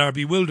and are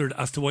bewildered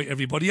as to why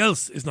everybody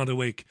else is not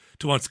awake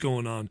to what's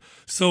going on.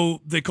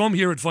 So they come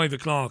here at 5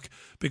 o'clock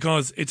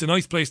because it's a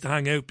nice place to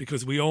hang out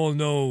because we all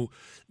know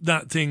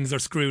that things are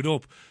screwed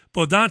up.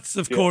 But that's,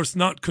 of course,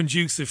 not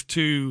conducive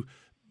to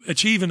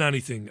achieving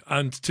anything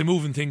and to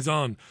moving things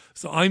on.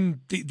 So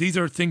these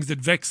are things that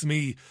vex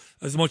me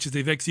as much as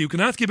they vex you. Can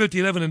I ask you about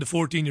the 11 and the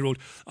 14-year-old?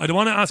 I don't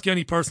want to ask you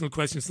any personal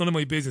questions. It's none of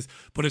my business.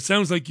 But it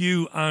sounds like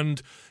you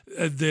and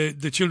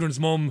the children's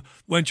mum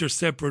went your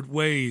separate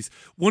ways.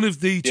 One of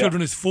the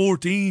children is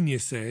 14, you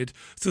said.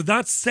 So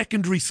that's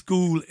secondary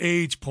school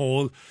age,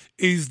 Paul.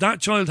 Is that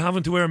child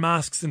having to wear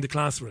masks in the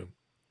classroom?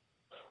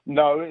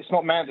 No, it's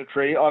not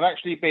mandatory. I've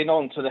actually been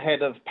on to the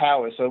head of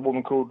Powers, a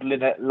woman called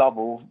Lynette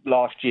Lovell,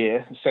 last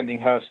year, sending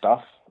her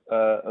stuff,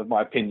 of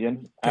my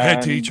opinion. The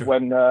head teacher.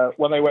 When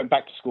they went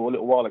back to school a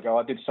little while ago,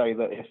 I did say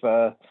that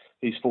if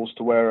he's forced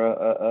to wear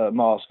a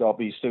mask, I'll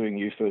be suing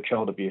you for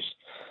child abuse.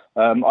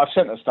 I've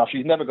sent her stuff.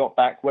 She's never got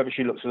back. Whether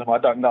she looks at them, I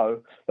don't know.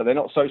 But they're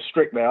not so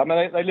strict there. I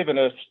mean, they live in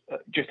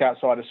just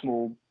outside a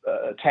small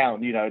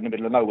town, in the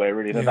middle of nowhere,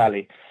 really, in a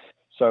valley.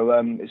 So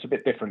it's a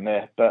bit different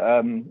there.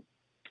 But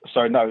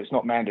So no, it's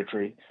not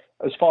mandatory.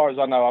 As far as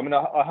I know, I mean,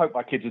 I hope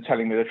my kids are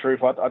telling me the truth.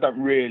 I don't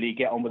really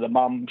get on with the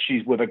mum.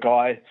 She's with a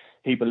guy.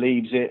 He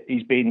believes it.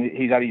 He's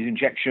had his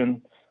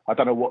injection. I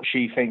don't know what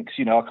she thinks.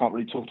 You know, I can't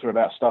really talk to her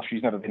about stuff.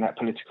 She's never been that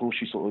political.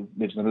 She sort of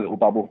lives in a little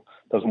bubble.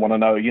 Doesn't want to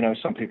know. You know,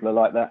 some people are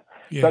like that.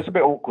 Yeah. So it's a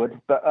bit awkward.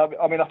 But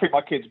I mean, I think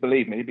my kids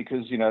believe me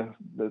because, you know,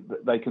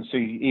 they can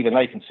see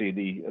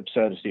the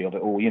absurdity of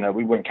it all. You know,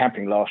 we went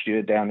camping last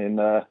year down in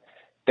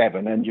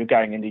Devon, and you're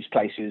going in these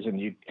places and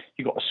you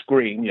got a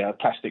screen, you know, a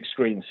plastic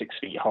screen 6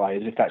 feet high,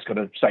 as if that's going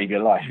to save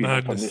your life, you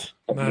know, from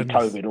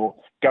COVID, or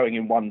going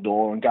in one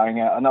door and going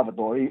out another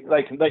door.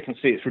 They can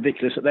see it's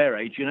ridiculous at their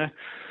age, you know.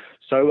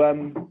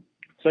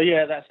 So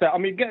yeah, that's that. I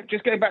mean,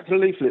 just getting back to the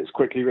leaflets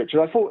quickly,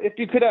 Richard. I thought if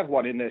you could have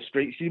one in their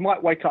streets, you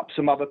might wake up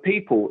some other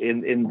people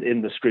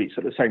in the streets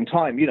at the same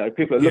time. You know,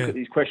 people look at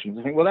these questions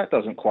and think, well, that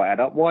doesn't quite add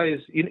up. Why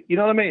is you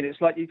know what I mean? It's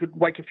like you could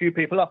wake a few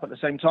people up at the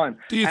same time.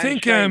 Do you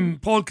think,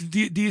 Paul? Do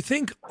you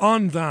think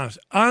on that,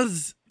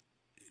 as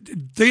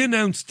they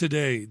announced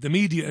today, the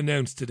media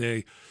announced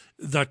today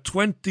that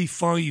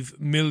 25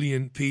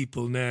 million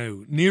people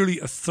now, nearly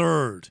a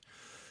third.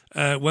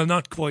 Well,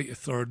 not quite a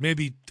third,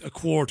 maybe a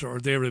quarter or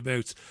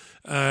thereabouts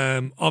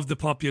of the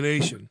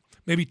population,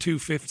 maybe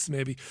 2/5,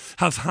 maybe,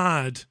 have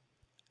had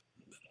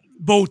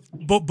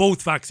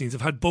both vaccines,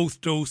 have had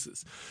both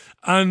doses.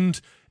 And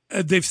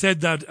they've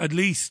said that at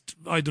least,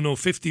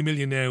 50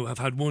 million now have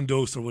had one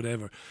dose or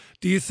whatever.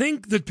 Do you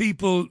think that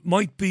people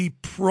might be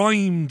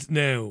primed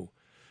now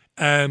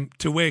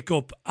to wake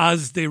up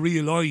as they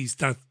realise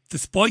that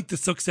despite the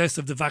success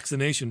of the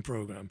vaccination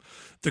programme,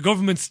 the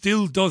government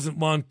still doesn't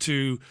want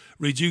to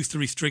reduce the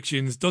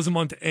restrictions, doesn't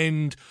want to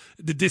end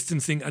the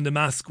distancing and the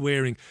mask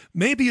wearing?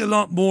 Maybe a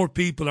lot more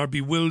people are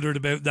bewildered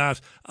about that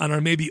and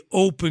are maybe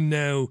open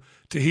now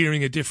to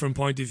hearing a different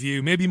point of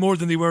view, maybe more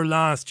than they were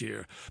last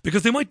year.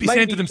 Because they might be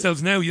saying to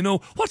themselves now, you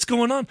know, what's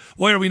going on?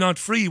 Why are we not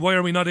free? Why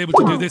are we not able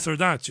to do this or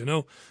that, you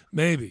know?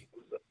 Maybe.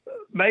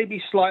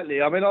 Maybe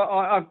slightly. I mean,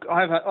 I've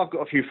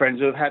got a few friends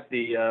who have had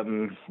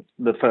the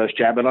first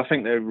jab, and I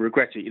think they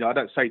regret it. You know, I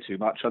don't say too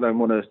much. I don't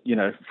want to, you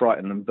know,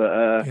 frighten them. But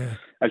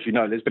as you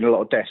know, there's been a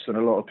lot of deaths and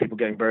a lot of people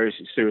getting very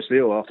seriously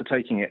ill after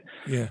taking it.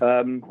 Yeah.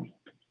 I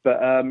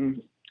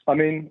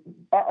mean,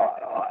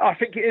 I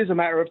think it is a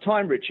matter of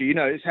time, Richie. You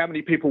know, it's how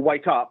many people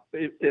wake up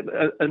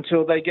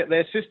until they get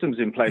their systems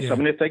in place. Yeah. I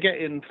mean, if they get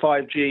in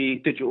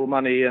 5G, digital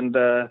money, and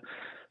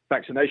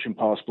vaccination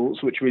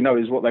passports, which we know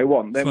is what they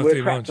want, then we're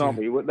trapped, aren't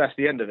we? That's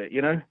the end of it,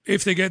 you know?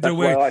 If they get their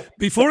way.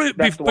 Before I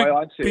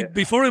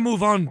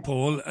move on,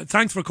 Paul,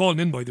 thanks for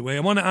calling in, by the way. I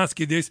want to ask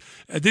you this.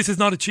 This is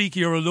not a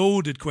cheeky or a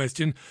loaded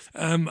question.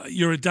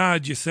 You're a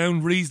dad. You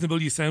sound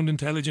reasonable. You sound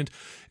intelligent.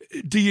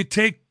 Do you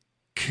take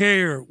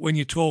care when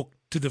you talk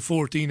to the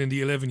 14 and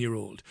the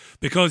 11-year-old?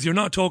 Because you're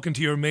not talking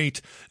to your mate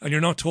and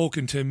you're not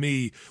talking to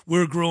me.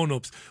 We're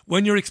grown-ups.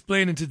 When you're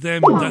explaining to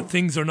them that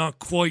things are not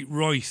quite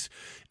right,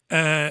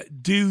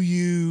 do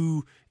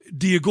you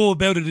go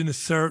about it in a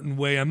certain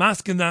way? I'm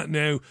asking that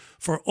now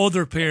for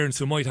other parents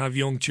who might have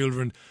young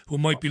children who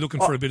might be looking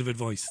for a bit of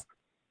advice.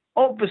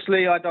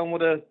 Obviously, I don't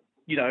want to,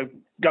 you know,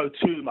 go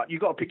too much.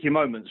 You've got to pick your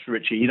moments,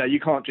 Richie. You know, you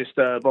can't just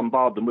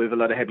bombard them with a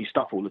load of heavy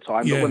stuff all the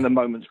time. Yeah. But when the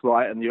moment's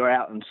right and you're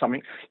out and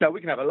something,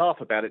 we can have a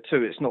laugh about it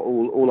too. It's not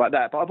all like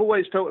that. But I've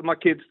always felt with my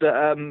kids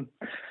that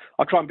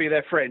I try and be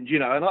their friend, you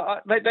know, and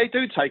they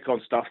do take on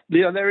stuff.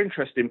 You know, they're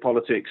interested in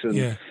politics and,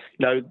 you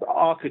know,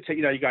 architect.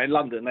 You know, you go in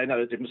London, they know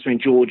the difference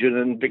between Georgian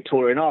and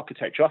Victorian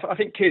architecture. I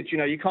think kids, you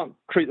know, you can't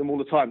treat them all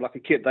the time like a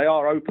kid. They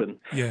are open,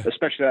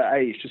 especially at that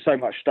age, to so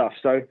much stuff.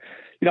 So,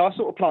 you know, I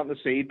sort of plant the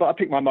seed, but I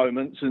pick my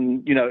moments,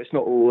 and you know, it's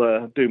not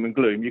all doom and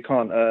gloom. You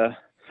can't,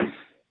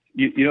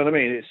 you know what I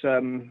mean? It's,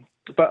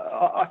 but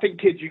I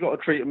think kids, you got to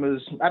treat them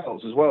as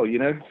adults as well, you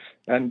know,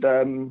 and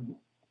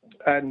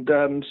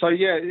so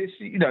yeah, it's,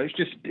 you know, it's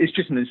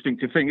just an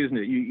instinctive thing, isn't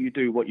it? You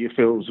do what you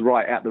feel's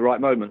right at the right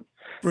moment.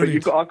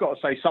 Brilliant. But I've got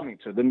to say something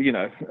to them, you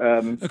know.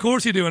 Of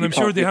course you do, and I'm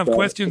sure they have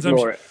questions.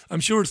 I'm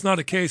sure it's not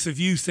a case of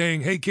you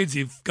saying, hey kids,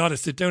 you've got to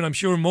sit down. I'm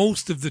sure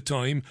most of the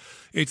time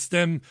it's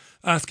them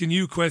asking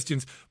you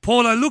questions.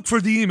 Paul, I look for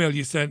the email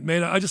you sent,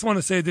 mate. I just want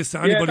to say this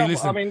to anybody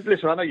listening. I mean,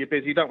 listen, I know you're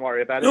busy. Don't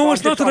worry about it. No,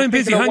 it's not that I'm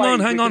busy. Hang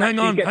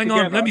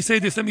on. Let me say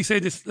this.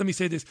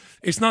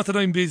 It's not that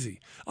I'm busy.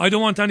 I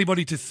don't want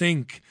anybody to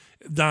think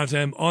that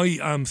I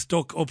am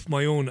stuck up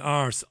my own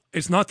arse.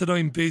 It's not that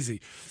I'm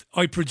busy.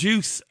 I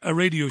produce a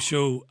radio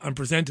show and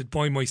present it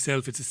by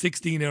myself. It's a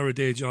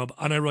 16-hour-a-day job,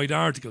 and I write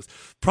articles.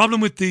 Problem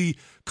with the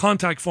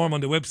contact form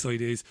on the website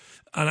is,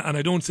 and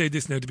I don't say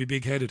this now to be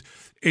big-headed,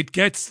 it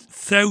gets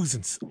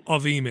thousands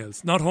of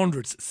emails, not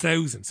hundreds,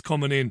 thousands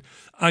coming in,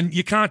 and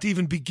you can't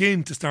even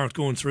begin to start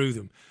going through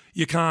them.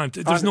 You can't.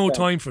 There's no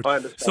time for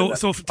it.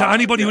 So to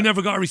anybody who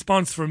never got a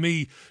response from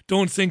me,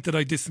 don't think that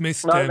I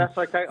dismissed No, that's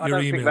okay. I don't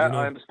think that. You know?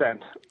 I understand.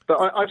 But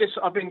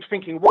I've been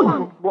thinking,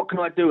 what can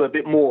I do a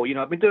bit more? You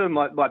know, I've been doing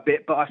my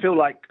bit, but I feel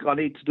like I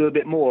need to do a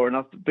bit more. And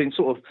I've been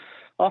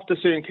after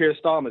suing Keir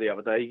Starmer the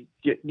other day,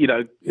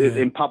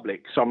 in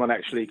public, someone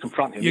actually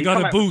confronted him. You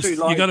got a boost.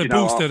 You got a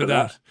boost out of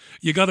that.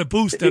 You got a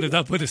boost out of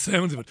that by the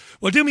sound of it.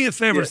 Well, do me a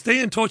favour. Stay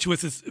in touch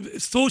with us.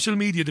 Social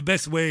media, the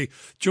best way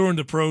during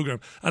the programme.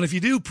 And if you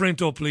do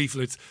print up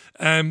leaflets,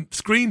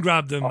 screen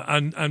grab them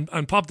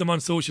and pop them on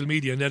social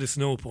media and let us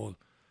know, Paul,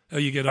 how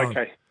you get on.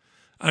 Okay.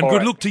 And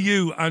good luck to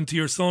you and to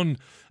your son,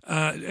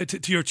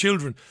 to your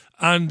children,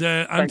 and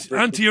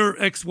to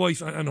your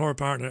ex-wife and her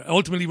partner.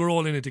 Ultimately, we're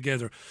all in it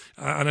together,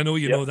 and I know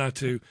you know that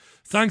too.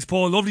 Thanks,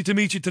 Paul. Lovely to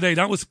meet you today.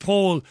 That was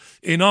Paul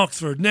in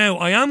Oxford. Now,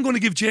 I am going to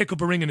give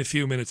Jacob a ring in a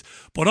few minutes,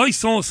 but I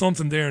saw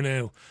something there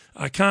now.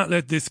 I can't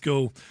let this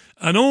go.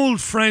 An old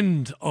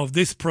friend of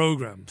this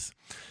program's.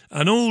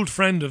 An old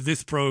friend of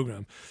this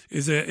program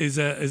is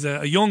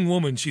a young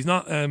woman. She's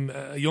not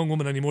a young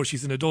woman anymore.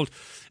 She's an adult.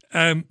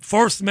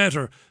 First met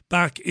her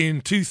back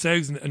in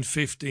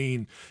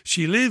 2015.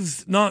 She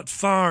lives not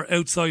far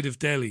outside of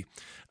Delhi.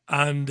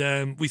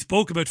 And we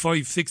spoke about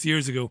 5-6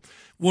 years ago,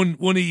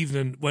 one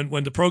evening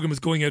when the programme was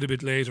going out a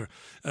bit later.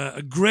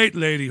 A great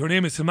lady. Her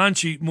name is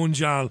Himanshi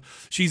Munjal.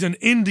 She's an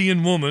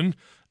Indian woman,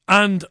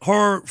 and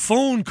her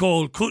phone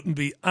call couldn't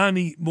be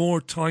any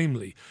more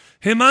timely.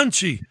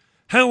 Himanshi,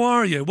 how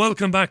are you?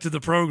 Welcome back to the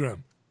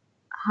programme.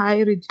 Hi,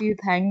 Richie.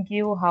 Thank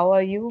you. How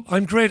are you?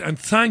 I'm great, and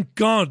thank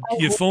God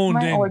you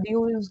phoned in. My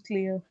audio is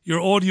clear. Your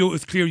audio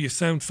is clear. You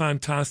sound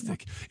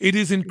fantastic. It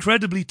is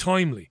incredibly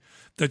timely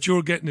that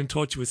you're getting in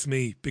touch with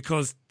me,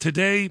 because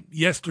today,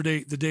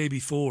 yesterday, the day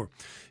before,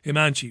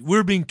 Himanshi,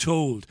 we're being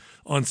told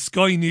on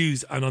Sky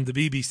News and on the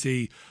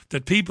BBC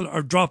that people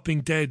are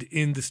dropping dead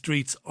in the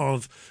streets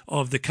of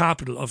the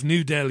capital of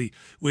New Delhi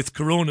with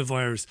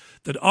coronavirus,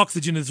 that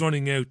oxygen is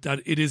running out,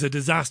 that it is a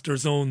disaster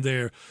zone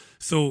there.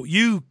 So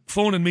you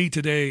phoning me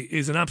today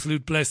is an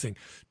absolute blessing.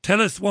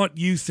 Tell us what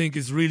you think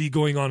is really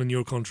going on in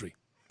your country.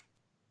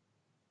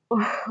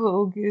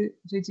 Okay,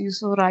 Richie.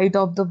 So right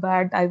off the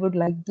bat, I would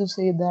like to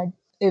say that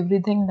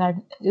everything that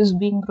is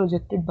being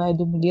projected by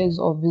the media is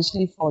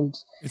obviously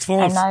false. It's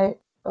false.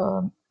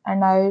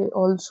 And I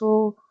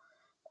also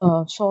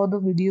saw the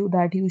video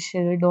that you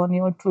shared on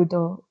your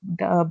Twitter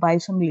by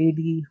some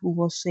lady who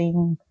was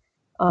saying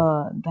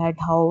that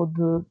how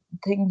the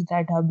things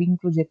that are being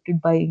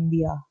projected by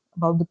India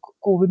about the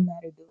COVID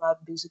narrative are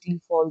basically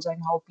false, and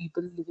how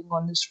people living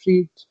on the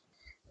streets,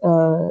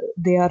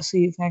 they are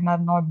safe and are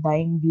not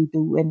dying due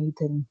to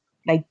anything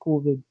like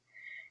COVID.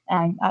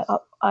 And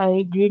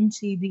I didn't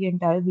see the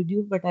entire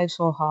video, but I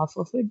saw half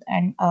of it,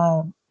 and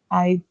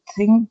I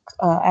think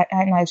I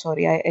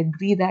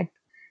agree that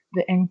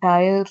the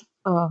entire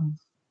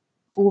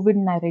COVID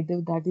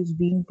narrative that is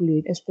being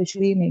played,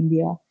 especially in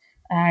India,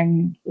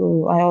 and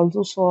I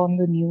also saw on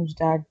the news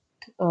that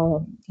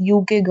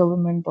UK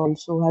government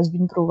also has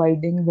been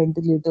providing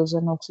ventilators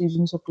and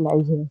oxygen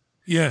supplies here.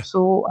 Yeah.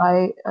 So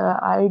I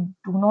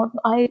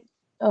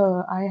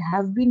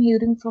have been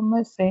hearing from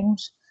my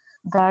friends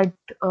that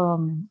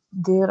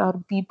there are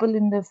people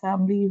in their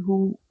family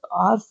who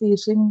are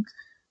facing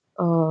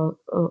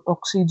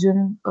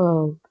oxygen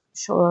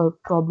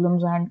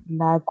problems and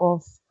lack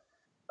of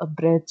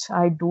breaths.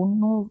 I don't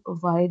know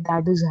why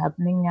that is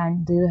happening,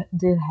 and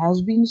there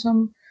has been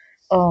some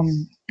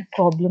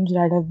problems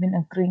that have been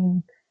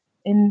occurring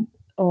in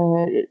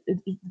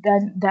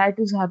that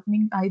is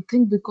happening, I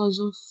think, because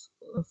of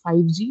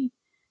 5G,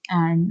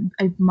 and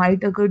it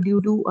might occur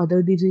due to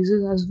other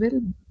diseases as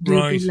well,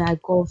 due to lack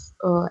of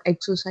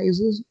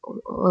exercises.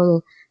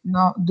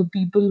 Now the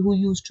people who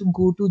used to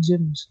go to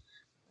gyms,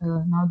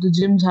 now the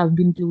gyms have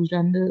been closed,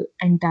 and the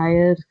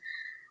entire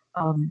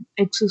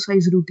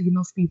exercise routine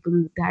of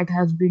people that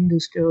has been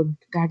disturbed,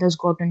 that has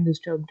gotten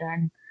disturbed.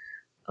 And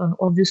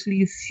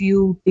obviously, if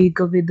you take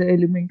away the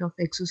element of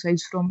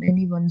exercise from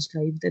anyone's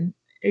life, then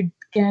it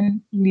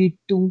can lead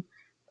to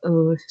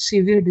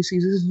severe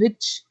diseases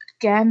which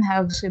can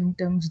have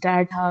symptoms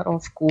that are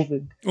of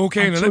COVID.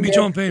 Okay, now let me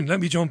jump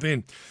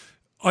in.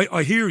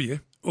 I hear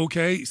you.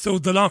 Okay, so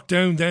the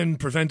lockdown then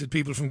prevented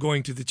people from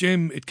going to the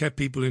gym. It kept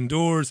people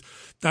indoors.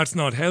 That's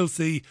not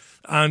healthy,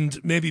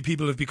 and maybe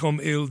people have become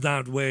ill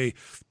that way.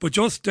 But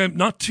just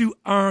not to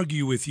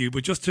argue with you,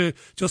 but just to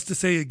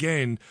say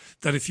again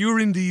that if you're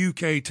in the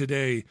UK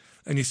today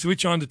and you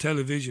switch on the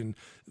television,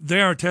 they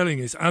are telling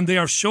us, and they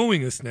are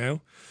showing us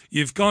now,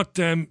 you've got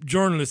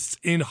journalists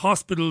in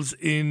hospitals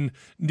in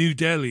New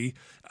Delhi,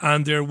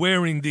 and they're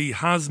wearing the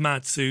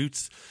hazmat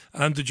suits,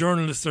 and the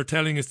journalists are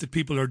telling us that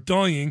people are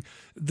dying.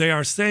 They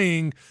are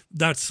saying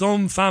that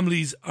some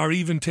families are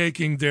even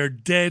taking their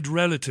dead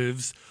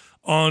relatives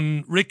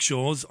on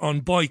rickshaws,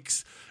 on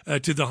bikes,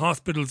 to the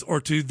hospitals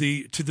or to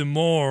the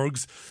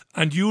morgues.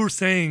 And you're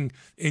saying,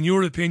 in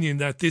your opinion,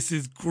 that this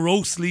is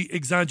grossly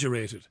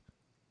exaggerated.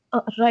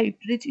 Right,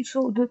 Richie.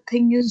 So the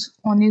thing is,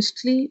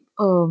 honestly,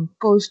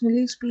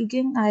 personally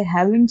speaking, I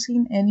haven't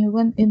seen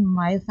anyone in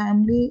my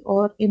family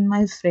or in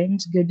my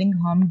friends getting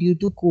harmed due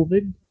to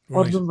COVID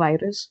or the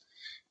virus.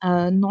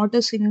 Not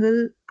a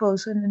single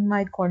person in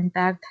my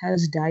contact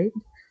has died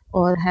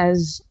or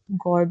has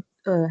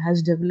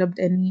developed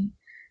any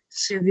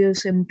severe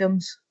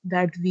symptoms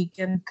that we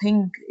can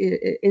think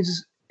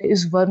is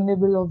is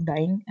vulnerable of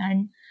dying.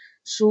 And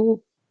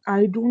so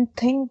I don't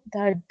think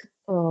that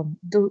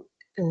the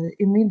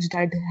image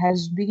that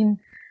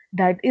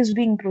is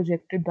being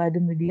projected by the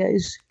media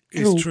is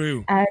It's true.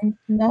 true. And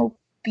now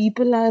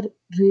people are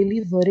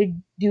really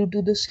worried due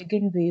to the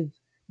second wave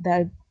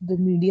that the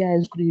media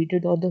has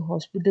created, or the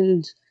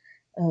hospitals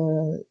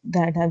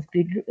that have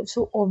created.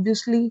 So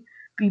obviously,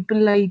 people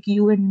like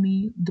you and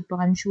me, the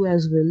Panshu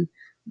as well,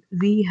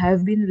 we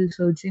have been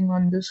researching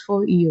on this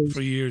for years.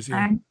 For years,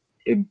 yeah. And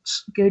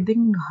it's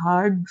getting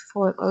hard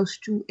for us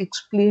to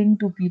explain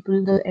to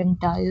people the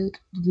entire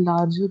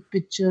larger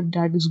picture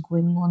that is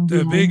going on The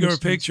behind bigger the scenes.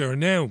 picture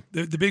now,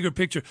 the bigger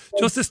picture.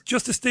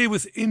 Just to stay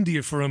with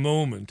India for a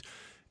moment,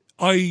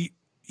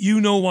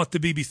 you know what the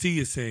BBC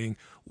is saying.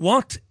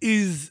 What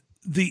is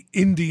the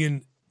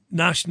Indian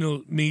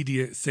national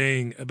media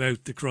saying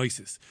about the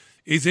crisis?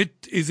 Is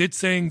it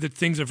saying that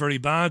things are very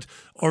bad,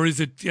 or is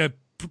it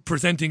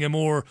presenting a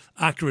more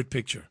accurate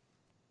picture?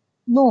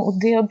 No,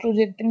 they are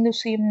projecting the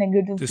same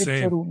negative The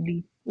picture same.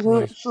 only.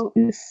 Right. So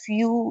if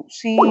you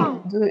see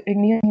the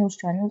Indian news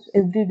channels,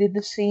 every day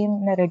the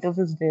same narrative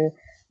is there.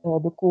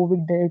 The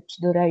COVID deaths,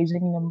 the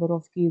rising number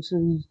of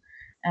cases,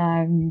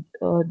 and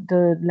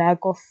the lack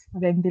of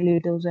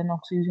ventilators and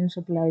oxygen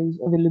supplies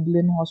available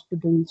in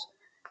hospitals,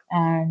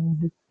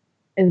 and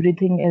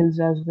everything else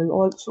as well.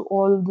 Also,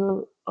 all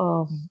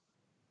the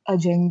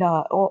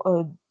agenda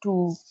uh,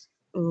 to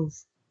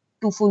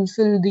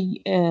fulfill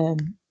the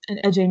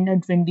agenda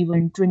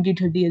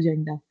 2030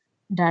 agenda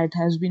that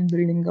has been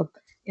building up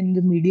in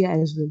the media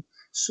as well.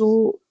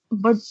 So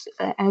but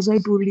as I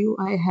told you,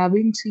 I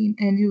haven't seen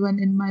anyone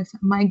in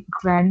my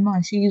grandma.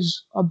 She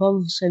is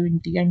above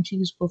 70 and she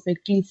is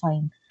perfectly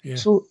fine. Yeah.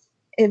 So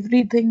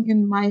everything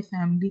in my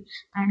family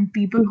and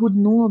people who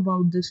know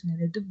about this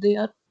narrative, they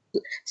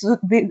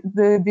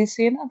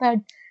say now that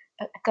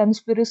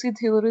conspiracy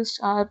theorists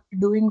are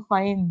doing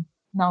fine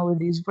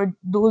nowadays, but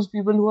those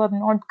people who are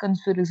not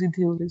conspiracy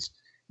theorists,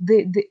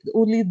 they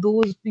only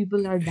those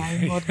people are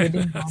dying or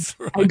getting harmed. That's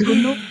right. I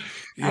don't know.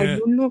 I Yeah.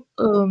 don't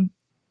know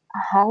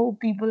how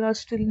people are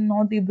still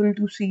not able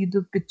to see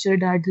the picture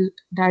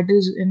that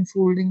is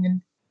unfolding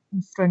in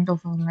front of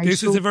our eyes.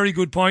 This is a So very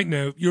good point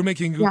now. You're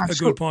making yeah, a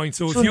good point.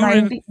 So if so you're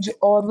in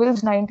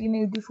Orwell's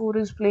 1984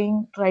 is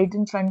playing right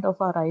in front of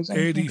our eyes,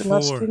 and people are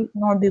 84, still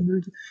not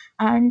able to.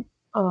 And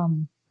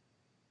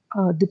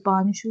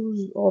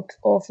Dipanshu's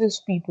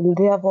office people,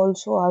 they have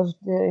also asked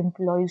their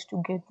employees to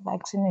get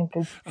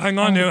vaccinated. hang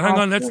on And now, hang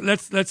on. after,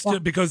 Let's yeah,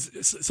 because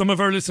some of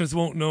our listeners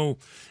won't know.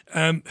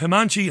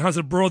 Himanshi has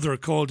a brother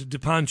called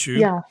Dipanshu,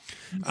 yeah,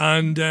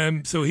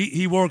 and so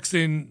he works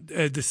in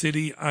the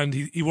city, and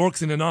he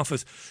works in an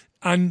office.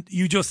 And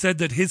you just said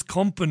that his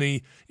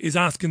company is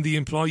asking the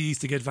employees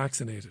to get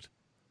vaccinated.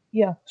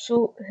 yeah.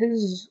 So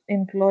his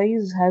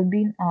employees have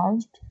been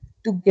asked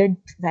to get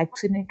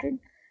vaccinated,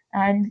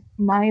 and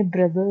my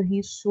brother,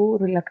 he's so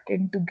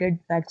reluctant to get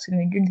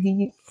vaccinated.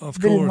 He Of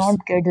will course.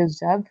 not get his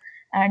jab,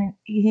 and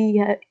he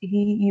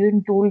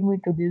even told me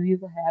today. We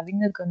were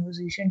having a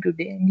conversation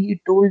today, and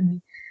he told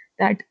me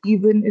that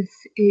even if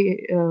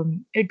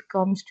it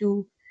comes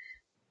to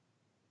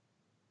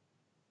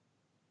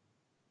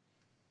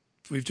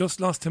We've just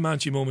lost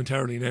Himanshi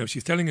momentarily now.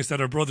 She's telling us that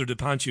her brother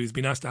Dipanshu has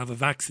been asked to have a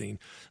vaccine.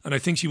 And I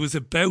think she was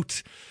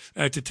about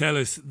to tell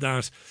us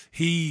that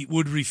he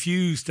would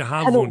refuse to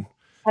have one.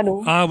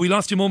 Hello. We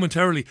lost you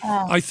momentarily.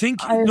 I think,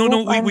 I no,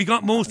 hope we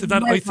got most of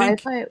that. my I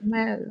think,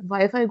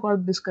 Wi-Fi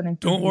got disconnected.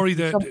 don't worry,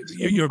 Some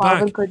you're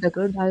power back. cut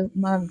occurred. My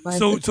Wi-Fi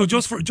So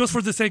got just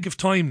for the sake of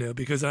time now,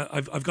 because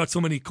I've got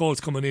so many calls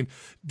coming in.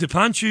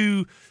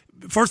 Dipanshu,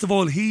 first of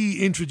all,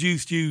 he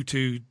introduced you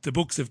to the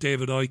books of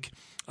David Icke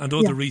and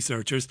other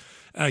researchers.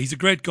 He's a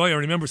great guy. I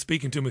remember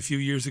speaking to him a few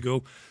years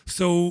ago.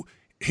 So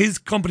his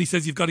company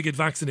says you've got to get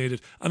vaccinated,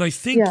 and I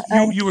think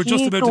and you were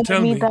just he about to told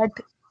tell me me. that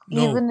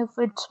No, even if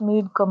it's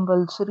made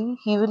compulsory,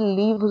 he will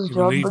leave his he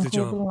will job, leave but the he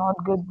job. will not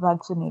get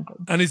vaccinated.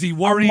 And is he And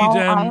worried?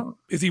 now I'm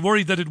Is he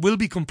worried that it will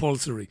be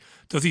compulsory?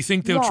 Does he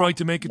think they'll try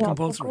to make it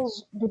compulsory?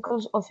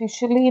 because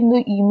officially in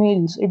the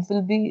emails it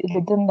will be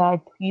written that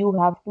you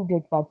have to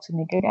get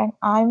vaccinated, and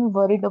I'm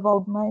worried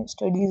about my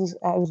studies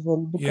as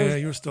well, Yeah,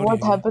 because you're what studying.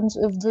 Yeah. happens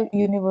if the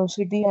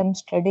university I'm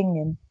studying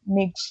in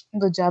makes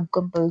the jab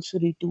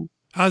compulsory too?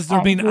 Has there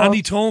And been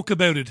any talk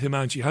about it,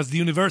 Himanshi? Has the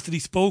university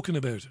spoken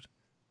about it?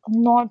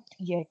 not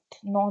yet,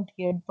 not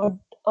yet, but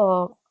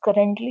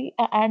currently,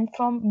 and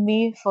from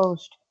May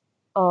 1st,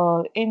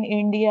 in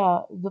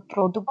India, the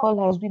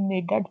protocol has been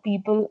made that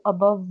people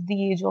above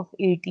the age of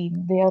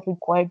 18, they are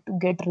required to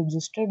get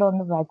registered on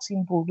the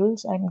vaccine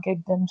portals and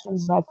get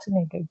themselves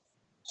vaccinated.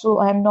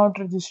 So I'm not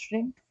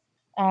registering,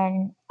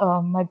 and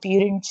my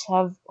parents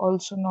have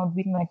also not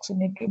been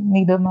vaccinated,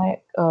 neither my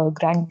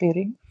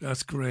grandparent.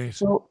 That's great.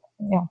 So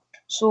yeah,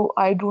 so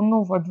I don't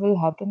know what will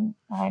happen,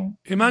 and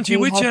Himanshi, they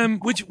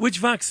have. which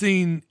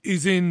vaccine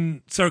is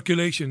in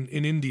circulation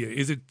in India?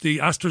 Is it the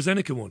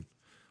AstraZeneca one,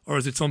 or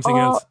is it something Uh,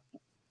 else?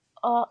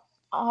 uh,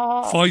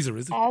 Pfizer,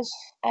 is it?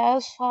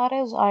 as far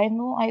as I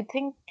know, I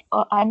think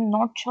I'm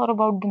not sure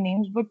about the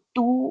names, but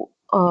two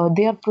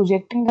they are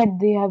projecting that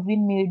they have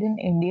been made in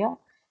India,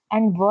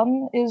 and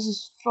one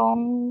is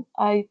from,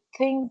 I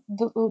think,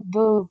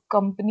 the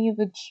company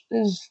which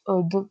is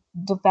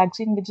the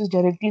vaccine which is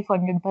directly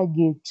funded by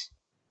Gates.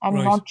 I'm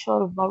Right. not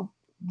sure about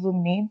the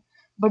name,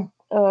 but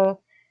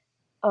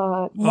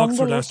Oxford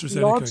nonetheless, AstraZeneca,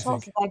 I lots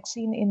of think.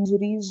 vaccine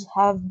injuries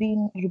have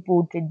been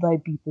reported by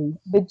people,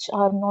 which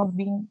are not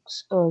being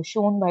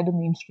shown by the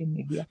mainstream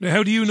media. Now,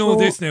 how do you know So,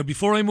 this now?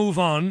 Before I move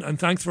on, and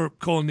thanks for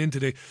calling in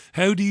today,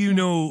 how do you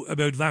know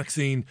about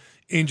vaccine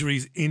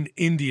injuries in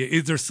India?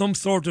 Is there some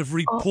sort of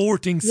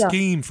reporting yeah,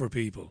 scheme for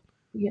people?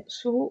 yeah.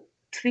 So,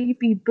 three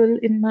people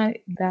in my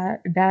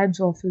dad's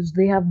office,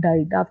 they have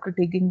died after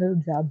taking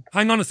the jab.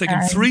 Hang on a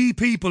second. And 3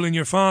 people in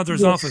your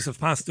father's office yes, have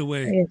passed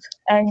away. yes,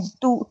 and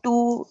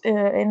two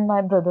in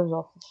my brother's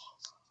office.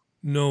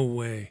 No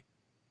way.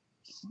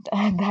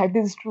 That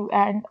is true.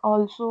 And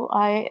also,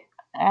 I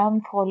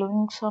am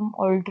following some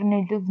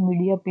alternative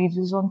media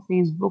pages on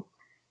Facebook,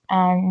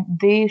 and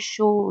they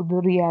show the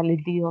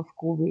reality of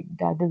COVID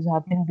that is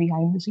happening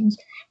behind the scenes.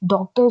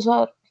 Doctors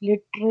are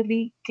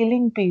literally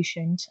killing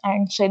patients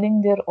and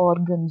selling their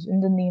organs in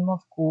the name of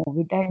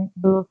COVID. And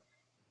the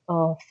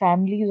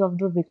families of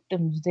the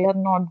victims, they are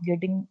not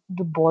getting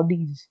the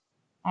bodies,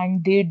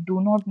 and they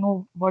do not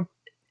know what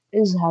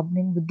is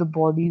happening with the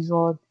bodies,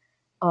 or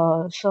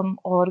some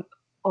or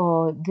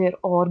their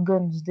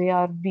organs, they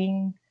are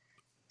being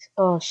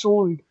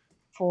sold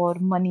for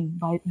money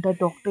by the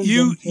doctors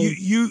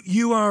themselves.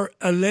 You are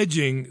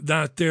alleging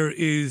that there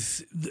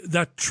is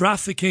that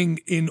trafficking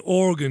in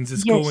organs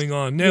is Yes, going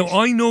on. Now yes.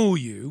 I know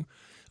you,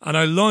 and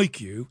I like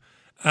you,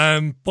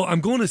 but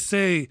I'm going to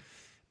say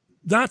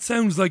that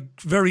sounds like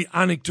very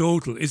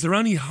anecdotal. Is there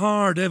any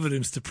hard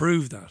evidence to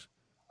prove that?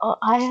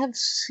 I have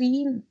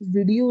seen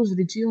videos,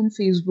 Richie, on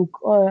Facebook,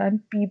 and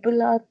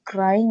people are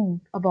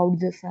crying about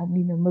their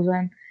family members,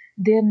 and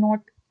they're not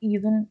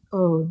even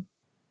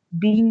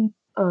being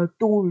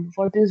told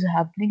what is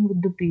happening with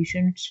the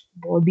patients'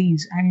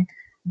 bodies, and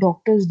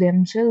doctors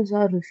themselves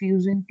are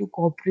refusing to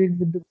cooperate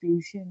with the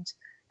patients.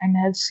 And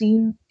I've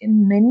seen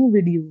in many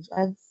videos.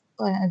 I've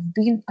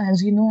been,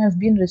 as you know, I've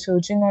been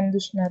researching on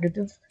this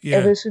narrative Yeah,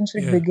 ever since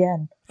it yeah.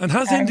 began. And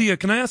has And India,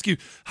 can I ask you,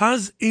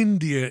 has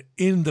India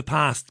in the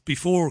past,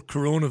 before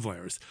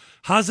coronavirus,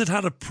 has it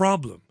had a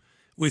problem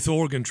with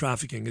organ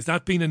trafficking? Has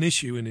that been an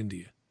issue in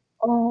India?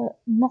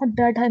 not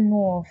that I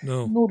know of.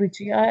 No. No,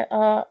 Richie.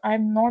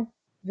 I'm not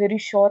very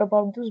sure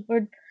about this,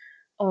 but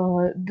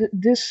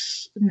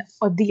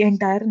the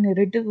entire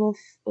narrative of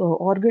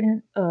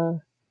organ.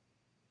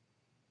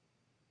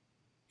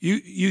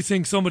 You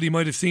think somebody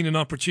might have seen an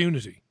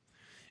opportunity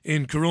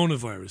in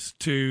coronavirus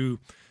to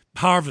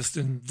harvest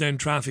and then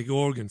traffic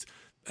organs?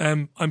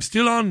 I'm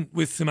still on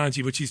with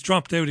Samanchi, but she's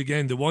dropped out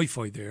again, the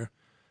Wi-Fi there.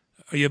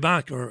 Are you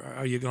back or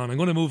are you gone? I'm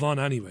going to move on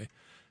anyway.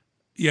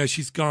 Yeah,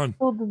 she's gone.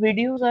 So the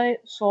videos I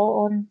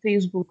saw on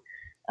Facebook,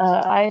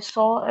 I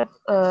saw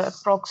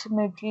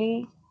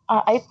approximately.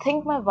 I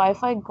think my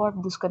Wi-Fi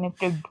got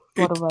disconnected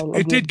for a while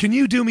It did. again. Can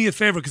you do me a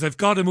favour? Because I've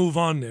got to move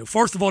on now.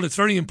 First of all, it's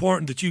very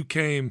important that you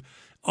came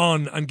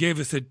on and gave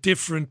us a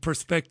different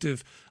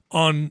perspective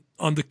on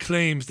the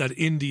claims that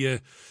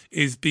India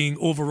is being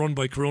overrun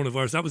by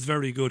coronavirus. That was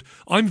very good.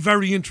 I'm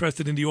very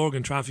interested in the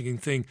organ trafficking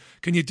thing.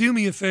 Can you do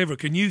me a favour?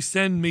 Can you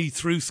send me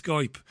through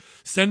Skype,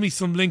 send me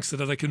some links so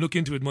that I can look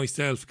into it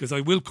myself? Because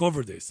I will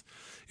cover this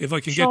if I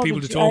can get Sure,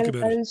 people to Richie, talk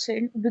about it. I'll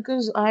send,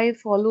 because I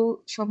follow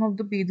some of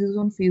the pages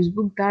on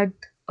Facebook that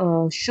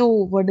show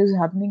what is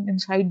happening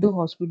inside the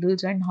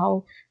hospitals and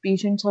how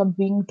patients are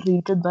being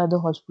treated by the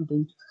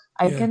hospitals.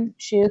 I Yeah. can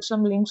share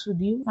some links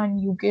with you,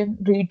 and you can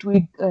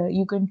retweet,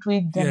 you can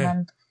tweet them Yeah.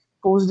 and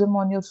post them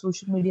on your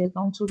social media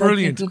account so that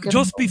Brilliant. people can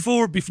Just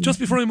know.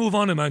 before I move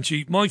on,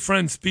 Amanchi, my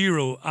friend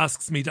Spiro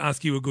asks me to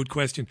ask you a good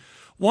question.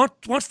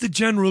 What's the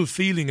general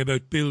feeling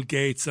about Bill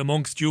Gates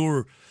amongst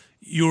your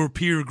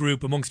peer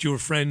group, amongst your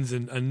friends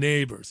and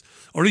neighbours,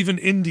 or even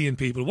Indian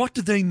people? What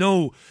do they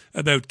know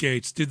about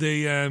Gates? Do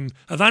they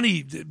have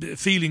any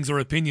feelings or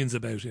opinions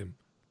about him?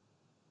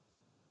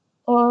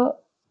 Uh,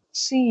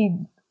 See,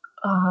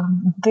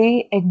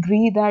 they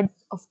agree that,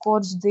 of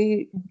course,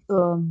 they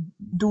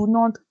do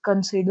not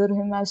consider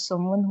him as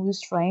someone who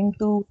is trying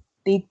to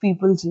take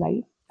people's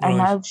life. And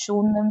Right. I've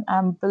shown them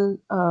ample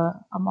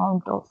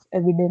amount of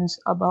evidence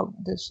about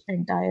this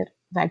entire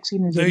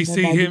vaccine They agenda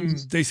see that him.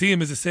 is, They see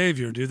him as a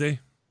savior, do they?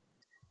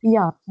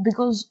 yeah,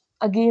 because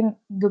again,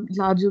 the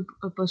larger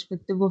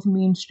perspective of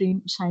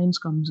mainstream science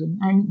comes in,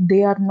 and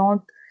they are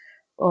not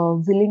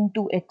willing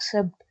to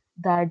accept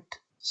that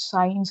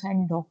science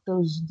and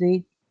doctors,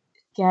 they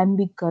can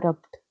be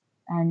corrupt.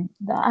 And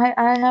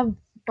I have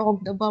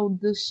talked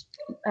about this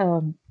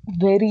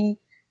very,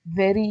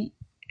 very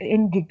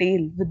in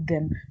detail with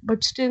them,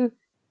 but still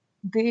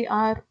they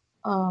are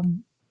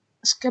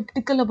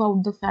skeptical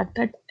about the fact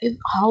that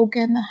how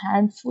can a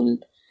handful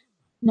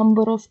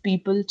number of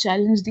people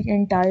challenge the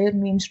entire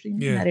mainstream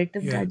Yeah,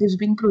 narrative yeah. that is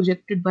being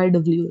projected by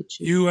WHO.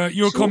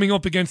 You're So, coming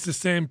up against the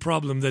same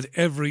problem that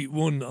every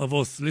one of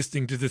us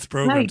listening to this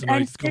program right, tonight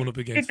and is coming up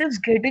it against. is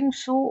getting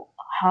so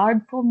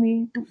hard for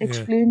me to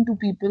explain to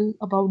people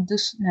about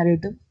this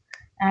narrative.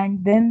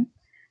 And then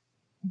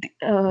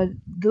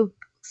the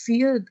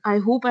fear, I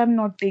hope I'm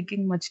not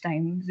taking much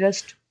time.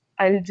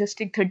 I'll just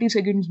take 30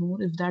 seconds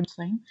more if that's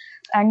fine.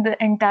 And the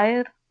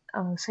entire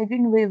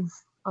second wave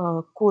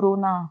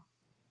corona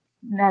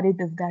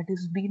narrative that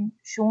is being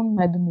shown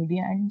by the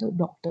media and the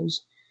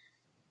doctors,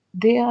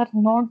 they are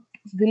not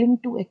willing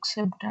to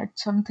accept that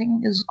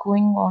something is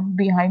going on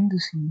behind the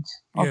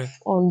scenes of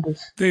all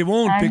this. They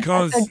won't, And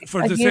because for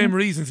the again, same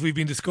reasons we've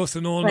been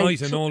discussing all right.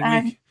 night and So, all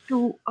and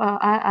week.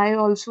 I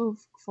also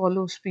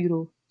follow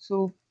Spiro.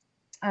 So,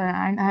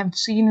 and I've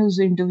seen his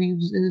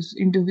interviews. His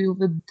interview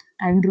with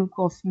Andrew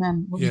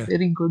Kaufman was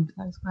very good.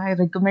 I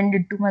recommend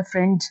it to my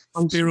friends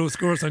also. Spiro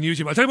Scores on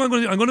YouTube. I'll tell you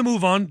what, I'm going to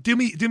move on. Do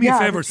me a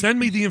favour. Send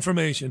me the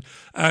information.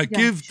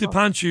 Give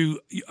Dipanshu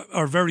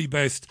our very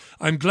best.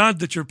 I'm glad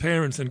that your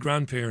parents and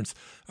grandparents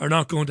are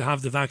not going to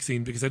have the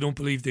vaccine, because I don't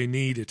believe they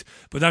need it.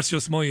 But that's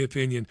just my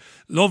opinion.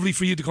 Lovely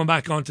for you to come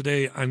back on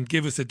today and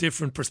give us a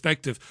different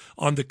perspective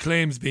on the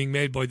claims being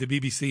made by the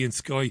BBC and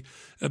Sky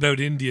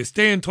about India.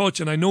 Stay in touch,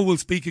 and I know we'll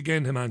speak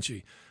again,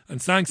 Himanshi.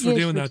 And thanks for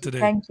doing that today.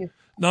 Thank you.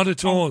 Not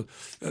at all.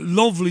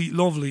 Lovely,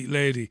 lovely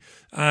lady.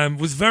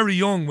 Was very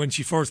young when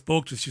she first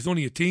spoke to us. She was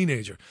only a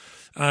teenager,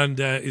 and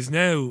is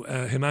now,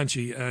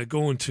 Himanshi,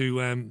 going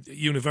to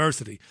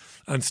university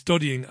and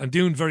studying and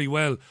doing very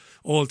well,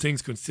 all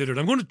things considered.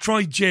 I'm going to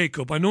try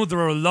Jacob. I know there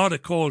are a lot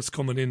of calls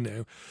coming in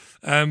now.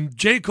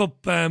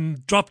 Jacob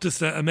dropped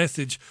us a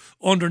message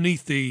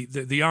underneath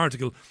the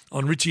article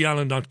on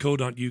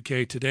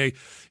richieallen.co.uk today.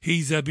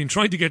 He's been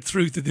trying to get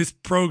through to this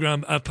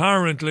programme,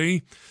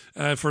 apparently,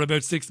 for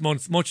about 6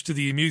 months, much to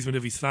the amusement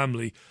of his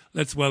family.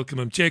 Let's welcome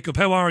him. Jacob,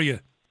 how are you?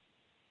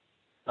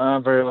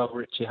 I'm very well,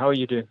 Richie. How are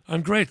you doing?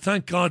 I'm great,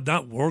 thank God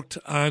that worked.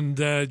 And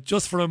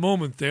just for a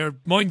moment there,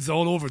 mine's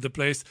all over the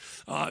place.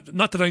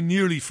 Not that I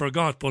nearly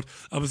forgot, but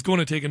I was going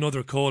to take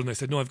another call and I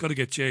said, no, I've got to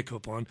get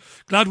Jacob on.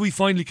 Glad we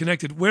finally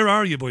connected. Where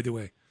are you, by the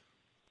way?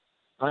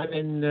 I'm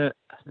in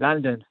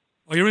London.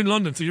 Oh, you're in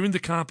London, so you're in the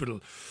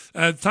capital.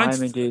 Thanks.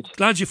 I'm indeed.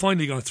 Glad you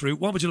finally got through.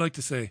 What would you like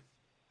to say?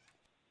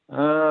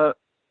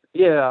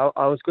 Yeah,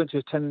 I was going to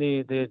attend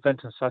the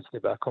event on Saturday,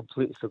 but I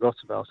completely forgot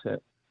about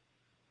it.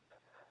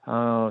 So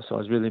I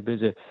was really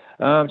busy.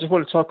 Just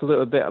want to talk a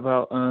little bit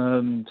about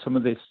some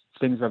of the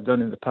things I've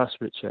done in the past,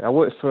 Richard. I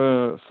worked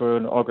for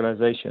an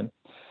organisation,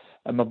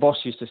 and my boss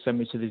used to send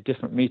me to these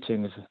different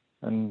meetings,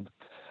 and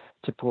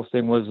typical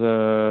thing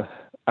was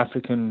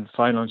African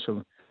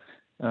financial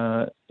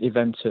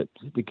event at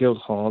the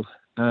Guildhall,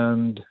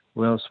 and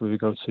where else would we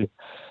go to?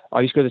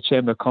 I used to go to the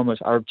Chamber of Commerce,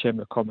 Arab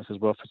Chamber of Commerce as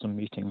well, for some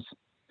meetings,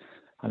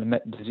 and I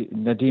met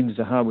Nadeem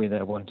Zahawi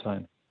there one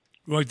time.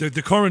 Right,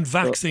 the current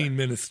vaccine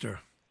minister.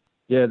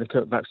 Yeah, the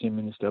current vaccine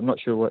minister. I'm not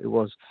sure what it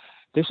was.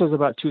 This was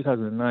about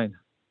 2009.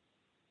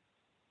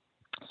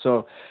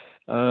 So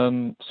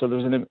there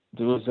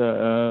was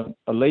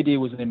a lady who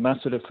was an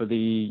ambassador for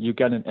the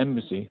Ugandan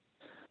embassy.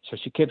 So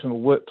she came to my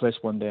workplace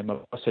one day, and my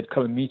boss said,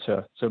 come and meet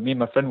her. So me and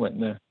my friend went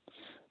there.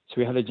 So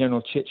we had a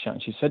general chit chat,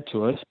 and she said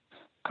to us,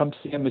 come to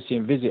the embassy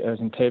and visit us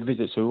and pay a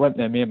visit. So we went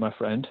there, me and my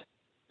friend,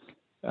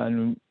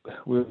 and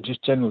we were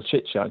just general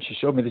chit chat. She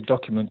showed me the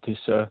document,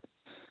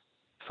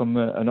 from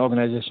an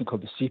organisation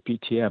called the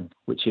CPTM,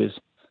 which is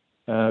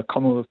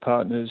Commonwealth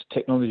Partners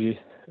Technology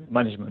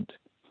Management,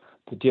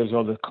 that deals with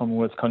all the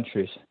Commonwealth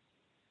countries.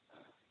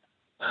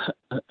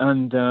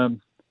 And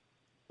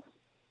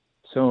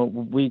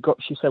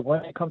she said, why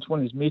don't you come to one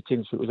of these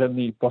meetings? It was on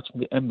the bottom of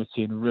the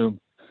embassy in a room.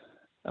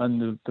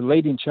 And the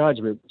lady in charge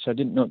of it, which I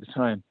didn't know at the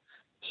time,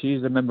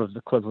 she's a member of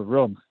the Club of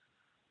Rome.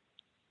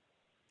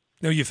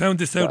 Now, you found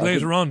this out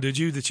later on, did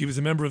you, that she was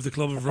a member of the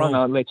Club of Rome? I found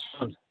out later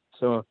on.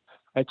 So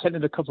I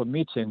attended a couple of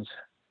meetings,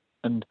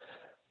 and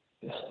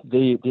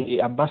the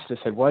ambassador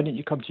said, why didn't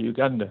you come to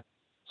Uganda?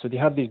 So they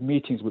have these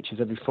meetings, which is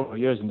every 4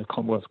 years in the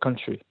Commonwealth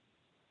country.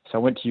 So I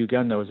went to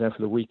Uganda. I was there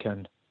for the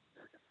weekend,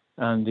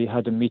 and they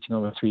had a meeting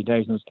over 3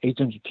 days, and there was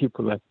 800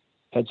 people there,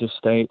 heads of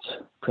state,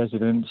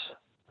 presidents,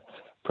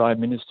 prime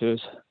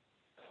ministers,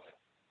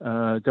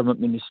 government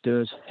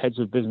ministers, heads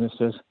of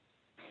businesses.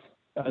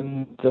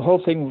 And the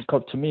whole thing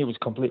to me was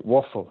complete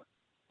waffle.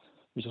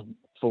 It was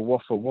for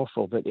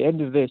waffle. But at the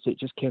end of this, it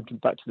just came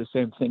back to the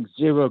same thing: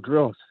 zero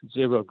growth.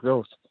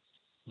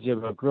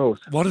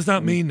 What does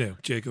that mean now,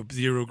 Jacob?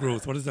 Zero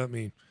growth. What does that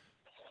mean?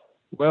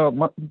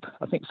 Well,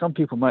 I think some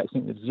people might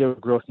think that zero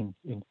growth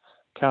in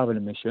carbon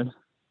emission,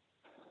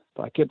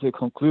 but I came to the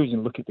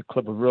conclusion, look at the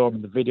Club of Rome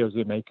and the videos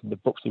they make and the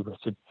books they've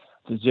written,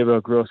 the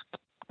zero growth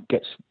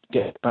gets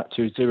back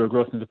to zero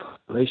growth in the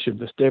population,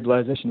 the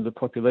stabilisation of the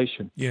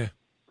population. Yeah.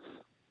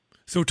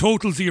 So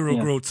total zero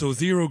growth, so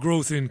zero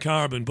growth in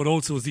carbon, but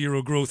also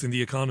zero growth in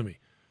the economy.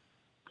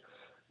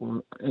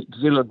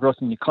 Zero growth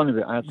in the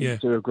economy, I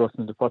think zero growth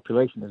in the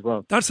population as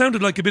well. That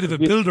sounded like a bit of a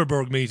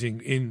Bilderberg meeting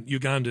in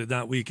Uganda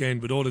that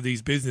weekend with all of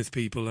these business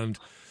people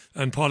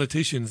and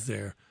politicians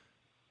there.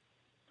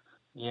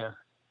 Yeah.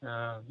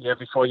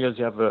 Every 4 years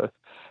they have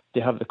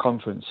the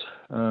conference.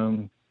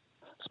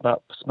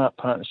 Smart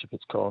Partnership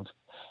it's called.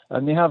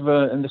 And they have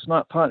in the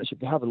Smart Partnership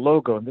they have a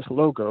logo, and this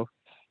logo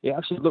it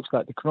actually looks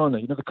like the corona.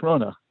 You know the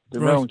corona, the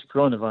Right. round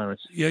coronavirus.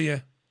 Yeah.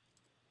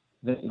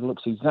 It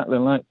looks exactly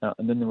like that.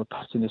 And then they were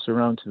passing this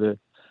around to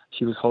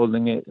she was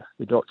holding it,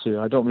 the doctor.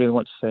 I don't really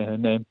want to say her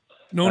name.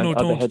 No, and other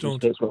don't. heads of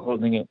states were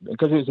holding it.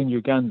 Because it was in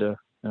Uganda,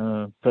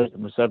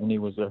 President Museveni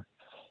was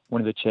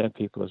one of the chair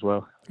people as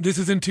well. This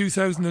is in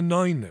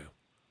 2009 now.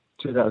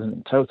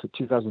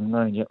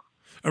 2009, yeah.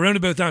 Around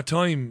about that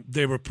time,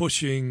 they were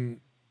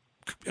pushing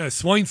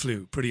swine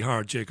flu pretty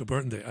hard, Jacob,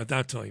 weren't they, at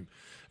that time?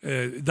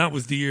 That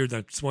was the year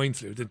that swine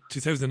flu, the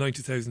 2009,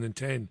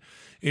 2010,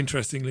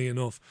 interestingly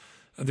enough.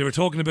 And they were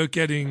talking about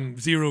getting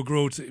zero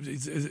growth,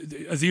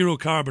 a zero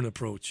carbon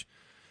approach.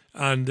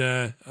 And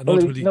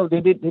ultimately... No,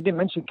 they didn't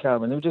mention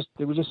carbon. It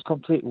was just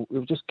complete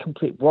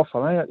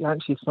waffle. I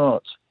actually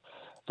thought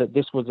that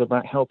this was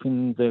about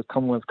helping the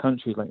Commonwealth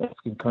countries, like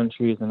African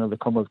countries and other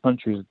Commonwealth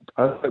countries.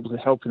 I thought it was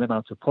helping them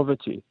out of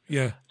poverty,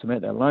 to make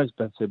their lives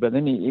better. But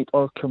then it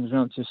all comes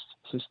around to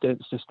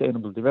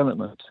sustainable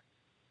development.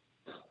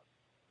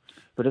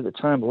 But at the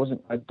time,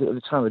 I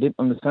didn't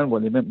understand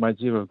what they meant by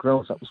zero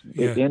growth. That was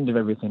at the end of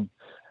everything.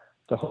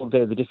 The whole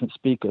day, the different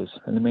speakers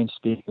and the main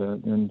speaker,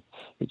 and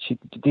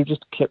they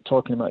just kept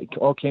talking about it.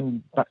 All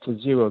came back to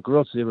zero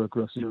growth.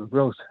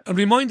 And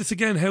remind us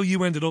again how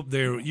you ended up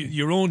there,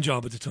 your own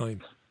job at the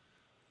time.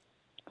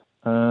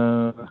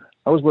 I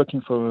was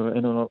working for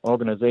an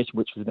organisation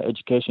which was an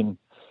education,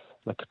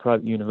 like a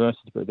private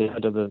university, but they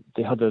had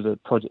other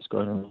projects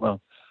going on as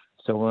well.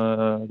 So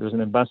there was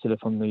an ambassador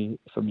from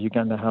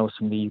Uganda House,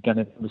 from the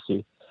Uganda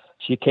Embassy.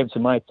 She came to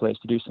my place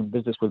to do some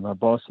business with my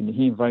boss, and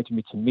he invited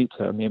me to meet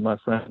her, me and my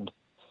friend.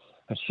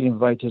 And she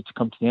invited us to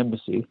come to the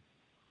embassy,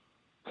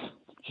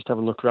 just have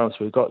a look around.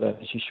 So we got there,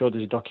 and she showed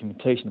us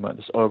documentation about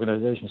this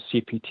organisation,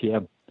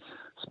 CPTM,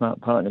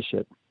 Smart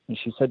Partnership. And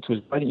she said to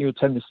us, "Why don't you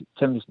attend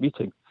this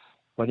meeting?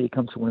 Why don't you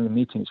come to one of the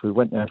meetings?" We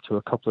went there to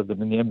a couple of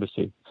them in the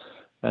embassy.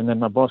 And then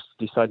my boss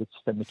decided to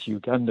send me to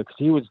Uganda because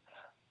he was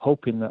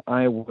hoping that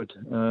I would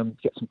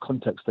get some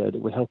contacts there that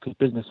would help his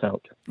business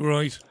out.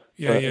 Right.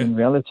 Yeah. In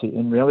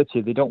reality,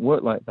 they don't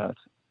work like that.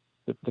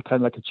 They're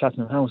kind of like a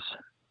Chatham House.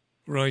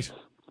 Right.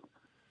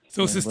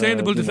 So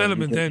sustainable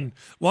development then,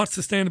 what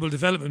sustainable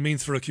development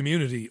means for a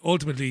community,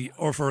 ultimately,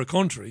 or for a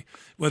country,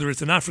 whether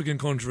it's an African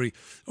country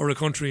or a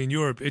country in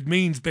Europe, it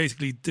means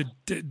basically the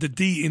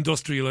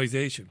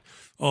deindustrialization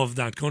of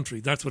that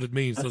country. That's what it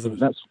means, doesn't it?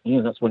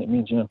 That's what it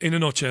means, yeah. In a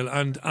nutshell.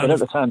 And at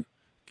the time...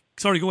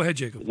 Sorry, go ahead,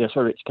 Jacob. Yeah,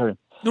 sorry, Rich, carry on.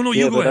 No,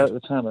 you go ahead.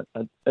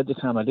 At the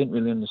time, I didn't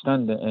really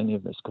understand any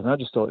of this because I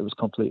just thought it was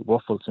complete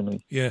waffle to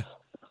me. Yeah.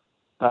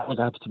 I was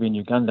happy to be in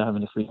Uganda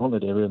having a free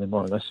holiday, really,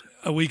 more or less.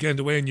 A weekend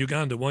away in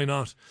Uganda, why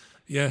not?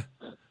 Yeah.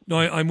 No,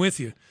 I'm with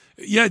you.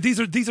 Yeah, these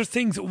are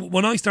things,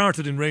 when I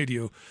started in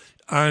radio,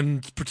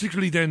 and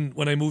particularly then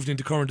when I moved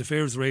into current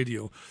affairs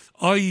radio,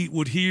 I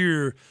would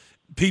hear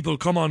people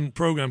come on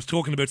programmes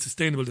talking about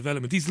sustainable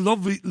development, these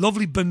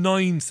lovely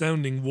benign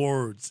sounding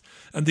words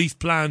and these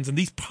plans and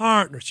these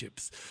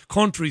partnerships,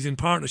 countries in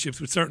partnerships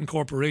with certain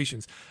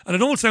corporations, and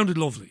it all sounded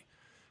lovely,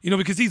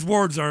 because these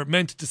words are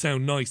meant to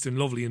sound nice and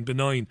lovely and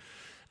benign.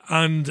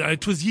 And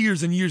it was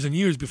years and years and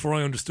years before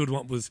I understood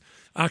what was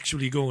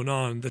actually going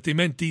on, that they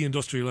meant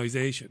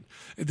deindustrialization.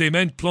 They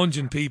meant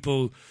plunging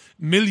people,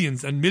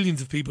 millions and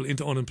millions of people,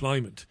 into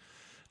unemployment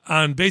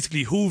and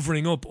basically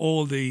hoovering up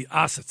all the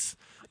assets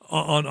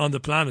on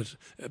the planet.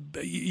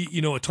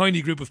 A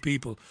tiny group of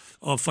people,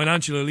 of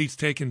financial elites,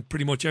 taking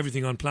pretty much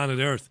everything on planet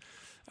Earth.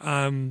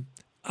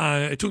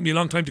 It took me a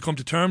long time to come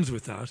to terms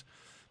with that,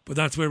 but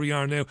that's where we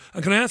are now.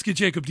 And can I ask you,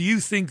 Jacob, do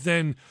you think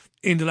then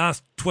in the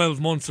last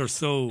 12 months or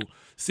so,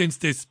 since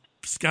this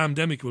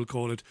scamdemic, we'll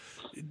call it,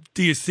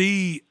 do you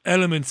see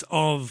elements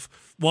of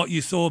what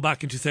you saw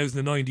back in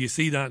 2009? Do you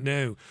see that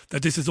now,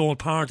 that this is all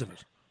part of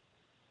it?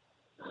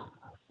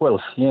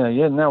 Well,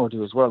 yeah, now I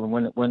do as well. And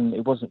when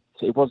it wasn't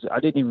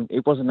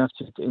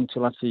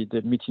until after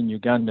the meeting in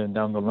Uganda and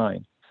down the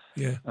line,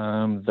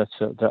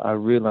 that I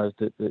realised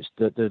that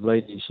the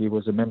lady, she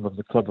was a member of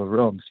the Club of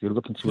Rome. So you're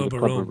looking through the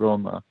Club of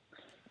Rome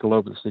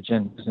globalist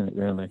agenda, isn't it?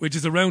 Really, which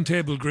is a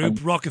roundtable group,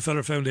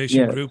 Rockefeller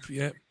Foundation group,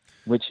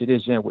 which it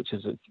is, which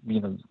is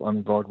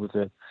on board with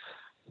the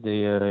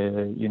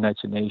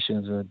United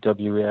Nations and the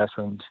WEF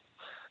and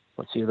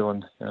what's the other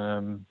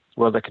one?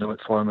 World Economic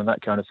Forum and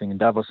that kind of thing, and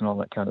Davos and all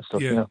that kind of stuff.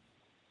 Yeah,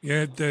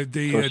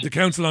 the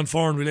Council on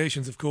Foreign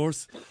Relations, of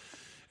course.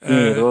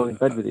 They're all in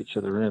bed with each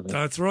other, really.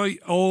 That's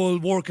right, all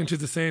working to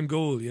the same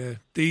goal. Yeah,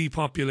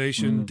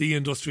 depopulation,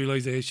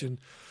 deindustrialization,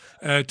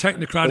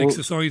 technocratic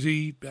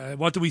society.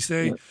 What do we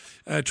say?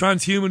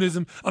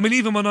 Transhumanism. I mean,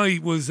 even when I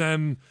was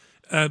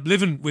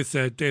living with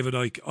David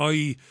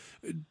Icke,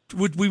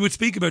 we would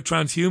speak about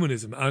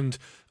transhumanism, and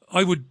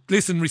I would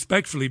listen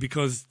respectfully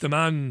because the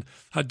man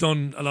had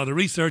done a lot of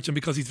research and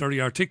because he's very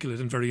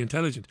articulate and very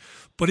intelligent.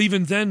 But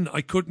even then,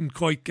 I couldn't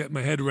quite get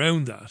my head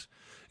around that.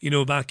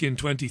 Back in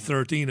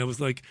 2013, I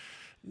was like,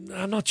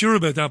 I'm not sure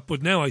about that,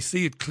 but now I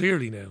see it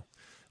clearly now,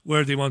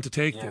 where they want to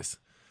take this.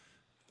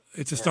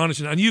 It's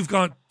astonishing. And you've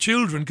got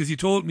children, because you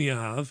told me you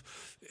have.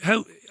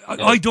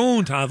 I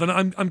don't have, and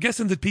I'm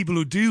guessing that people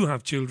who do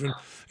have children,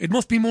 it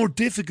must be more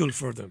difficult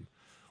for them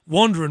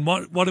wondering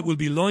what it will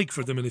be like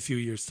for them in a few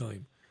years'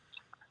 time.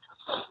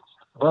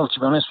 Well, to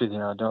be honest with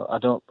you, I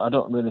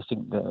don't really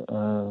think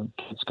that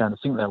kids kind of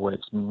think that way.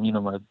 It's,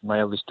 my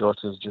eldest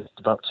daughter is just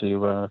about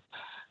to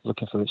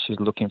she's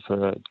looking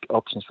for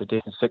options for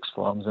dating sixth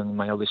forms, and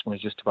my eldest one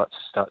is just about to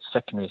start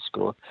secondary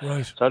school.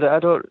 Right. So I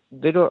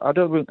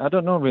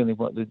don't know really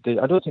what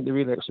I don't think they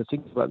really actually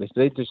think about this.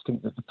 They just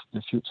think that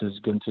the future is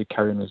going to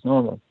carry on as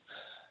normal.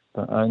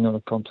 But I know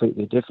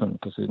completely different,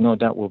 because there's no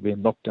doubt we'll be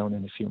in lockdown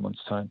in a few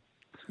months' time.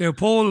 Now,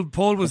 Paul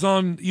was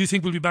on. You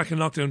think we'll be back in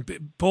lockdown?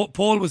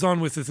 Paul was on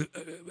with us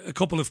a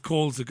couple of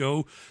calls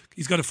ago.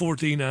 He's got a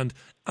 14 and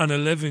an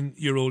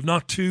 11-year-old,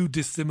 not too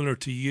dissimilar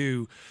to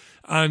you,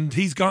 and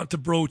he's got to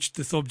broach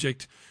the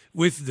subject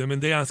with them,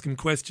 and they ask him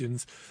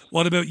questions.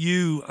 What about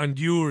you and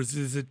yours?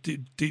 Is it do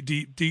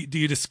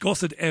you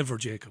discuss it ever,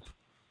 Jacob?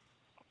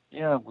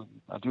 Yeah,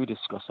 I do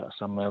discuss that.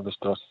 Some of my eldest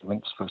daughter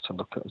links for to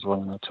look at as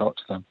well, and I talk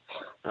to them.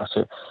 That's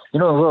it.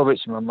 Well,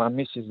 Richie, my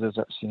missus is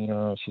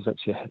actually, she's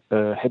actually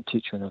a head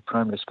teacher in a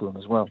primary school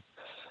as well.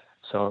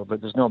 So,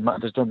 but there's no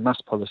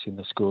mask policy in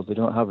the school. They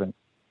don't have it.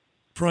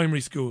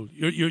 Primary school.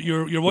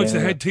 Your wife's a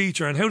head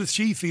teacher, and how does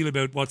she feel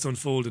about what's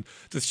unfolding?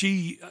 Does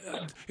she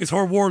is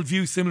her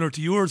worldview similar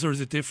to yours, or is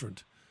it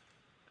different?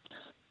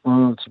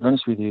 Well, to be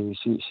honest with you,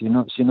 she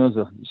knows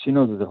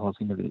that the whole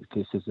thing of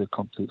this is a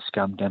complete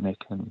scamdemic,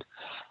 and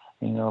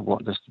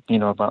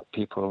about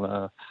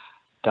people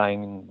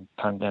dying in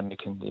pandemic,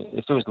 and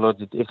if there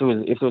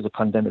was a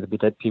pandemic, there'd be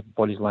dead people,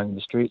 bodies lying in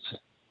the streets.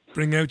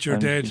 Bring out your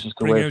dead.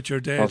 Bring out your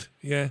dead.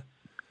 Yeah.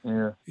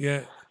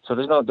 So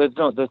there's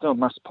no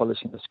mask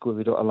policy in the school.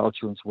 We don't allow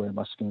children to wear a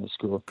mask in the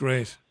school.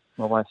 Great.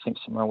 My wife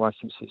thinks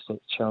it's a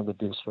child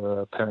abuse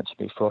for a parent to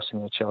be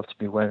forcing a child to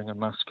be wearing a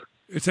mask.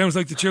 It sounds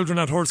like the children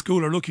at her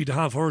school are lucky to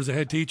have her as a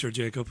head teacher,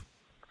 Jacob.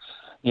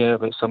 Yeah,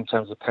 but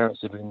sometimes the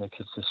parents are bringing their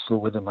kids to school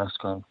with a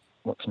mask on.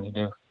 What can you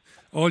do?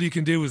 All you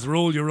can do is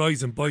roll your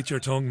eyes and bite your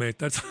tongue, mate.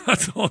 That's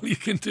all you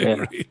can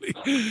do, really.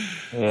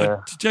 Yeah.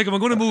 Jacob, I'm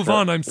going to move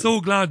on. I'm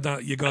so glad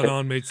that you got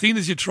on, mate. Seeing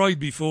as you tried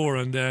before,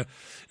 and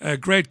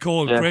great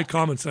call, great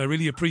comments. I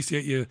really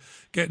appreciate you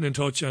getting in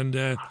touch,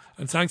 and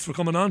thanks for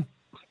coming on.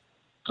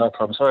 No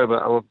problem. Sorry,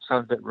 but I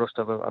sound a bit rusty.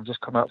 I've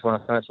just come out from a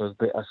fight, so I was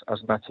a bit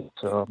asthmatic,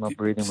 so my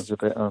breathing was a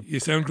bit. You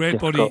sound great,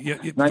 difficult. buddy. Yeah,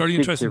 nice very to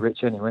interesting. Speak to you,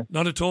 Rich, anyway.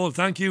 Not at all.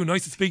 Thank you.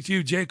 Nice to speak to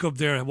you, Jacob.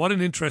 There. What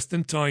an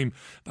interesting time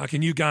back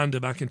in Uganda,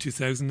 back in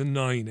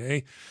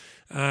 2009.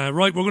 Right,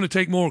 we're going to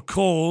take more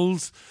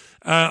calls.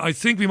 I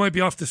think we might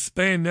be off to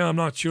Spain now. I'm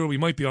not sure. We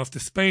might be off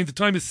to Spain. The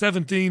time is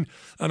 17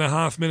 and a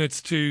half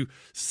minutes to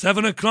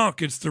 7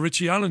 o'clock. It's the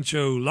Richie Allen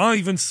Show,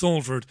 live in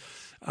Salford.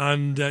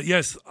 And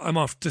yes, I'm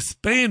off to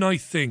Spain, I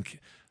think.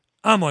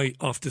 Am I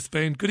off to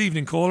Spain? Good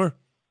evening, caller.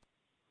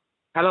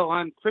 Hello,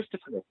 I'm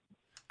Christopher.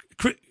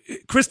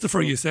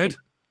 Christopher, you said?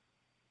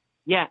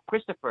 Yeah,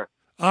 Christopher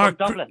from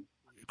Dublin.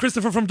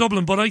 Christopher from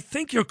Dublin, but I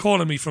think you're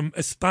calling me from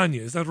España,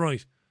 is that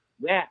right?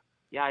 Yeah,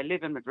 I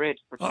live in Madrid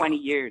for 20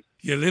 years.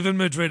 You live in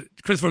Madrid.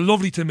 Christopher,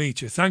 lovely to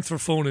meet you. Thanks for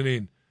phoning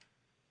in.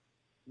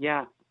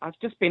 Yeah, I've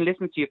just been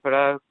listening to you for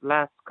the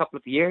last couple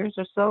of years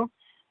or so.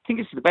 I think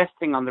it's the best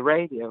thing on the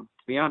radio,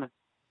 to be honest.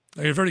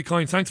 You're very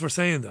kind. Thanks for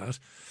saying that.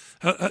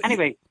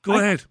 Anyway, go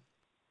ahead.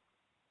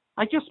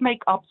 I just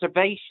make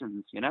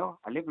observations,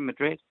 I live in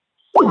Madrid,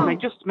 and I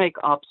just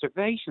make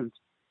observations.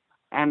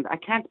 And I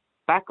can't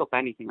back up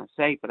anything I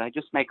say, but I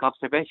just make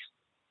observations.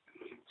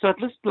 So I'd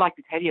just like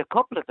to tell you a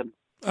couple of them.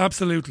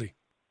 Absolutely.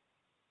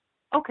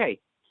 Okay.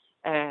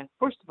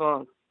 First of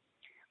all,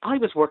 I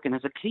was working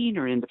as a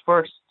cleaner in the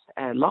first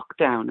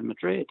lockdown in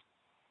Madrid.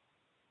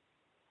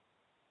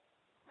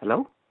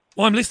 Hello?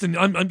 Oh, I'm listening.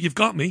 You've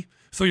got me.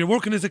 So you're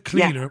working as a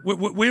cleaner. Yeah.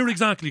 Where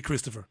exactly,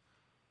 Christopher?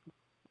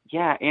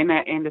 Yeah, in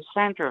the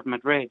centre of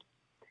Madrid.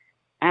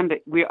 And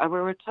we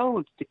were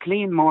told to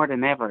clean more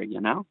than ever,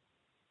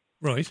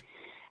 Right.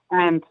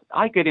 And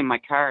I get in my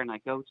car and I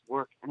go to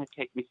work, and it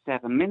takes me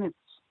 7 minutes.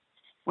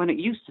 When it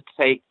used to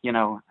take,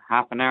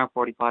 half an hour,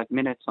 45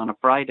 minutes on a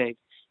Friday,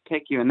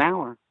 take you an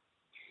hour.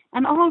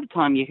 And all the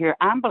time you hear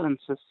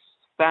ambulances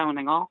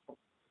sounding off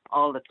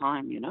all the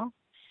time, And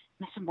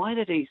I said, why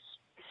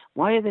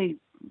are they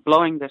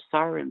blowing their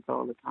sirens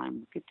all the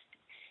time?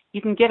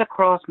 You can get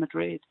across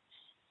Madrid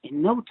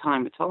in no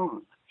time at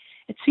all.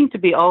 It seemed to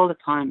be all the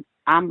time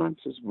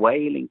ambulances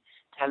wailing,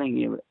 telling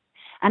you.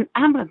 And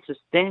ambulances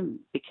then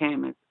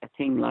became a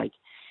thing like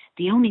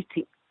the only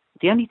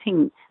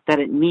thing that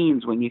it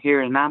means when you hear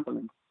an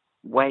ambulance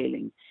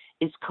wailing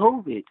is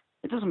COVID.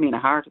 It doesn't mean a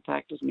heart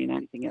attack, doesn't mean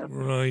anything else.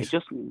 Right. It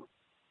just means.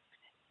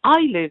 I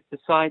live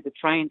beside the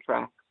train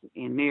tracks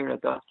in near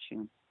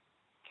Adottion.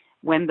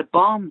 When the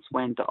bombs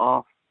went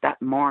off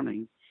that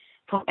morning,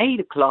 from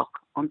 8 o'clock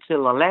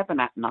until 11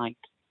 at night,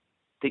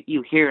 that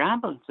you hear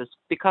ambulances,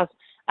 because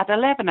at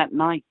 11 at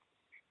night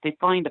they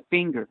find a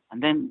finger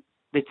and then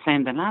they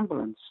send an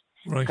ambulance,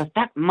 right? Because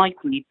that might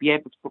be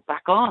able to put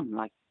back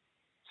on,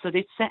 so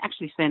they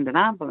actually send an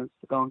ambulance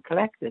to go and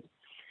collect it.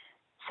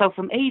 So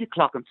from 8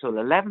 o'clock until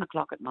 11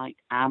 o'clock at night,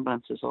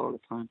 ambulances all the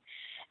time,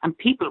 and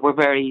people were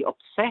very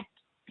upset.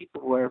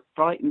 People were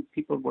frightened.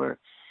 People were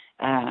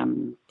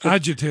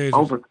agitated,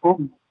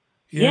 overcome.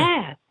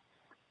 Yeah.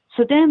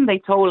 So then they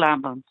told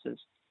ambulances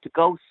to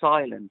go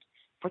silent.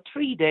 For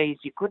 3 days,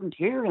 you couldn't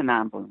hear an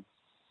ambulance.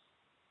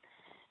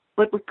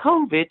 But with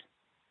COVID,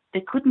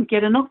 they couldn't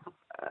get enough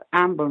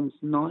ambulance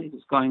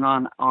noises going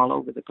on all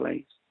over the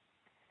place.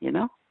 You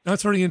know?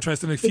 That's very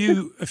interesting. A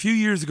few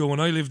years ago, when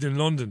I lived in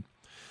London,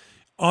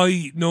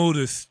 I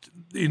noticed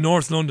in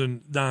North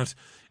London that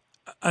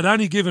at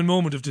any given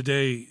moment of the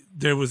day,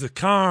 there was a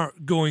car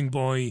going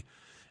by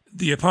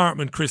the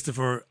apartment,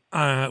 Christopher,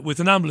 with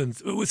an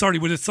ambulance,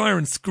 with a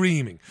siren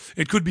screaming.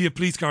 It could be a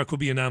police car, it could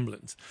be an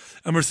ambulance.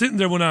 And we're sitting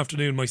there one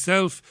afternoon,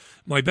 myself,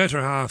 my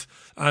better half,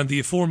 and the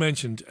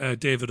aforementioned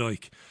David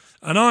Icke.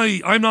 And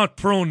I'm not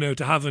prone now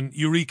to having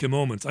eureka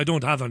moments. I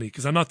don't have any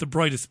because I'm not the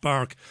brightest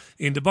spark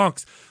in the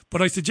box.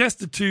 But I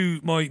suggested to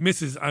my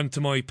missus and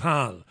to my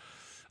pal,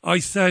 I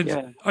said,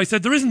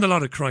 there isn't a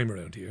lot of crime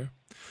around here.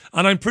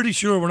 And I'm pretty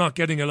sure we're not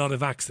getting a lot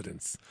of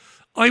accidents.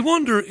 I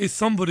wonder, is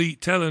somebody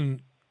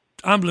telling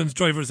ambulance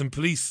drivers and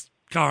police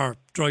car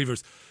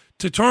drivers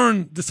to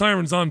turn the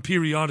sirens on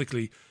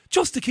periodically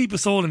just to keep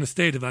us all in a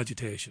state of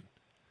agitation?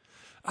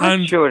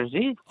 I'm sure it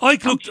is.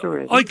 Ike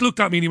looked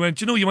at me and he went,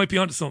 you might be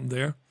onto something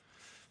there.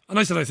 And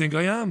I said, I think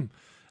I am.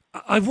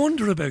 I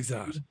wonder about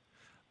that.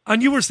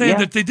 And you were saying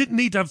that they didn't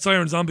need to have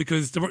sirens on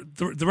because there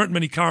weren't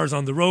many cars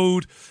on the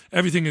road.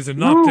 Everything is in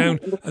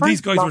lockdown. And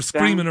these guys were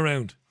screaming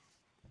around.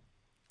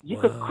 You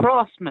could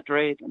cross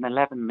Madrid in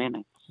 11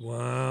 minutes.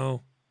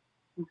 Wow.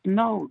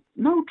 No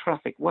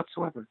traffic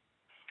whatsoever.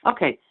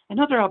 Okay,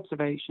 another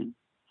observation.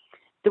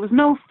 There was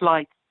no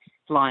flights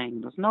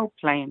flying. There was no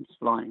planes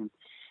flying.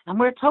 And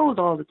we're told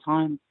all the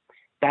time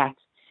that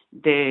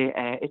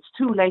it's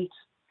too late.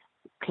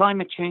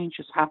 Climate change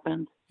has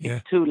happened. Yeah.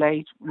 It's too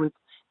late. We've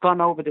gone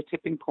over the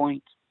tipping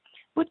point.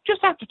 But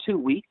just after 2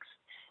 weeks,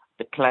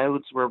 the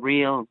clouds were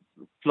real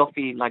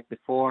fluffy like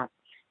before.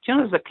 Do you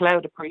know there's a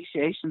cloud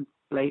appreciation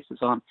places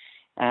on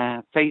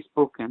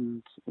Facebook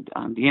and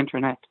on the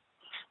internet?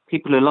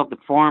 People who love the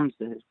forms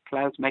the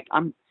clouds make.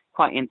 I'm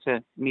quite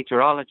into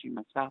meteorology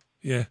myself.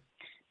 Yeah.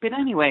 But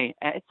anyway,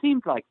 it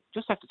seems like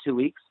just after 2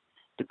 weeks,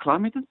 the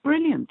climate is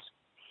brilliant.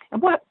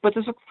 But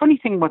there's a funny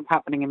thing what's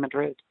happening in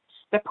Madrid.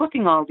 They're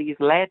putting all these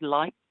LED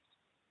lights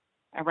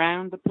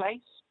around the place.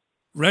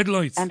 Red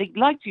lights? And the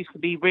lights used to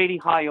be really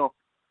high up,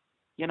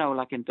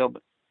 like in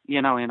Dublin,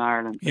 in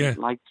Ireland. Yeah.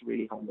 The lights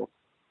really high up.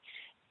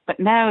 But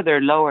now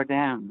they're lower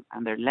down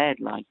and they're LED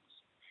lights.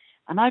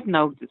 And I've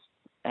noticed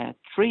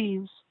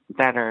trees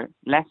that are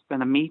less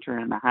than 1.5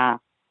 meters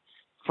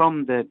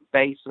from the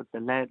base of the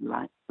LED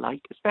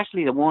light,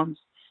 especially the ones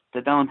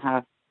that don't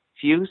have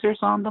fusers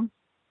on them.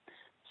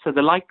 So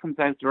the light comes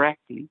out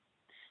directly.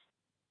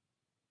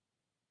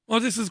 Oh,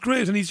 this is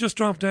great. And he's just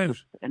dropped out.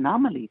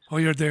 Anomalies. Oh,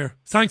 you're there.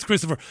 Thanks,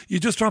 Christopher. You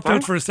just dropped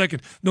out for a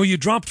second. No, you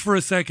dropped for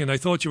a second. I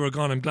thought you were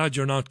gone. I'm glad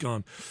you're not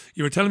gone.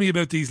 You were telling me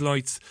about these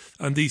lights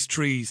and these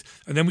trees,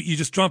 and then you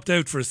just dropped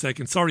out for a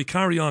second. Sorry,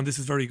 carry on. This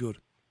is very good.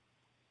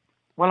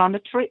 Well, on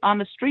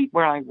the street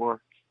where I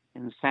work,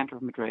 in the centre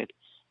of Madrid,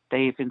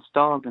 they've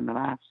installed in the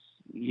last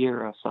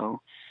year or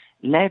so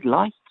LED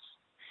lights.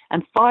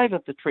 And 5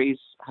 of the trees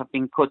have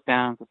been cut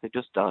down because they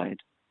just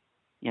died.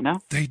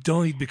 They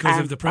died because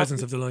of the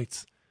presence of the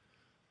lights.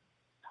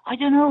 I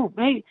don't know,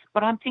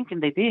 but I'm thinking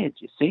they did,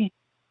 you see.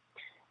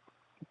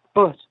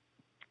 But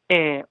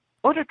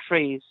other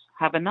trees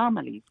have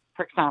anomalies.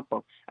 For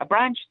example, a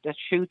branch that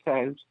shoots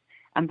out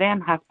and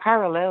then has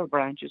parallel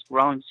branches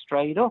growing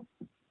straight up,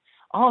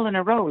 all in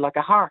a row, like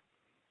a harp,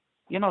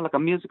 like a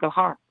musical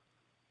harp.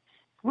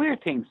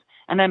 Weird things.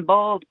 And then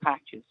bald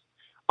patches,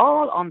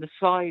 all on the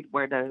side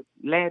where the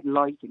LED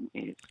lighting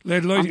is.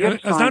 LED lighting.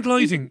 Has that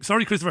lighting,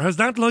 sorry, Christopher, has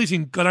that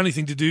lighting got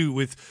anything to do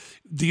with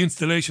the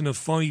installation of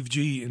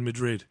 5G in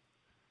Madrid?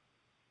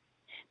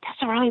 That's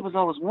what I was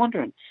always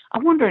wondering.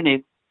 I'm wondering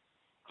if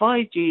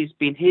 5G has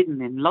been hidden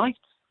in lights.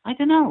 I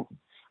don't know.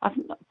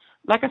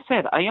 Like I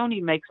said, I only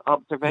make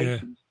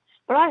observations.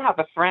 Yeah. But I have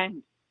a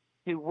friend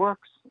who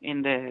works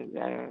in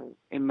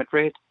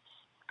Madrid,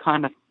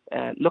 kind of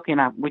looking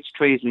at which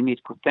trees we need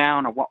to cut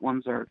down or what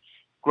ones are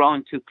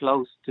growing too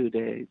close to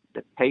the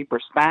paper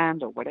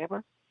stand or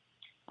whatever.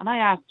 And I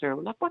asked her,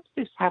 what's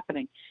this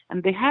happening?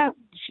 And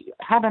she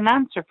had an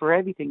answer for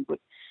everything, but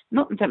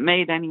nothing that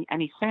made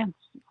any sense.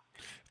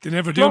 They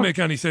never do make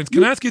any sense.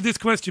 Can I ask you this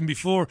question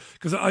before,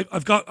 because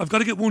I've got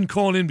to get one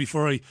call in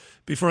before I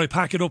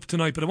pack it up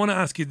tonight. But I want to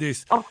ask you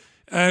this.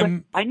 I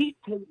need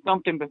to tell you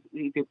something, but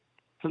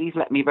please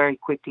let me very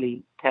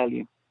quickly tell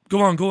you.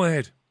 Go on, go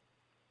ahead.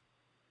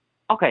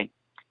 Okay,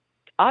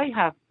 I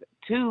have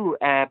 2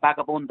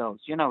 vagabundos,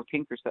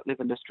 thinkers that live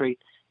in the street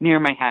near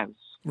my house.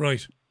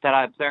 Right. That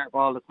I observe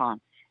all the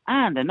time,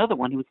 and another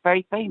one who's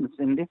very famous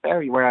in this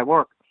area where I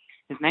work.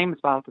 His name is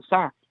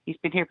Balthasar. He's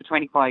been here for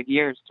 25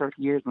 years,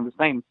 30 years on the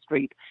same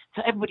street.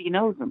 So everybody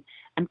knows him.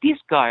 And this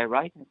guy,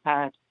 right, has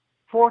had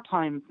 4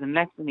 times in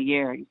less than a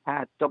year, he's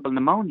had double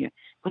pneumonia.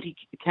 But he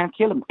can't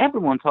kill him.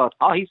 Everyone thought,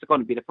 he's going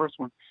to be the first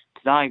one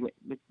to die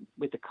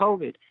with the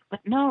COVID.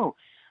 But no.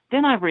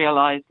 Then I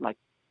realized,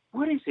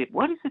 what is it?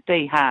 What is it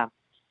they have?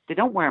 They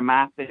don't wear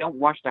masks. They don't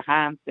wash their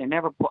hands. They're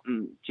never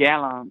putting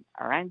gel on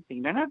or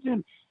anything. They're not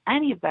doing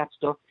any of that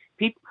stuff.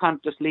 People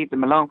can't just leave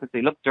them alone because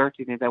they look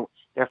dirty.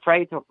 They're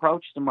afraid to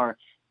approach them, or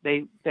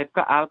they've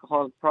got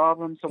alcohol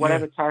problems or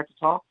whatever. It's hard to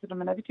talk to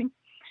them and everything.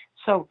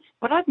 So,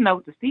 but I've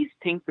noticed these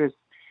thinkers,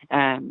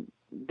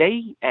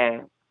 they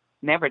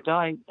never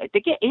die. They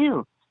get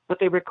ill, but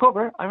they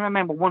recover. I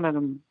remember one of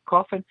them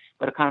coughing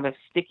with a kind of a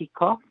sticky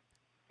cough,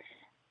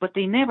 but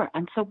they never.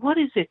 And so, what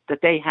is it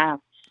that they have?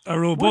 A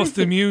robust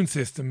immune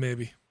system,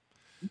 maybe.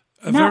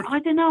 I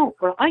don't know,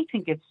 but I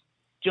think it's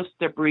just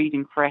they're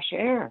breathing fresh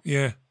air.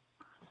 Yeah,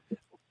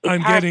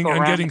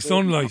 It's getting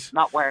sunlight.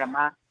 Not wearing a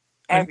mask.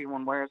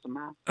 Everyone wears a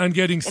mask. And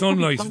getting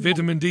sunlight,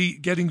 vitamin D,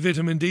 getting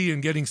vitamin D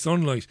and getting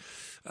sunlight,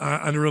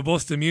 and a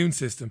robust immune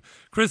system.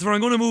 Christopher,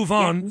 I'm going to move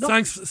on.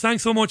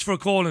 Thanks so much for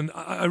calling.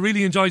 I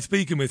really enjoyed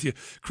speaking with you.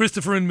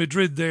 Christopher in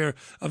Madrid there.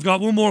 I've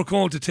got one more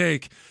call to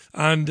take,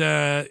 and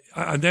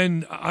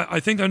then I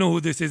think I know who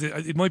this is.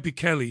 It might be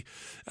Kelly,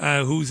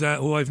 who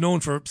I've known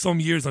for some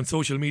years on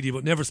social media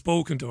but never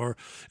spoken to her,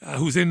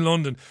 who's in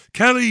London.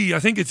 Kelly, I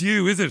think it's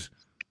you, is it?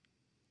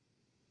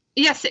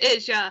 Yes, it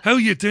is, yeah. How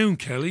you doing,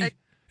 Kelly?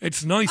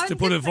 It's nice to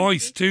put a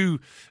voice to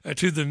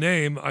the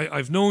name.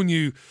 I've known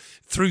you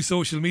through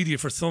social media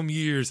for some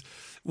years.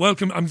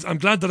 Welcome. I'm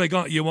glad that I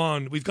got you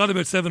on. We've got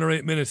about 7 or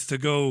 8 minutes to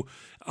go.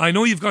 I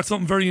know you've got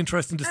something very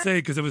interesting to say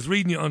because I was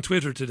reading you on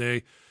Twitter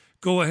today.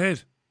 Go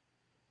ahead.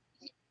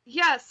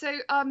 Yeah, so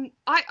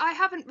I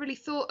haven't really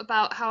thought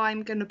about how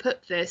I'm going to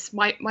put this.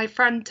 My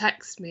friend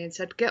texted me and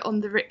said, get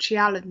on the Richie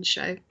Allen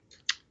show.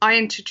 I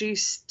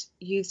introduced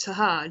you to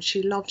her and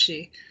she loves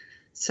you.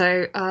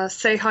 So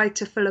say hi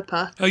to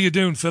Philippa. How you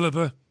doing,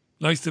 Philippa?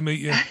 Nice to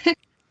meet you.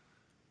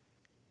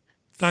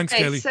 Thanks,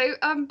 Kelly. So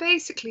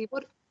basically,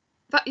 what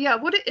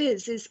it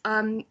is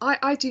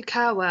I do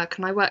care work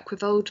and I work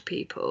with old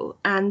people,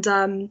 and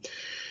they've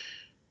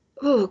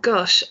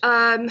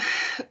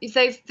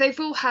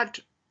all had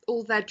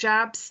all their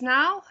jabs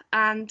now,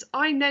 and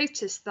I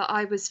noticed that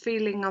I was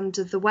feeling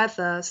under the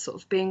weather,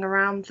 sort of being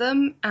around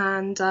them,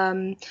 and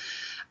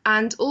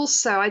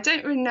also I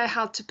don't really know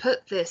how to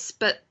put this,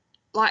 but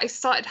I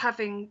started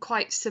having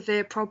quite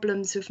severe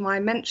problems with my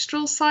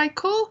menstrual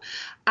cycle,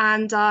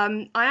 and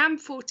I am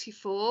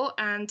 44,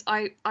 and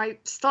I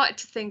started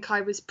to think I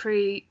was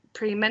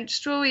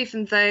premenstrual,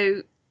 even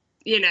though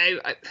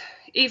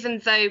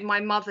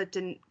my mother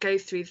didn't go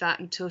through that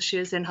until she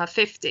was in her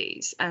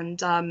 50s, and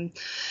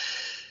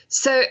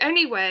so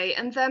anyway,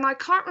 and then I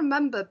can't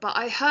remember, but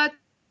I heard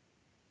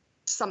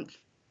something.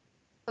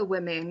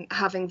 Women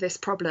having this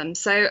problem,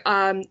 so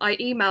I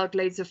emailed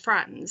loads of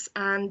friends,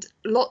 and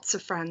lots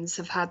of friends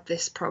have had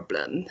this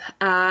problem,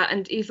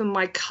 and even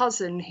my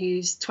cousin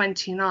who's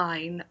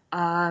 29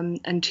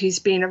 and who's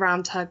been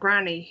around her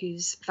granny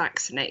who's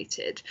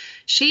vaccinated,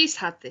 she's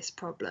had this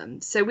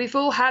problem. So we've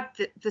all had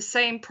the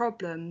same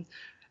problem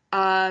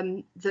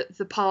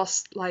the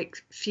past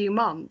few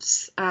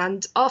months,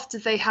 and after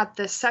they had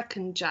their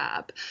second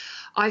jab,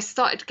 I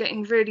started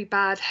getting really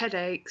bad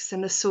headaches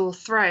and a sore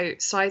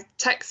throat. So I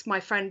texted my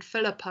friend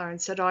Philippa and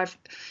said, I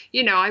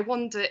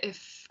wonder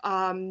if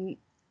they're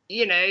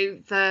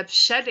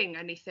shedding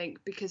anything,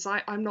 because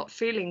I'm not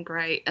feeling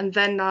great. And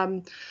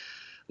then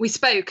we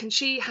spoke, and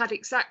she had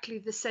exactly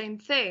the same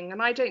thing,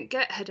 and I don't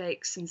get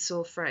headaches and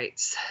sore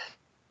throats.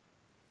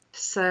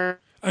 So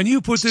and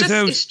you put this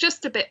out. It's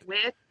just a bit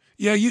weird.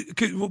 Yeah,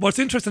 what's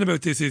interesting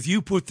about this is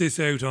you put this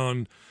out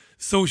on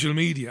social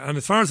media, and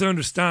as far as I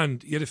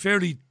understand, you had a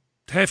fairly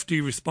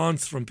hefty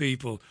response from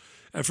people,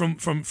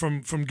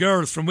 from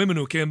girls, from women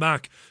who came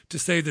back to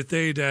say that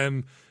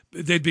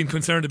they'd been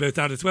concerned about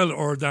that as well,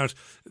 or that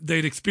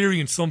they'd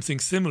experienced something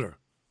similar.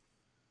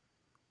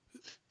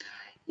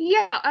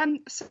 Yeah,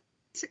 so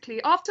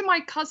basically, after my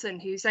cousin,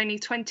 who's only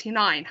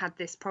 29, had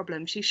this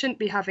problem, she shouldn't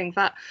be having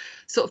that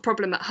sort of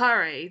problem at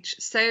her age.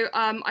 So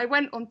I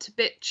went on to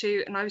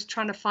BitChute and I was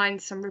trying to find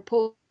some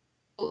reports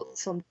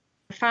on.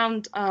 I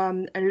found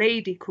a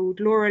lady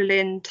called Laura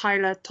Lynn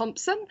Tyler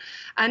Thompson,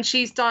 and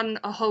she's done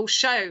a whole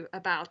show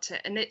about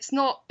it. And it's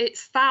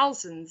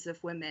thousands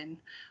of women.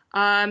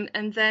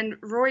 And then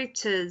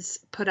Reuters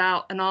put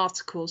out an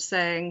article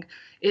saying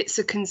it's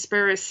a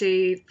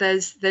conspiracy.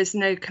 There's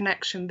no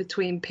connection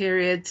between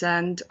periods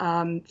and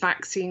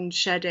vaccine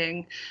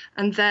shedding.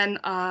 And then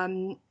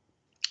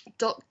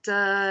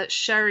Dr.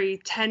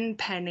 Sherry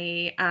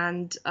Tenpenny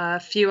and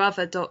a few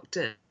other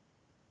doctors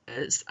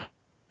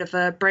of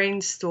a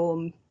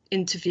brainstorm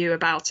interview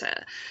about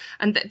it,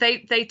 and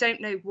they don't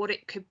know what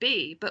it could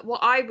be. But what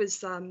I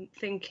was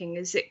thinking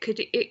is it could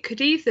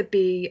either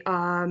be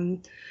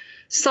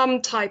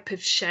some type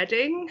of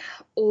shedding,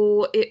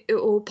 or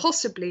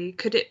possibly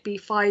could it be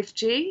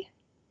 5G,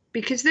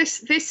 because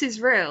this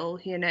is real.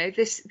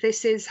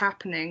 This is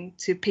happening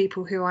to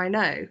people who I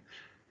know.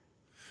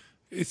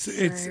 It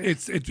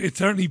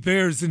certainly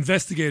bears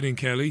investigating,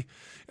 Kelly.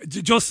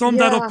 Just sum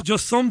that up.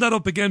 Just sum that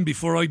up again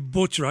before I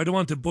butcher. I don't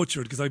want to butcher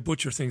it because I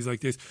butcher things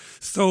like this.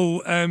 So,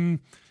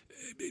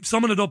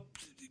 summing it up,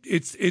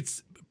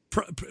 it's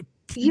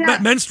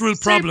menstrual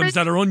problems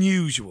that are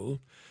unusual,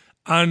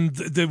 And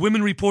the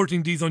women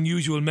reporting these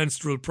unusual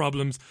menstrual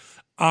problems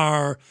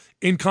are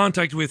in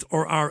contact with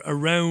or are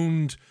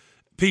around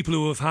people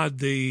who have had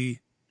the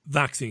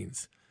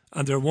vaccines.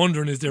 And they're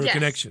wondering, is there a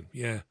connection?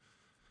 Yeah.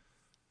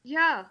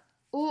 Yeah.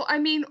 Or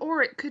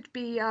it could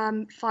be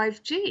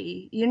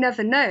 5G. You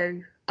never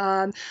know.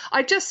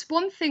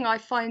 One thing I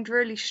find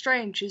really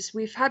strange is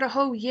we've had a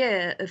whole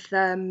year of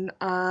them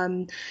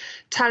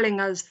telling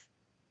us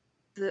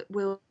that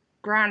we'll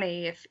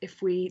granny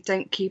if we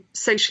don't keep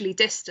socially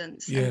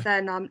distanced. Yeah.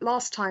 And then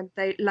last time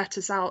they let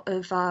us out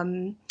of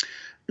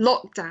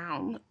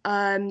lockdown,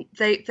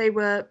 they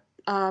were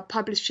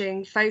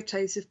publishing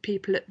photos of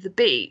people at the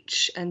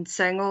beach and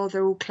saying, oh,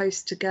 they're all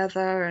close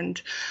together. And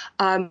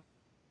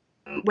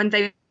when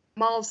they were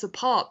miles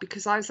apart,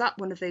 because I was at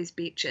one of those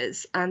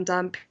beaches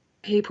and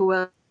people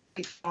were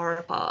far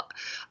apart.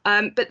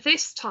 But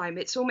this time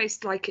it's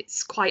almost like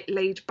it's quite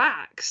laid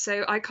back.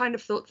 So I kind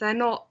of thought they're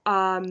not,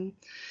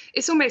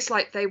 it's almost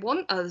like they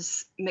want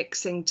us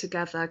mixing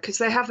together, because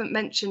they haven't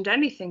mentioned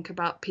anything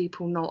about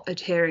people not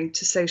adhering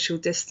to social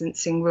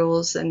distancing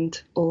rules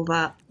and all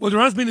that. Well,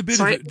 there has been a bit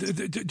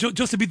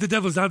just to be the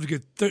devil's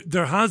advocate,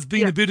 there has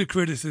been a bit of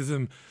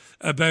criticism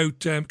about,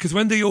 because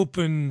when they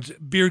opened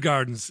beer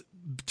gardens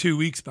 2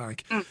 weeks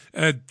back,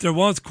 there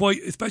was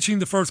quite, especially in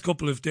the first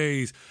couple of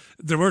days,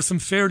 there were some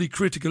fairly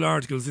critical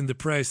articles in the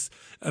press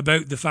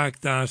about the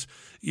fact that,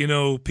 you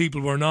know,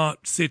 people were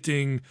not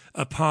sitting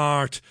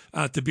apart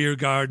at the beer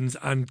gardens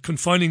and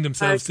confining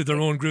themselves to their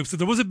own groups. So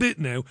there was a bit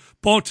now,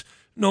 but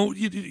no,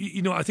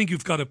 you know, I think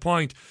you've got a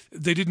point.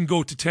 They didn't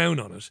go to town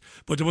on it,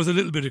 but there was a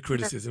little bit of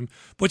criticism.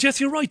 But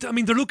yes, you're right. I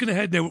mean, they're looking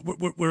ahead now.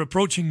 We're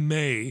approaching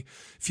May. A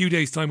few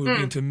days' time we'll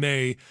be into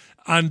May.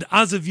 And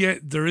as of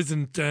yet, there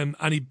isn't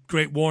any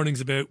great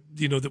warnings about,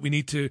 you know, that we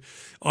need to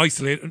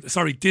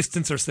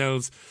distance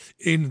ourselves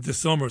in the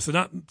summer. So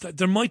that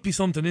there might be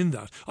something in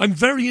that. I'm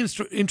very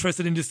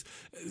interested in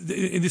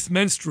this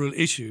menstrual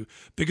issue,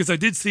 because I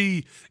did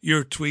see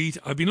your tweet.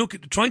 I've been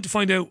trying to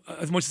find out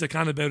as much as I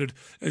can about it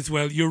as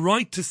well. You're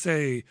right to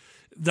say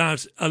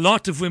that a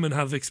lot of women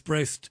have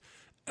expressed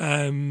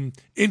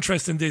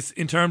interest in this,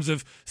 in terms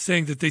of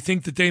saying that they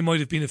think that they might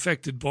have been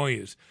affected by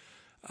it.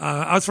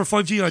 As for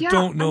 5G, I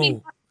don't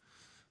know.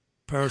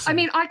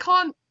 Personally,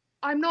 I'm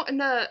not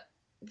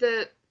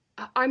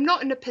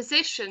in a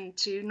position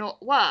to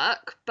not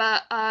work,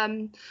 but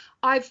I'm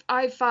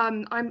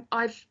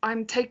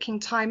taking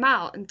time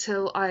out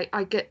until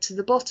I get to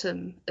the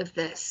bottom of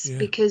this,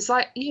 because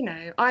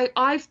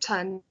I've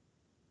turned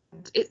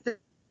it. The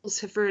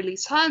rules have really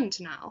turned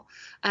now,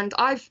 and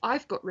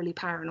I've got really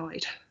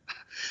paranoid.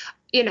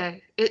 You know,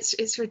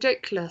 it's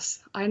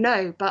ridiculous, I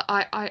know, but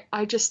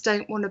I just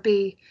don't want to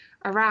be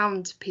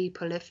around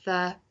people if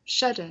they're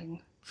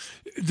shedding.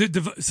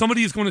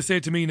 Somebody is going to say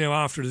to me now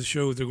after the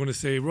show, they're going to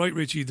say, right,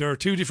 Richie, there are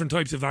two different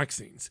types of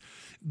vaccines.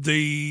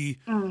 The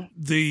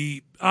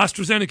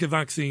AstraZeneca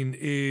vaccine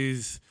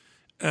is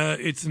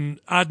it's an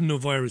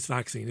adenovirus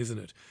vaccine, isn't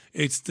it?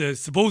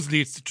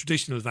 Supposedly it's the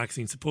traditional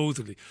vaccine,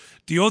 supposedly.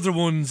 The other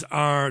ones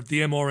are the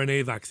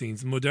mRNA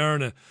vaccines,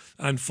 Moderna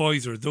and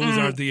Pfizer. Those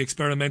are the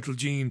experimental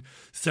gene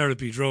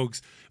therapy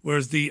drugs.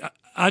 Whereas the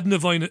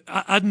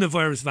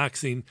adenovirus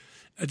vaccine,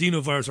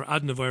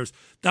 adenovirus,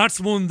 that's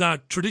one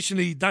that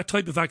traditionally, that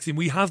type of vaccine,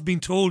 we have been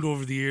told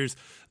over the years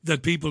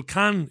that people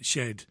can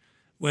shed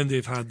when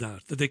they've had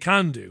that they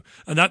can do.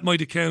 And that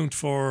might account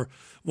for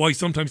why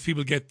sometimes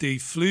people get the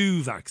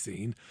flu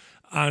vaccine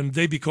and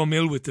they become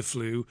ill with the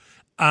flu,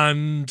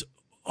 and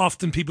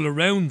often people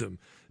around them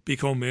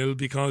become ill,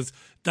 because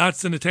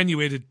that's an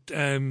attenuated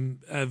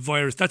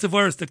virus. That's a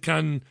virus that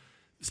can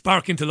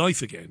spark into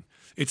life again.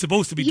 It's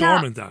supposed to be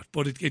dormant,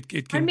 but it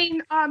can. I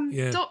mean,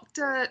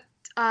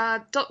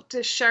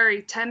 Dr.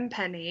 Sherry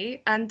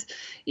Tenpenny, and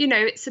you know,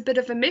 it's a bit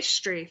of a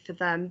mystery for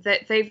them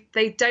that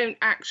they don't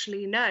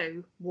actually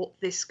know what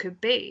this could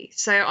be.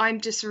 So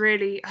I'm just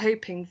really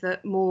hoping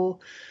that more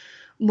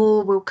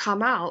will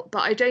come out,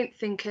 but I don't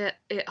think it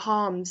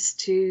harms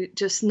to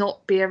just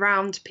not be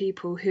around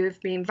people who have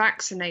been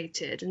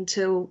vaccinated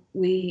until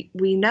we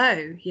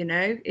know, you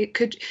know.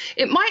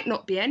 It might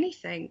not be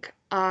anything.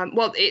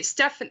 Well, it's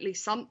definitely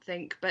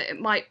something, but it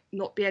might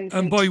not be anything.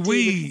 And by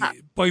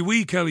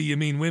we, Kelly, you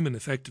mean women,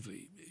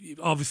 effectively.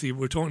 Obviously,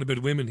 we're talking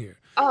about women here.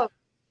 Oh,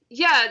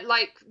 yeah,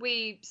 like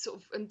we sort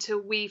of until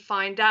we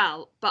find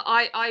out. But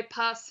I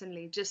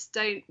personally just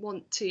don't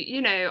want to.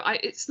 You know,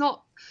 it's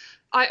not.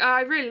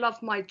 I really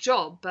love my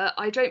job, but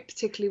I don't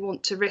particularly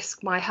want to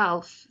risk my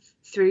health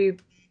through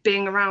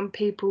being around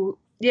people,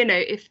 you know,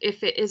 if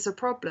it is a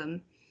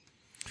problem.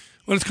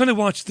 Well, it's kind of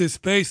watch this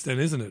space then,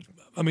 isn't it?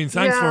 I mean,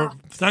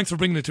 thanks for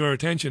bringing it to our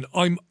attention.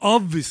 I'm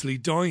obviously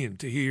dying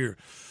to hear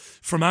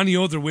from any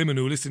other women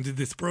who listen to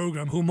this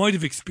programme who might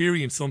have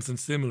experienced something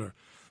similar,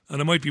 and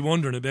I might be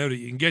wondering about it.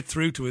 You can get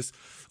through to us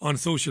on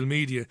social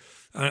media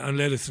and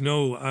let us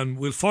know, and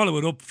we'll follow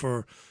it up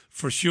for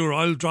sure.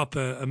 I'll drop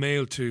a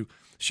mail to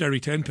Sherry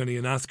Tenpenny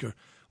and ask her,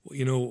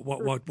 you know,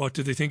 what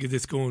do they think of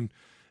this going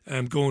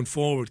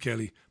forward,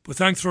 Kelly? But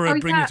thanks for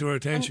bringing it to our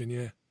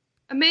attention.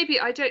 And maybe,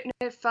 I don't know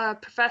if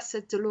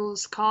Professor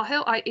Dolores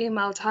Cahill, I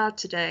emailed her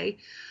today.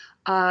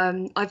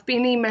 I've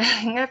been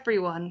emailing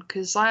everyone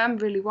because I am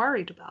really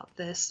worried about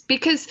this,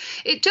 because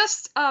it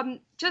just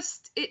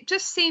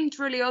seemed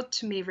really odd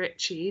to me,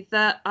 Richie,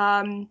 that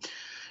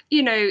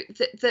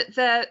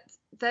that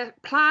their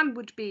plan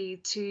would be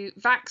to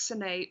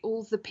vaccinate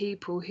all the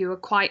people who are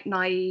quite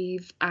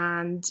naive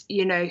and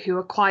who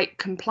are quite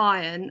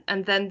compliant,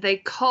 and then they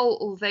cull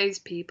all those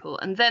people,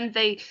 and then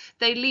they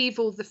leave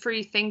all the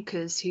free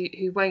thinkers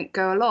who won't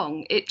go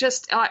along. It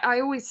just, I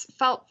always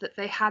felt that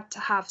they had to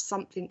have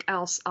something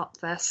else up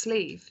their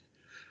sleeve.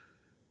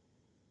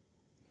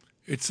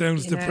 It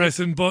sounds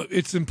depressing, but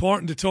it's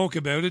important to talk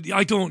about it.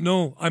 I don't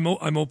know. I'm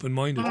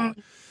open-minded.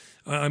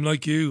 I'm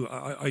like you.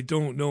 I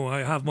don't know. I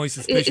have my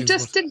suspicions. It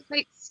just didn't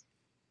make.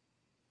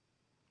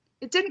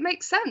 It didn't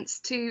make sense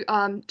to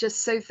just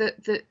say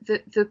that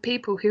the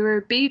people who are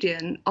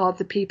obedient are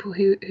the people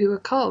who are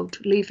cold,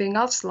 leaving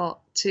us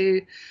lot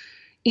to,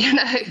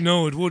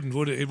 No, it wouldn't,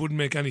 would it? It wouldn't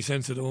make any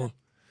sense at all.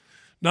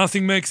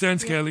 Nothing makes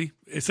sense, Kelly.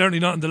 It's certainly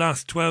not in the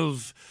last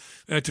 12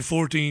 to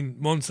 14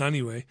 months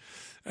anyway.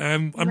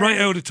 I'm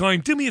right out of time.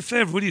 Do me a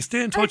favour, will you?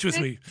 Stay in touch with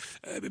me.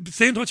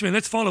 Stay in touch with me.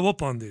 Let's follow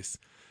up on this.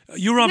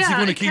 You're obviously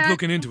going to keep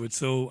looking into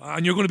it,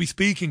 and you're going to be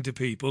speaking to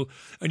people,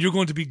 and you're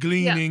going to be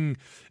gleaning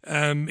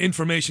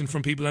information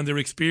from people and their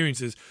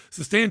experiences.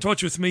 So stay in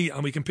touch with me,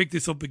 and we can pick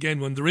this up again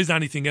when there is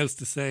anything else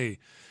to say.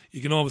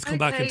 You can always come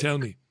back and tell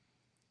me.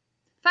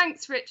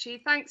 Thanks,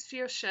 Richie. Thanks for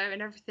your show and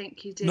everything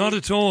you do. Not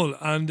at all.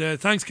 And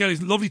thanks, Kelly.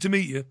 It's lovely to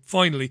meet you,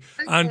 finally.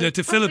 Okay. And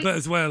to Philippa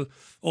as well.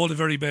 All the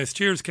very best.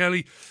 Cheers,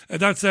 Kelly.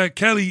 That's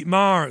Kelly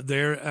Marr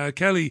there.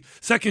 Kelly,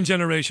 second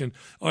generation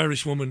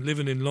Irish woman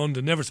living in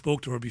London. Never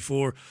spoke to her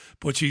before,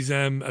 but she's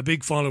a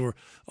big follower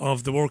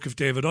of the work of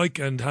David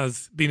Icke and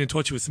has been in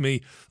touch with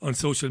me on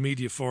social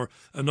media for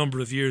a number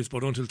of years.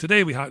 But until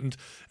today, we hadn't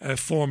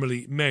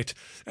formally met.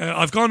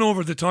 I've gone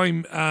over the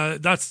time.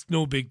 That's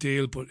no big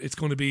deal, but it's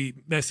going to be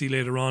messy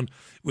later on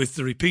with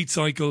the repeat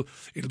cycle.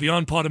 It'll be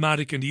on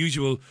Podomatic and the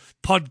usual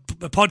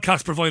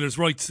podcast providers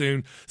right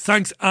soon.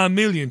 Thanks a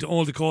million to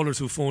all the callers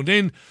who phoned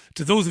in.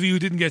 To those of you who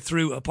didn't get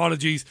through,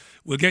 apologies.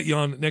 We'll get you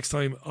on next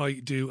time I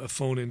do a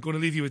phone in. Going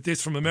to leave you with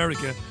this from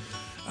America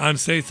and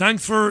say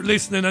thanks for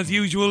listening as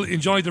usual.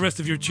 Enjoy the rest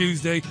of your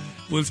Tuesday.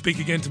 We'll speak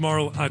again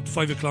tomorrow at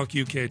 5 o'clock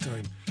UK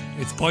time.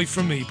 It's bye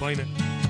from me. Bye now.